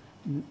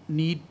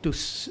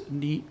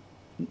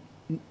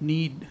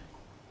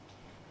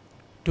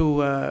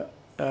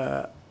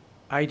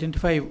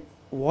identify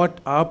what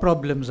our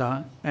problems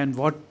are and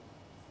what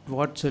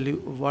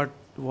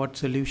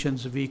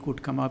solutions we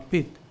could come up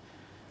with.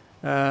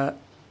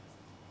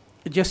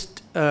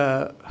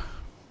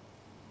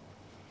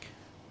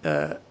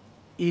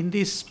 In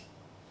the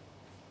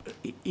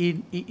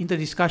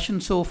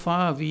discussion so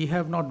far, we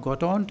have not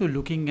got on to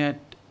looking at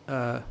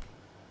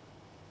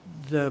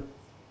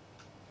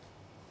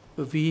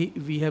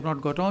we have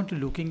not got on to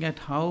looking at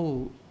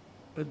how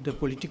the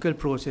political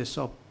process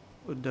of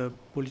the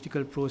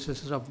political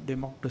processes of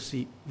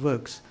democracy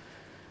works.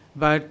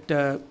 But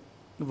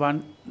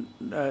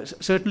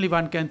certainly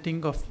one can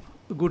think of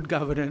good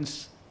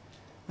governance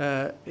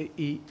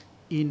in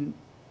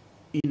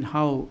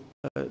how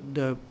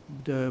the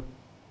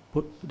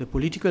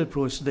political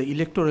process, the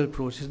electoral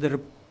process, the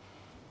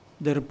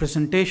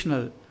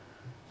representational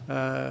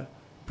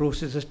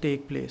processes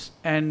take place.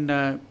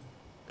 And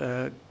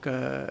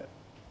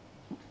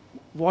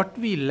what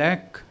we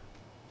lack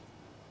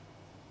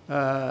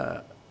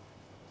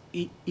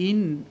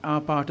in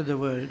our part of the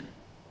world,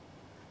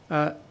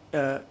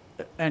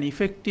 an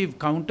effective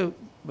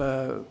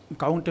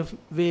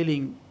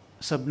countervailing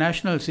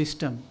subnational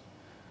system.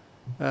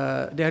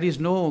 There is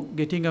no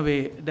getting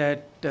away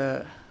that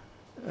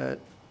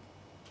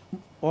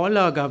all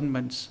our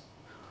governments,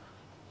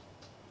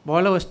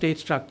 all our state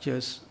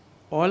structures,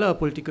 all our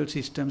political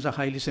systems are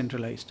highly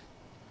centralized,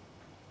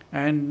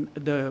 and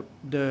the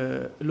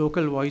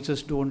local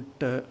voices don't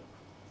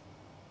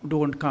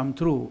come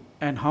through.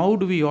 And how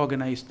do we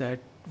organize that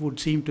would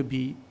seem to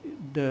be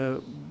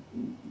the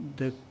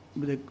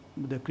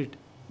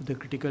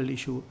critical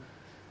issue,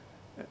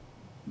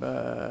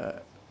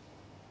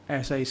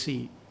 as I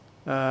see.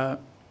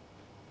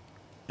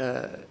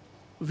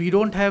 We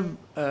don't have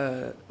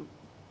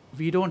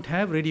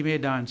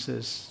ready-made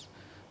answers.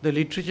 The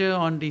literature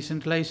on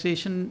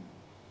decentralization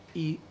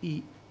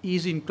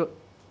is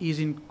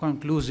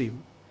inconclusive,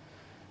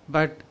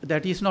 but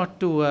that is not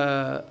to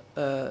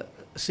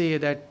say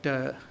that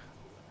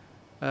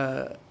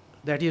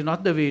that is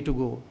not the way to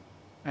go,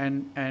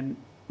 and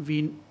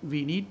we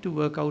need to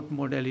work out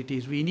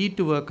modalities. We need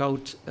to work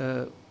out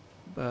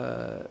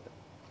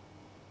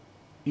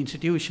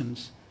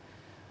institutions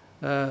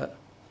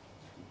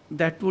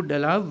that would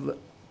allow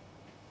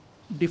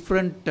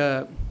different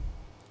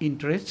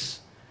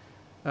interests,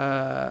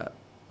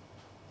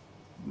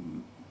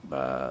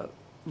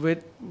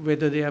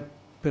 whether they are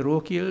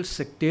parochial,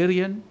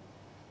 sectarian,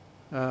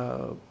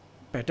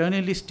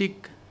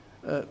 paternalistic,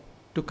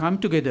 to come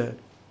together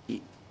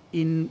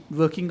in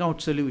working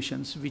out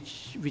solutions,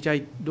 which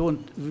I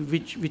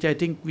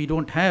think we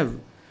don't have.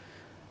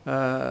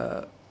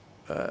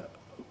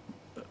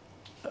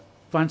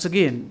 Once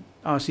again,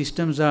 our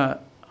systems are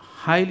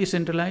highly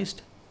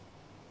centralized,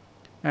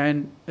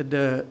 and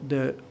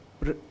the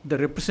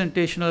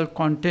representational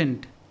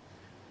content,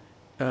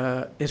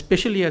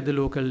 especially at the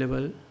local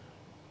level,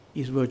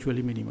 is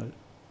virtually minimal.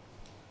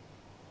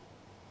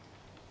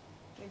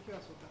 Thank you,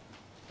 Asoka.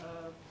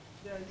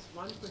 There is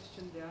one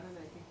question there, and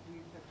I think we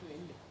have to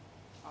end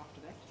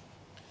after that.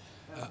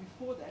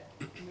 Before that,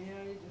 may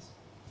I just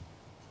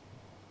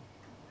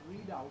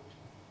read out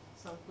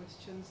some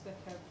questions that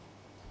have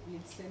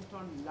been sent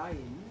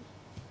online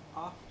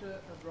after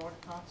a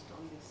broadcast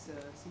on this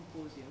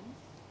symposium.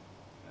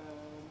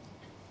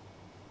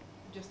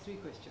 Just 3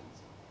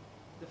 questions.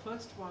 The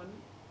first one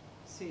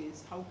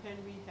says, how can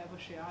we have a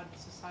shared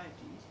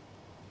society?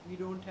 We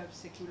don't have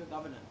secular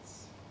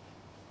governance.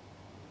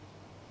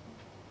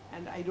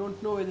 And I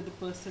don't know whether the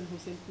person who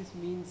sent this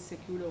means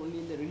secular only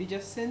in the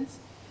religious sense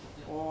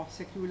or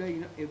secular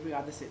in every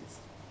other sense.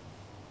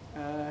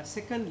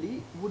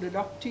 Secondly, would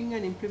adopting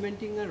and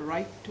implementing a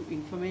Right to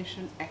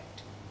Information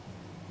Act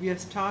be a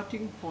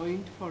starting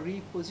point for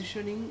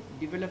repositioning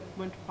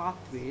development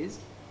pathways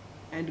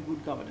and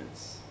good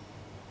governance?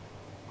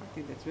 I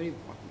think that's very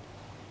important.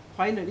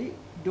 Finally,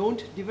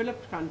 don't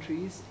developed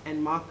countries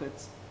and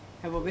markets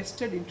have a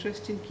vested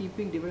interest in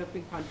keeping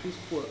developing countries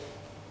poor?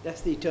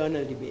 That's the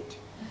eternal debate.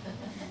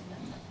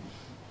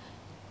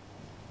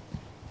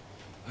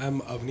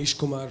 I'm Avnish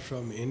Kumar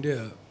from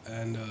India,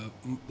 and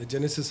the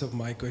genesis of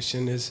my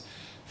question is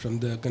from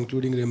the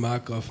concluding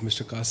remark of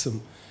Mr.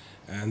 Cassam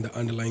and the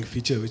underlying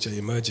feature which are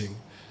emerging.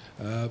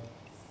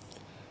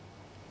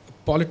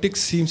 Politics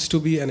seems to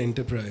be an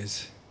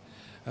enterprise.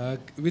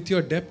 With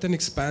your depth and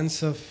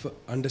expanse of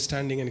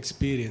understanding and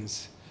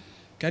experience,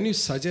 can you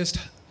suggest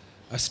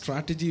a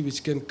strategy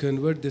which can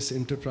convert this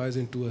enterprise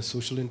into a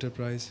social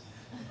enterprise?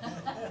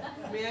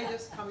 May I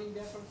just come in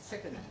there for a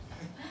second?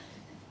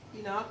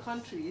 In our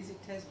countries,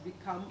 it has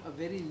become a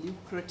very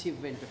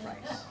lucrative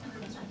enterprise.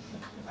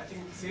 I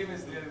think the same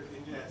is there in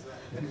India as well.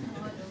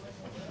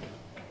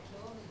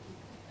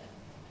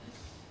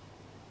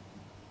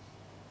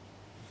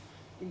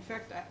 In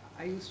fact,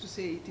 I used to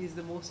say it is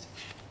the most,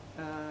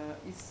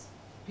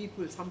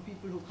 some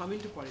people who come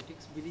into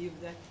politics believe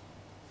that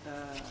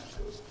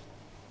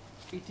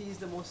it is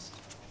the most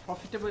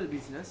profitable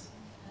business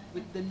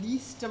with the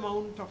least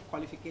amount of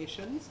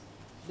qualifications,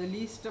 the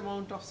least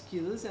amount of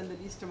skills, and the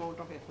least amount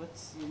of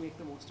efforts. You make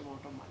the most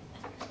amount of money.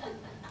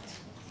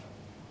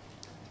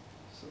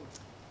 So.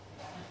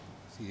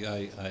 See,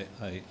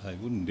 I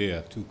wouldn't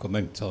dare to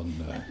comment on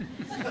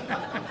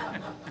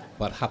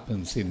what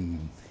happens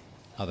in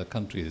other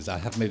countries. I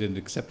have made an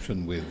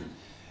exception with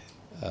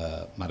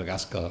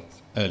Madagascar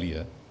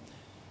earlier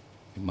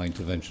in my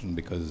intervention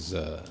because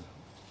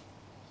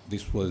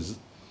this was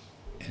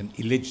an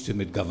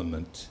illegitimate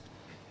government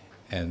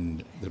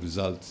and the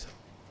result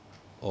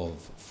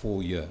of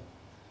 4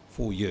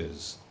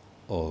 years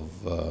of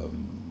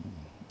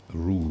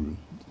rule,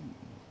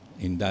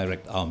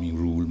 indirect army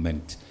rule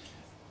meant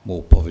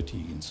more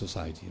poverty in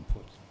society and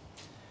poverty.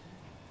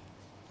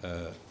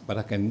 But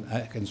I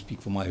can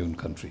speak for my own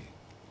country.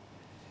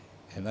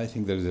 And I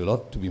think there is a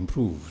lot to be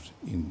improved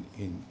in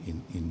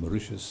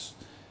Mauritius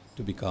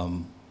to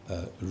become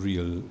a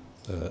real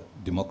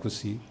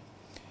democracy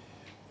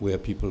where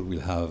people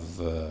will have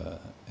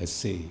a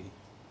say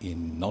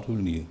in not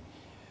only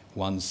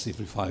once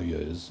every 5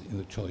 years in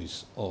the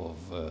choice of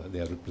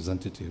their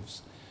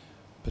representatives,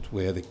 but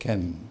where they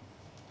can,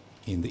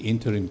 in the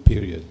interim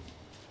period,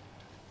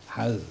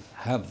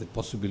 have the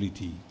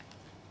possibility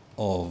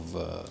of,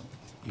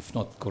 if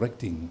not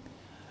correcting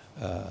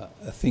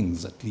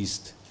things, at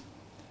least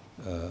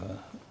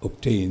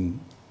obtain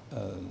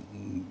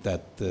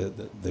that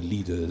the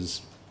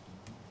leaders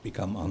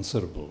become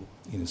answerable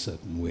in a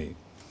certain way.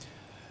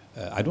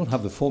 I don't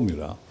have the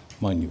formula,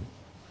 mind you.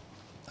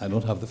 I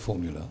don't have the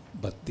formula,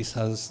 but this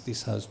has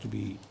to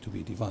be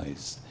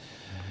devised.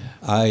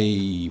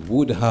 I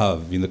would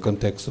have, in the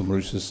context of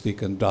Mauritius,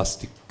 taken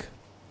drastic,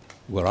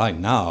 were I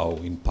now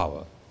in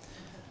power.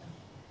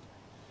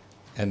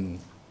 And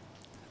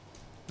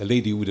the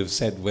lady would have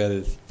said,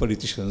 well,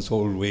 politicians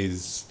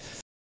always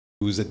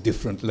use a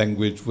different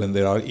language when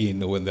they are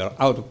in or when they are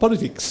out of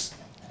politics.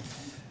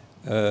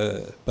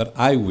 But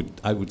I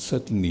would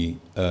certainly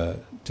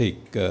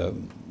take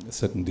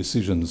certain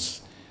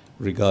decisions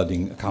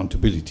regarding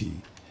accountability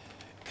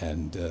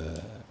and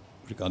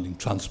regarding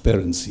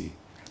transparency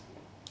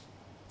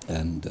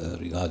and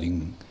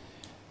regarding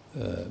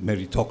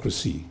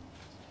meritocracy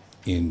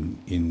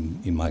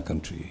in my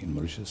country, in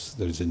Mauritius.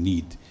 There is a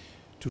need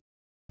to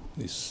do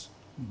this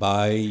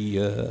by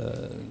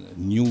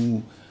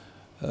new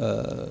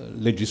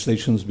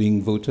legislations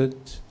being voted,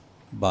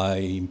 by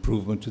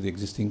improvement to the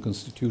existing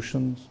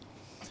constitutions,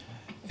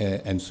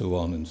 and so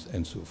on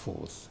and so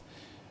forth.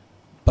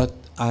 But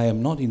I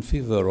am not in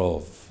favor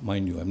of,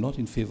 mind you, I'm not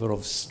in favor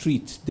of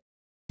street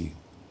democracy.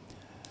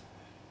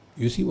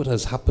 You see what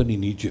has happened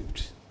in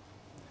Egypt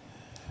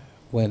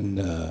when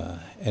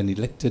an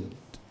elected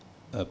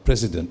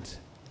president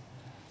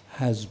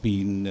has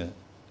been,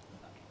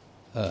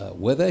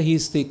 whether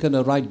he's taken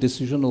a right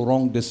decision or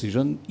wrong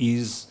decision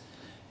is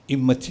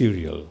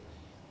immaterial.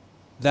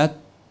 That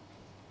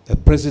the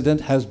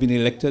president has been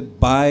elected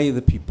by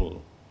the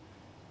people.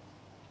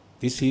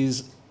 This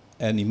is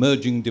an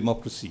emerging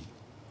democracy.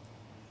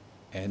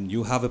 And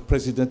you have a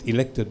president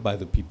elected by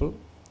the people,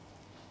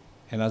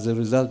 and as a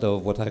result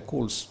of what I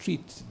call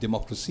street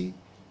democracy,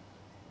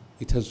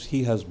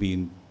 he has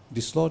been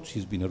dislodged,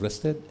 he's been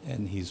arrested,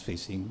 and he's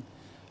facing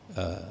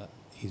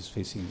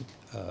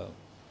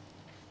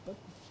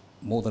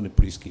more than a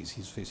police case.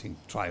 He's facing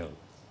trial.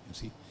 You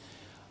see,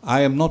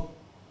 I am not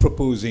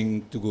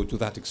proposing to go to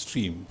that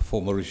extreme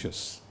for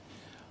Mauritius.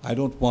 I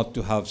don't want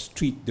to have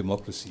street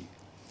democracy,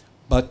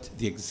 but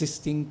the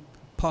existing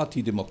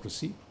party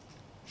democracy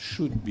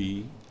should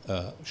be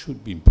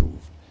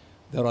improved.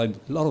 There are a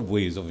lot of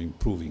ways of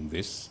improving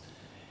this.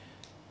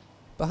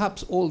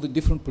 Perhaps all the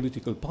different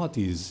political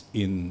parties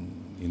in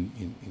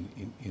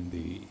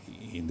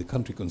the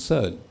country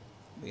concerned,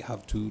 they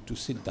have to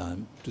sit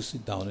down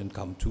and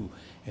come to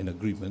an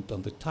agreement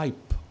on the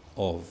type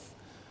of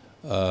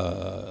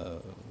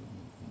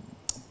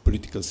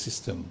political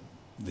system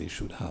they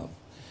should have.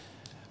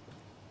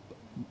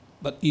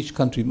 But each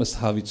country must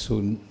have its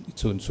own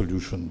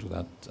solution to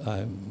that.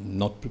 I'm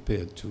not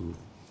prepared to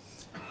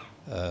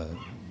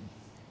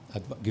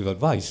give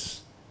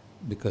advice,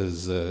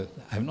 because I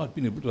have not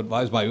been able to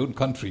advise my own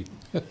country.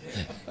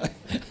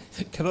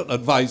 I cannot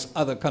advise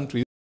other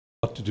countries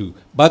what to do.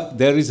 But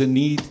there is a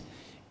need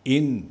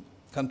in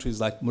countries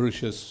like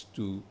Mauritius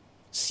to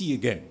see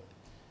again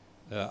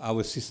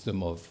our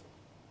system of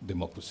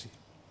democracy.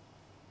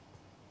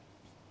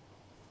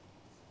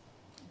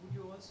 Would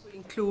you also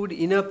include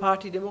inner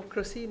party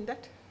democracy in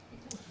that?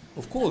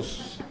 Of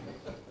course.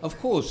 Of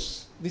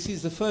course. This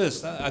is the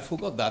first. I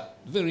forgot that.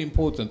 Very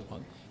important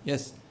one.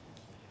 Yes.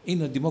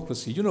 In a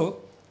democracy. You know,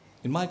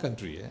 in my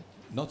country,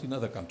 not in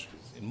other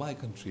countries, in my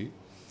country,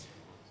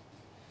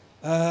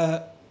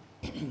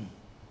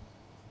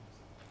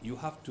 you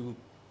have to,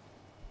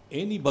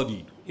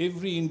 anybody,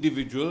 every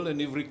individual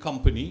and every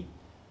company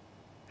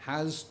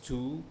has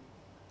to,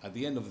 at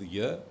the end of the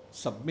year,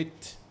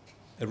 submit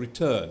a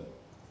return.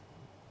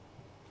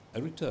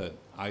 A return.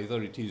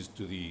 Either it is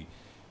to the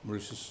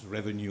Mauritius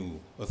Revenue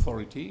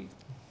Authority,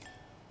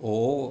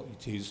 or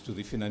it is to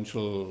the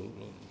Financial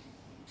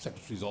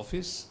Secretary's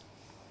Office,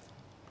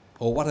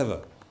 or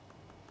whatever.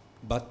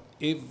 But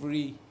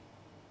every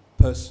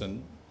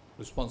person,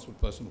 responsible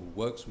person who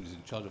works, who is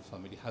in charge of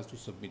family, has to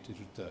submit a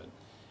return.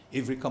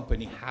 Every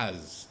company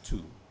has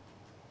to.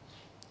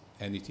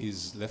 And it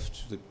is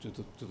left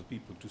to the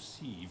people to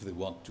see if they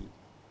want to.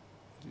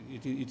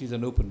 It is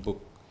an open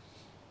book.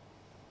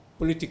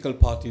 Political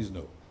parties,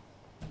 no.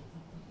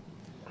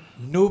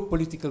 No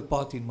political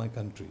party in my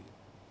country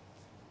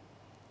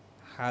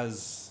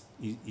is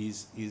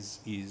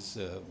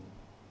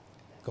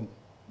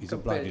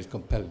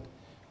compelled to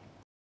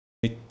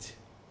submit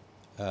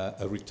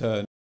a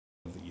return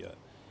of the year.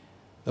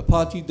 The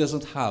party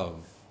doesn't have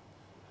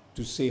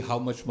to say how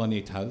much money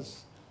it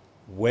has,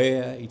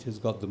 where it has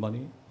got the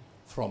money,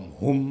 from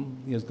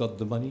whom he has got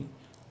the money,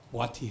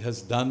 what he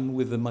has done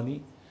with the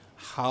money,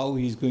 how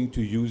he's going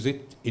to use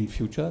it in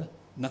future.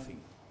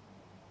 Nothing.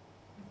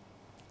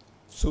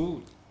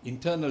 So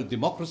internal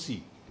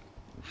democracy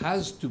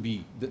has to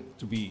be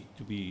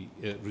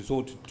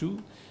resorted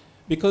to,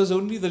 because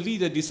only the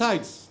leader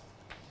decides.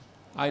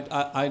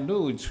 I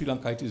know in Sri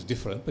Lanka it is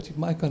different, but in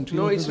my country,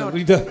 no, it's not.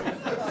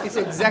 It's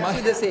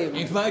exactly the same.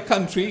 In my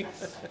country,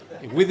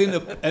 within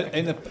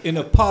in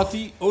a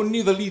party,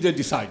 only the leader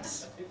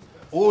decides.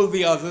 All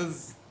the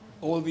others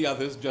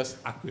just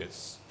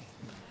acquiesce.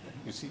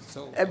 You see,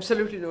 so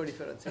absolutely no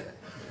difference here.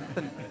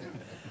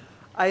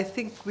 I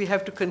think we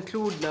have to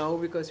conclude now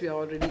because we are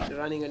already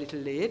running a little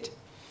late.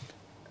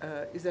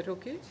 Is that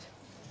okay?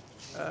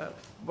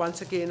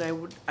 Once again,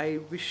 I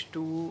wish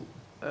to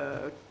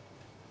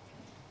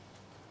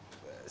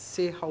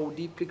say how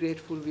deeply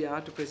grateful we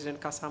are to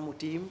President Cassam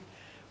Uteem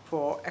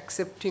for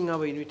accepting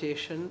our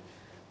invitation.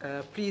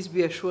 Please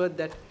be assured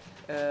that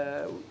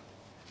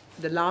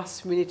the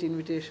last minute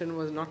invitation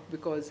was not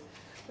because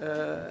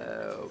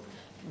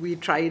we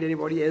tried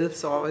anybody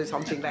else or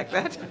something like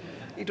that.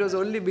 It was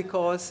only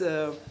because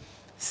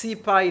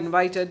CEPA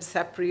invited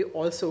SAPRI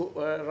also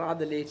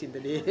rather late in the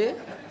day.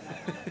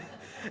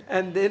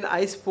 And then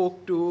I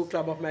spoke to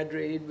Club of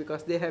Madrid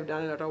because they have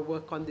done a lot of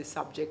work on this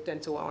subject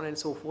and so on and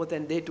so forth,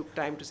 and they took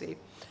time to say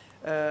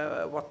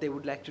what they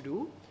would like to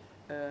do.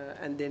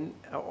 And then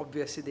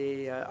obviously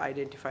they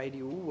identified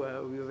you.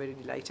 We were very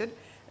delighted.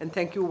 And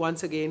thank you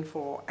once again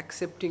for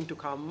accepting to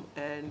come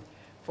and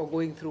for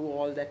going through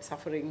all that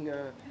suffering.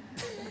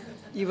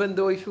 Even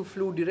though if you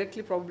flew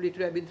directly, probably it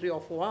would have been 3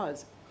 or 4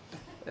 hours.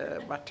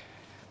 But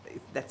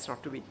that's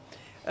not to be.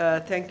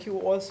 Thank you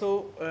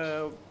also,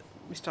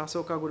 Mr.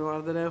 Asoka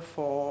Gunewardene,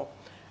 for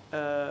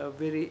a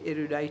very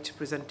erudite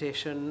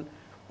presentation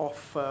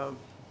of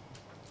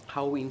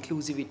how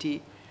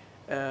inclusivity,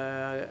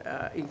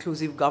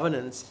 inclusive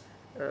governance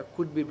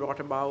could be brought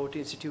about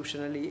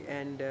institutionally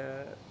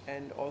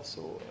and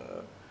also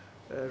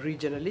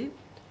regionally.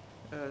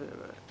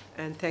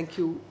 And thank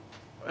you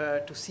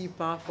to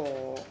CEPA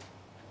for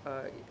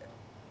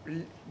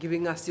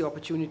giving us the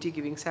opportunity,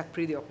 giving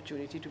SAPRI the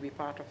opportunity to be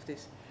part of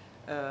this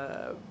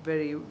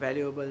very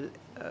valuable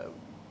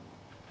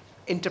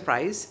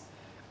enterprise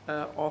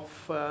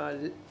of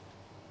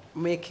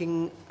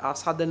making our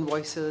southern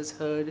voices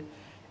heard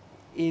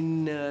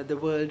in the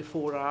world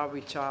fora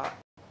which are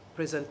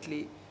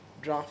presently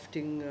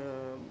drafting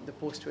the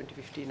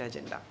post-2015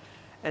 agenda.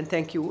 And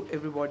thank you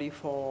everybody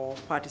for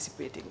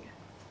participating.